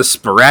doing this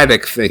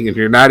sporadic thing, and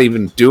you're not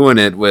even doing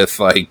it with,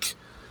 like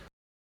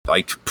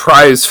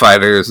prize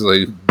fighters.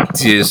 Like,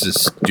 this is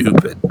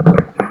stupid.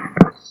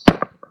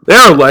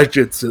 They're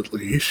legends, at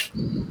least.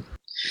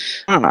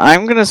 I don't know.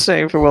 I'm gonna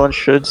say for will and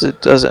shoulds,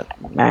 it doesn't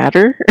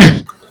matter.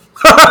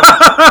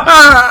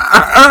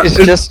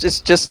 It's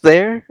just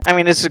there. I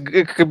mean, it's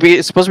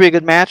supposed to be a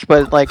good match,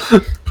 but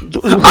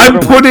I'm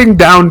putting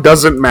down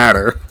doesn't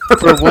matter.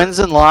 For wins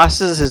and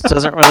losses, it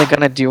doesn't really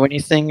going to do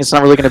anything. It's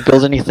not really going to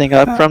build anything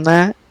up from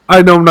that.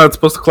 I know I'm not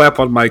supposed to clap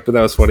on Mike, but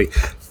that was funny.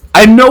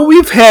 I know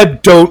we've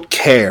had Don't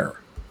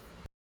Care.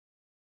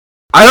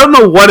 I don't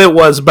know what it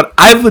was, but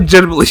I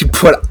legitimately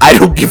put I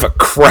don't give a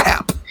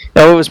crap.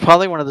 Oh, it was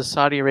probably one of the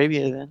Saudi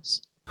Arabia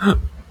events.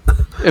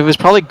 It was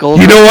probably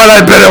gold. You know what?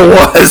 I bet it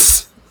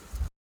was.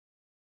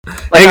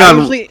 Like, Hang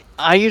on.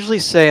 I usually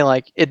say,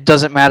 like, it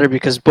doesn't matter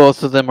because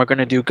both of them are going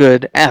to do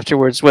good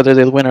afterwards, whether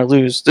they win or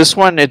lose. This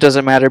one, it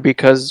doesn't matter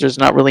because there's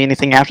not really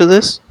anything after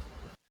this.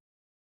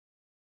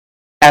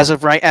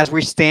 As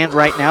we stand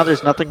right now,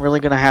 there's nothing really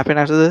going to happen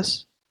after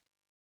this.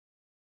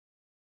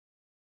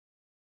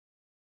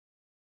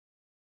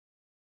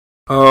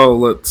 Oh,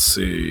 let's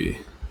see.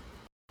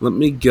 Let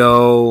me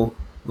go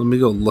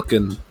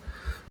looking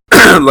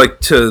like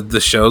to the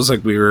shows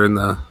like we were in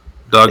the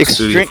dog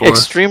studio for.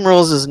 Extreme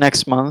Rules is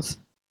next month.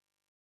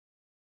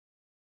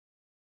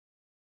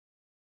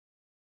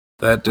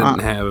 That didn't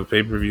have a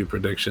pay-per-view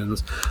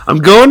predictions. I'm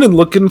going and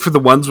looking for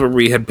the ones where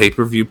we had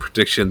pay-per-view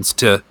predictions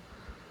to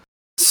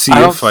see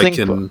if I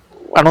can.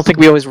 I don't think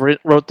we always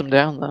wrote them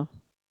down though.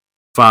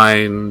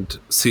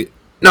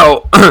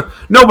 No,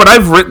 but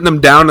I've written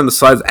them down in the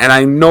slides, and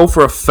I know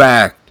for a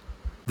fact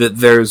that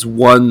there's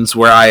ones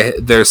where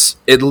there's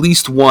at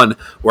least one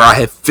where I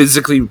have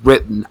physically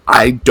written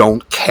I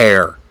don't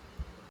care.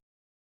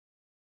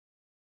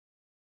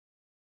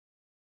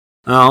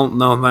 Oh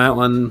no,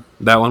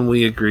 that one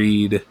we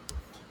agreed.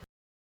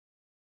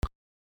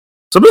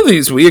 Some of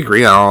these we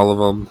agree on all of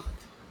them.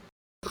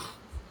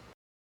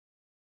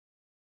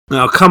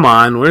 Now come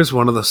on, where's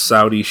one of the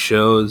Saudi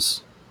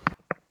shows?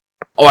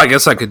 Oh, I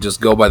guess I could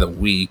just go by the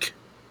week.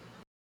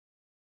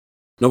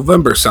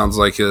 November sounds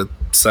like a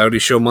Saudi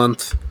show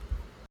month.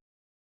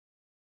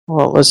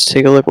 Well, let's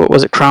take a look. What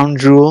was it? Crown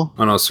Jewel?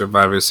 Oh no,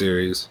 Survivor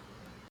Series.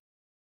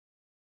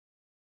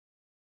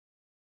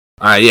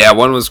 Yeah,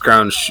 one was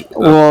Crown.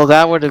 Well,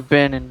 that would have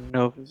been in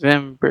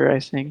November, I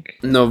think.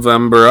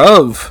 November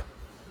of.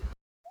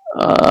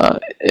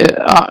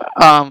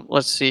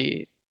 Let's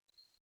see.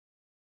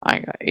 I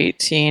got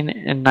 18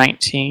 and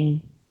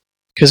 19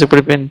 because it would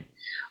have been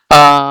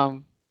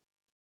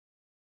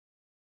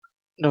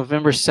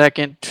November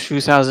 2nd,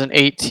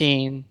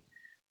 2018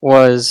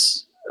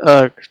 was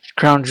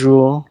Crown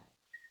Jewel.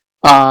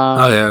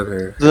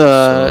 Okay.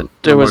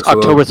 There was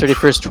October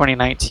 31st,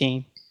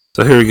 2019.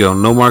 So here we go.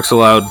 No marks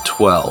allowed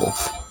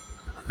 12.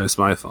 That's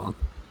my phone.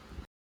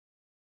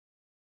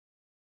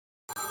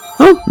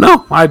 Oh,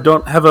 no. I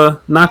don't have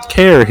a not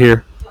care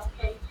here.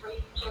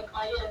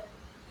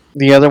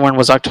 The other one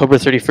was October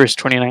 31st,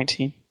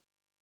 2019.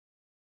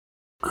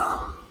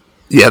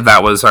 Yeah,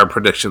 that was our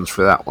predictions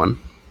for that one.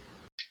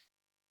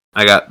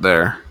 I got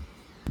there.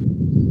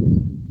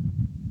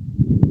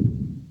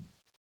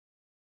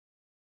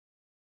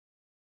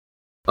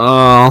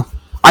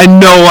 I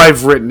know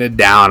I've written it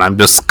down. I'm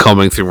just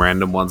combing through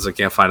random ones I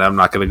can't find. I'm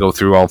not going to go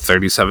through all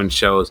 37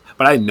 shows,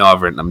 but I know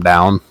I've written them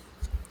down.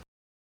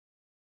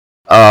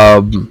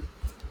 But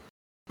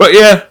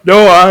yeah,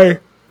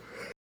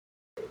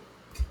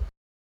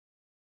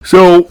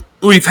 So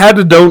we've had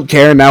a don't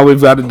care. Now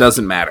we've got it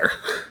doesn't matter.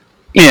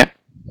 Yeah.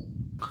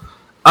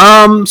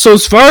 So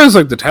as far as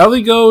like the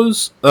tally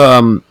goes,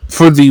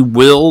 for the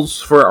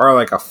wills for our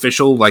like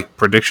official like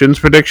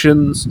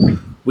predictions,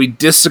 we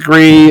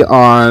disagree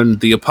on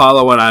the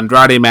Apollo and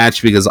Andrade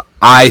match because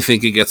I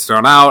think it gets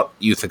thrown out.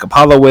 You think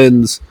Apollo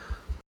wins.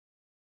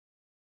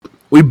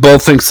 We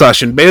both think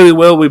Sasha and Bayley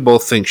will. We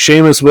both think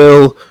Sheamus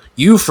will.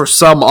 You, for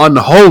some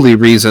unholy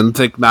reason,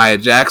 think Nia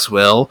Jax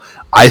will.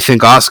 I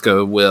think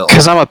Asuka will.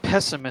 Because I'm a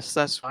pessimist,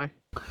 that's why.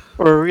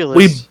 Or a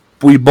realist.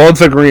 We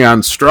both agree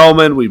on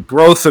Strowman. We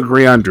both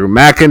agree on Drew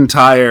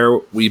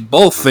McIntyre. We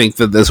both think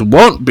that this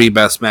won't be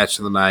best match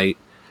of the night.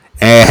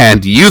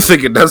 And you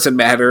think it doesn't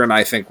matter, and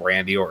I think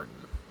Randy Orton.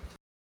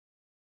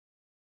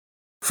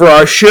 For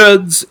our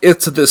shoulds,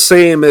 it's the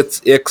same,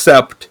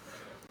 except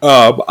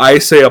I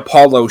say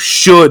Apollo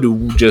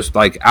should just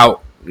like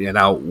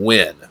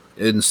win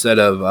instead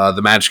of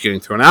the match getting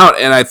thrown out,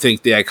 and I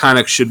think the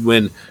Iconics should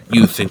win.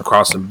 You think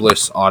Cross and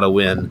Bliss ought to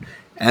win.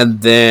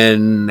 And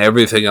then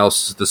everything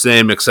else is the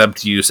same,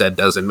 except you said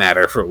doesn't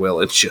matter for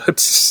will and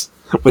shoulds,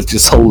 which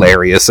is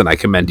hilarious, and I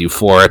commend you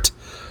for it.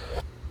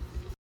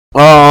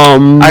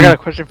 I got a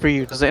question for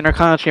you. Does the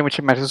Intercontinental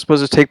Championship match is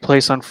supposed to take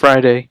place on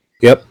Friday?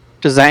 Yep.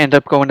 Does that end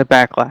up going to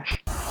Backlash?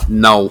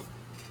 No.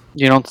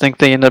 You don't think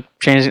they end up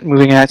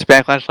moving that to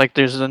Backlash? Like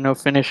there's a no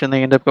finish and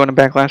they end up going to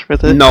Backlash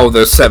with it? No,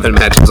 there's 7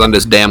 matches on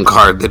this damn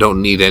card. They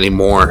don't need any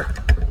more.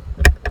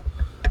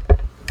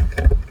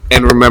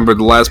 And remember,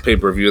 the last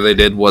pay-per-view they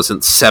did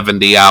wasn't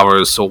 70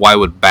 hours, so why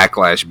would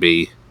Backlash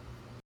be?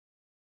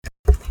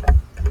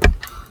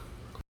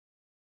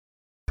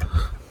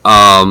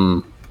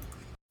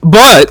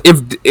 But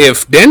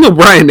if Daniel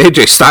Bryan and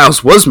AJ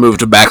Styles was moved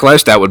to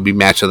Backlash, that would be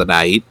match of the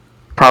night.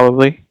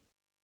 Probably.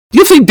 Do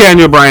you think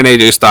Daniel Bryan and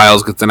AJ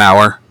Styles gets an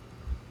hour?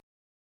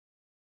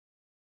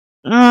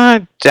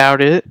 I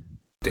doubt it.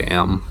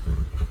 Damn.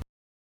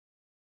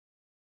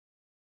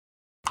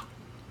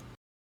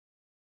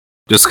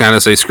 Just kind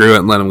of say screw it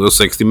and let them go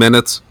 60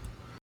 minutes?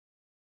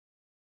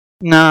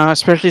 No,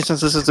 especially since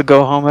this is a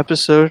go-home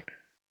episode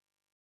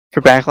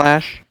for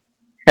Backlash.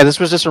 Yeah, this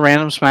was just a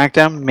random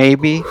SmackDown,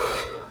 maybe.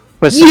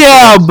 But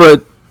yeah,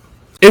 but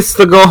it's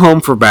the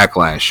go-home for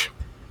Backlash.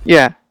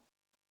 Yeah.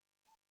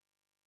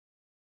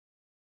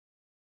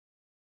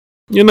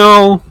 You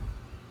know,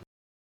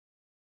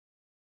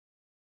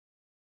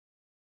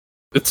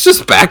 it's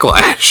just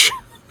Backlash.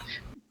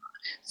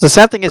 The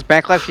sad thing is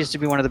Backlash used to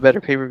be one of the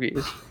better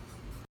pay-per-views.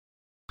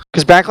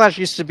 Because Backlash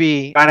used to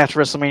be right after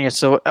WrestleMania,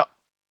 so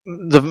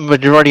the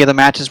majority of the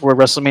matches were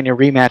WrestleMania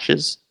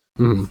rematches.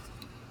 Mm-hmm.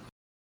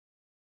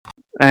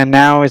 And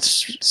now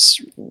it's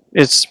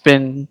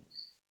been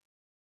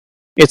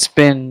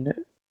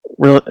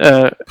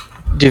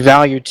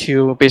devalued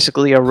to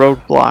basically a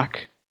roadblock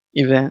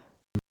event.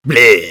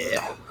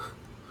 Bleh.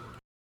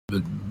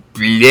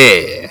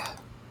 Bleh.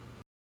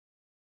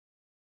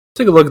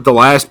 Take a look at the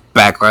last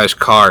Backlash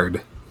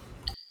card.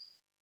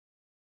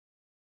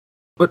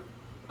 What?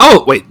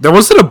 Oh, wait, there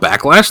wasn't a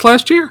Backlash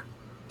last year?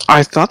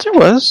 I thought there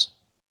was.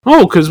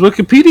 Oh, because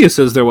Wikipedia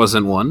says there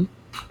wasn't one.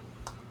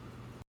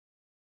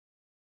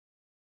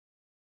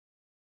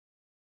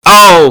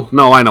 Oh,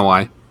 no, I know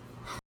why.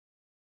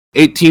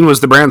 18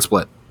 was the brand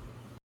split.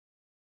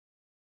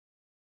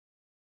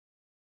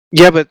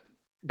 Yeah, but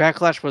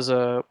Backlash was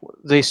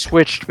they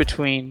switched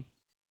between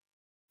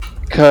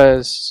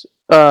because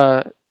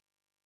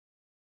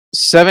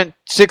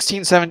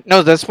 16, 7.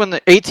 No, that's when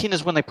the 18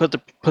 is when they put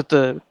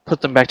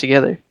them back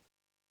together.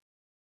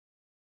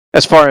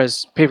 As far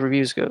as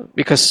pay-per-views go,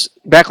 because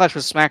Backlash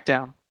was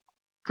SmackDown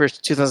for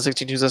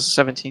 2016,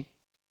 2017.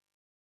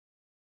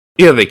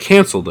 Yeah, they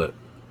canceled it.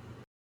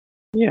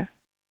 Yeah.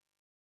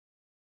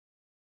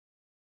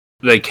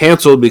 They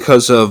canceled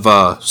because of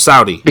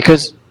Saudi.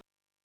 Because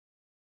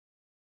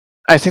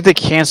I think they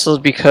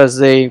canceled because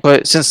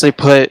since they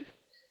put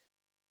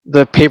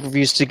the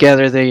pay-per-views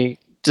together, they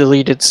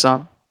deleted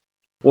some.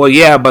 Well,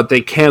 yeah, but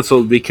they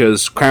canceled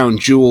because Crown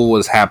Jewel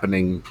was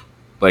happening.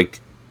 Like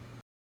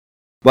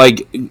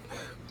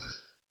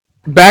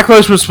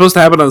Backlash was supposed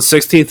to happen on the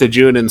 16th of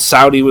June, and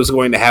Saudi was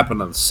going to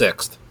happen on the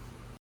 6th.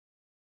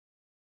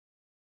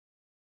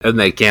 And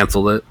they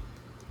canceled it.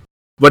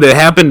 But it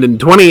happened in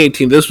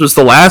 2018. This was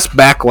the last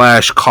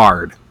Backlash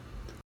card.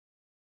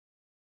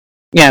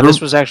 Yeah, this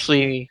was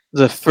actually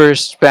the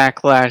first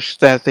Backlash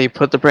that they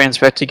put the brands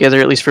back together,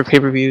 at least for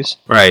pay-per-views.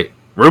 Right.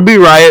 Ruby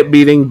Riott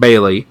beating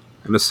Bayley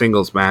in a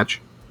singles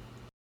match.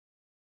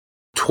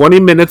 20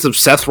 minutes of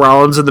Seth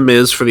Rollins and The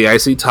Miz for the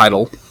IC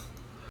title.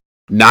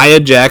 Nia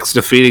Jax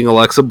defeating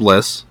Alexa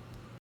Bliss.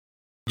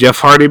 Jeff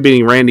Hardy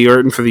beating Randy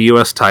Orton for the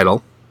US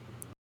title.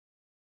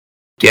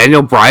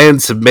 Daniel Bryan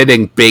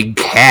submitting Big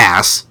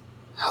Cass.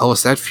 Hell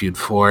was that feud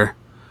for?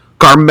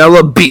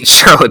 Carmella beat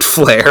Charlotte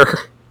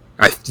Flair.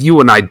 You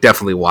and I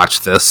definitely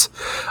watched this.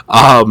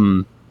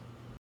 Oh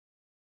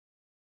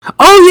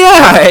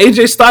yeah,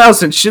 AJ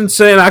Styles and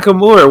Shinsuke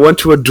Nakamura went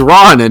to a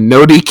draw in a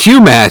no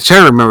DQ match.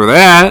 I remember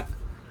that.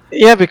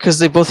 Yeah, because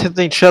they both hit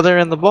each other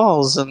in the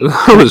balls, and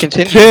I was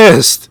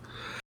pissed.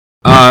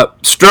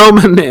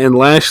 Strowman and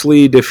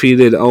Lashley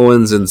defeated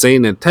Owens and Zayn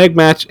in a tag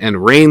match,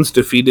 and Reigns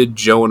defeated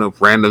Joe in a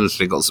random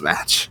singles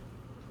match.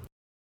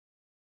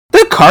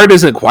 That card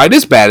isn't quite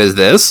as bad as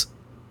this.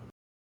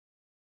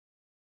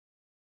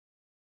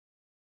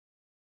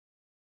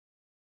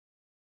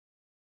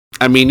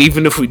 I mean,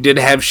 even if we did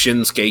have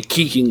Shinsuke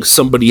kicking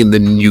somebody in the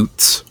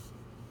newts.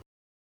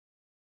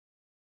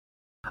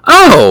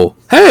 Oh,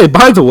 hey,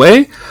 by the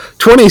way,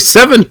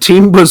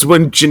 2017 was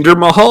when Jinder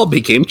Mahal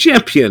became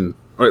champion.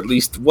 Or at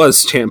least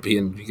was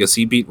champion, because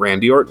he beat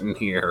Randy Orton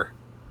here.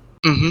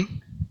 Mm-hmm.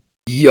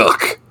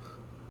 Yuck.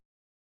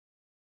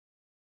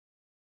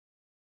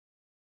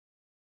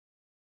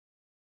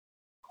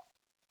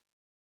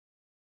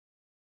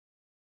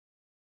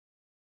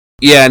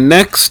 Yeah,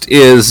 next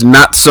is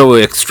not so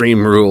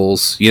extreme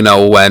rules. You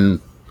know,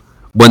 when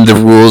the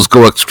rules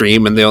go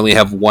extreme and they only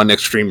have one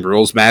extreme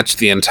rules match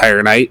the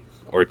entire night,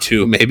 or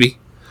two maybe.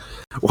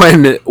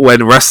 When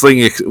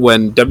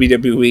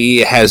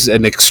WWE has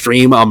an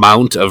extreme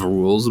amount of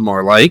rules,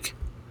 more like.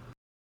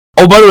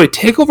 Oh, by the way,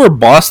 TakeOver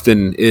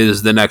Boston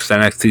is the next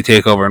NXT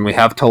TakeOver, and we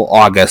have till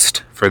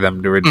August for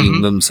them to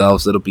redeem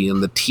themselves. It'll be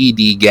in the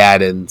TD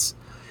Gaddens.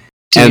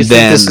 Do you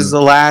think this is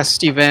the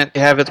last event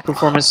they have at the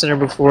Performance Center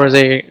before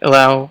they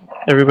allow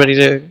everybody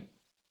to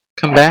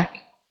come back?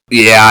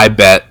 Yeah, I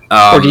bet.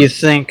 Or do you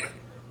think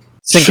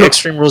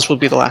Extreme Rules will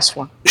be the last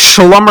one?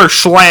 Shalummer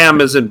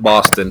Schlam is in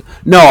Boston.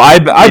 No, I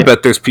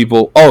bet there's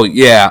people. Oh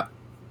yeah.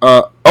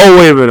 Wait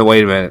a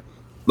minute.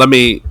 Let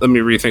me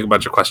rethink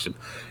about your question.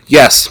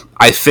 Yes,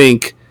 I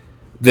think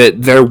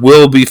that there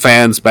will be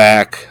fans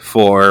back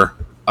for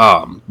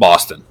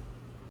Boston.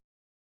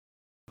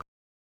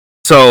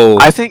 So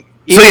I think.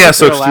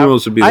 Extreme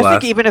Rules would be last. I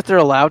think even if they're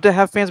allowed to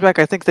have fans back,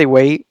 I think they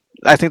wait.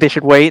 I think they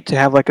should wait to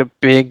have like a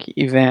big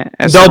event.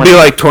 They'll be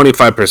like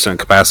 25%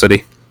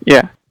 capacity.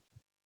 Yeah.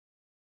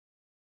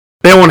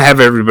 They won't have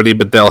everybody,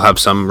 but they'll have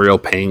some real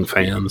paying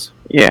fans.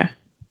 Yeah.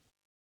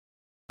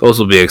 Those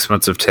will be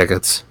expensive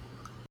tickets.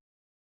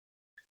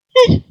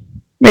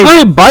 Maybe.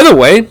 Hey, by the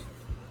way,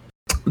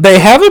 they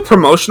have a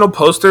promotional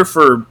poster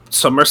for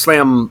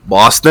SummerSlam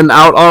Boston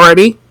out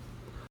already.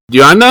 Do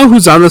you know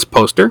who's on this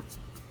poster?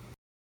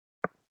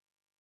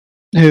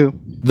 Who?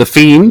 The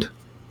Fiend,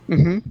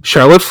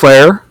 Charlotte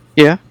Flair,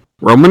 Yeah.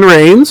 Roman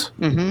Reigns,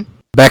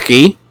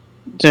 Becky,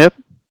 Yep.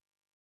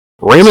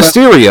 Rey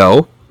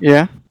Mysterio,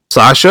 Yeah.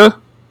 Sasha,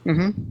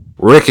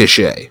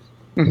 Ricochet.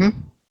 Bit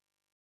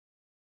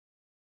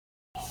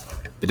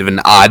of an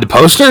odd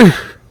poster.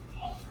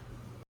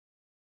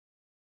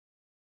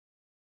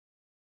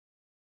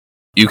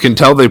 You can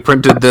tell they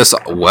printed this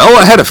well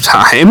ahead of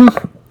time.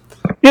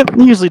 Yep,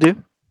 they usually do.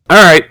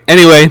 Alright,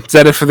 anyway, is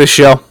that it for this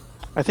show?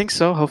 I think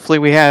so. Hopefully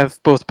we have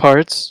both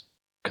parts,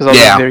 because I'll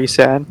be very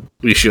sad.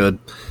 We should.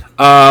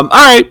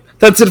 Alright,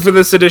 that's it for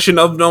this edition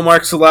of No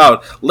Marks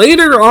Allowed.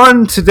 Later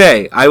on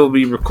today, I will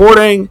be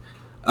recording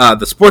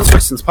the Sports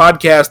Fixins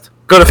podcast.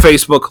 Go to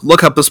Facebook,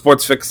 look up the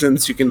Sports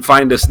Fixins. You can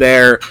find us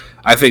there.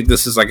 I think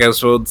this is like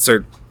episode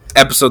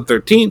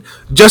 13.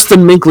 Justin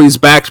Minkley's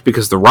back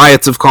because the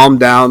riots have calmed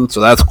down, so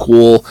that's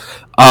cool.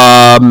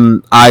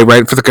 I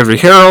write for the Country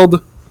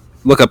Herald.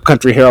 Look up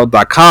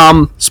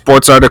countryherald.com.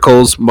 Sports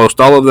articles, most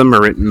all of them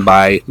are written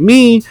by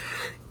me.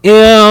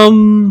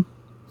 Those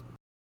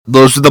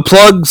are the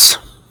plugs.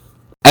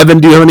 Evan,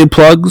 do you have any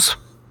plugs?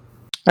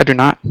 I do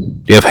not.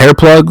 Do you have hair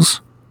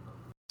plugs?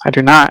 I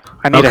do not.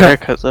 I need a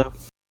haircut, though.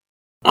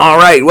 All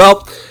right,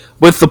 well,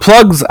 with the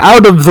plugs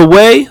out of the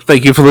way,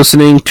 thank you for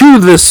listening to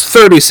this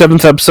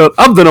 37th episode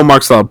of the No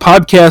Marks Allowed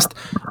podcast.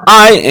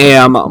 I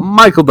am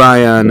Michael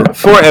Dion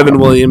for Evan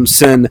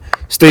Williamson.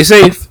 Stay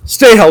safe,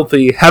 stay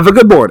healthy, have a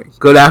good morning,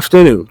 good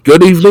afternoon,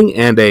 good evening,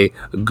 and a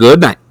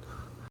good night.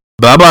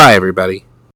 Bye-bye, everybody.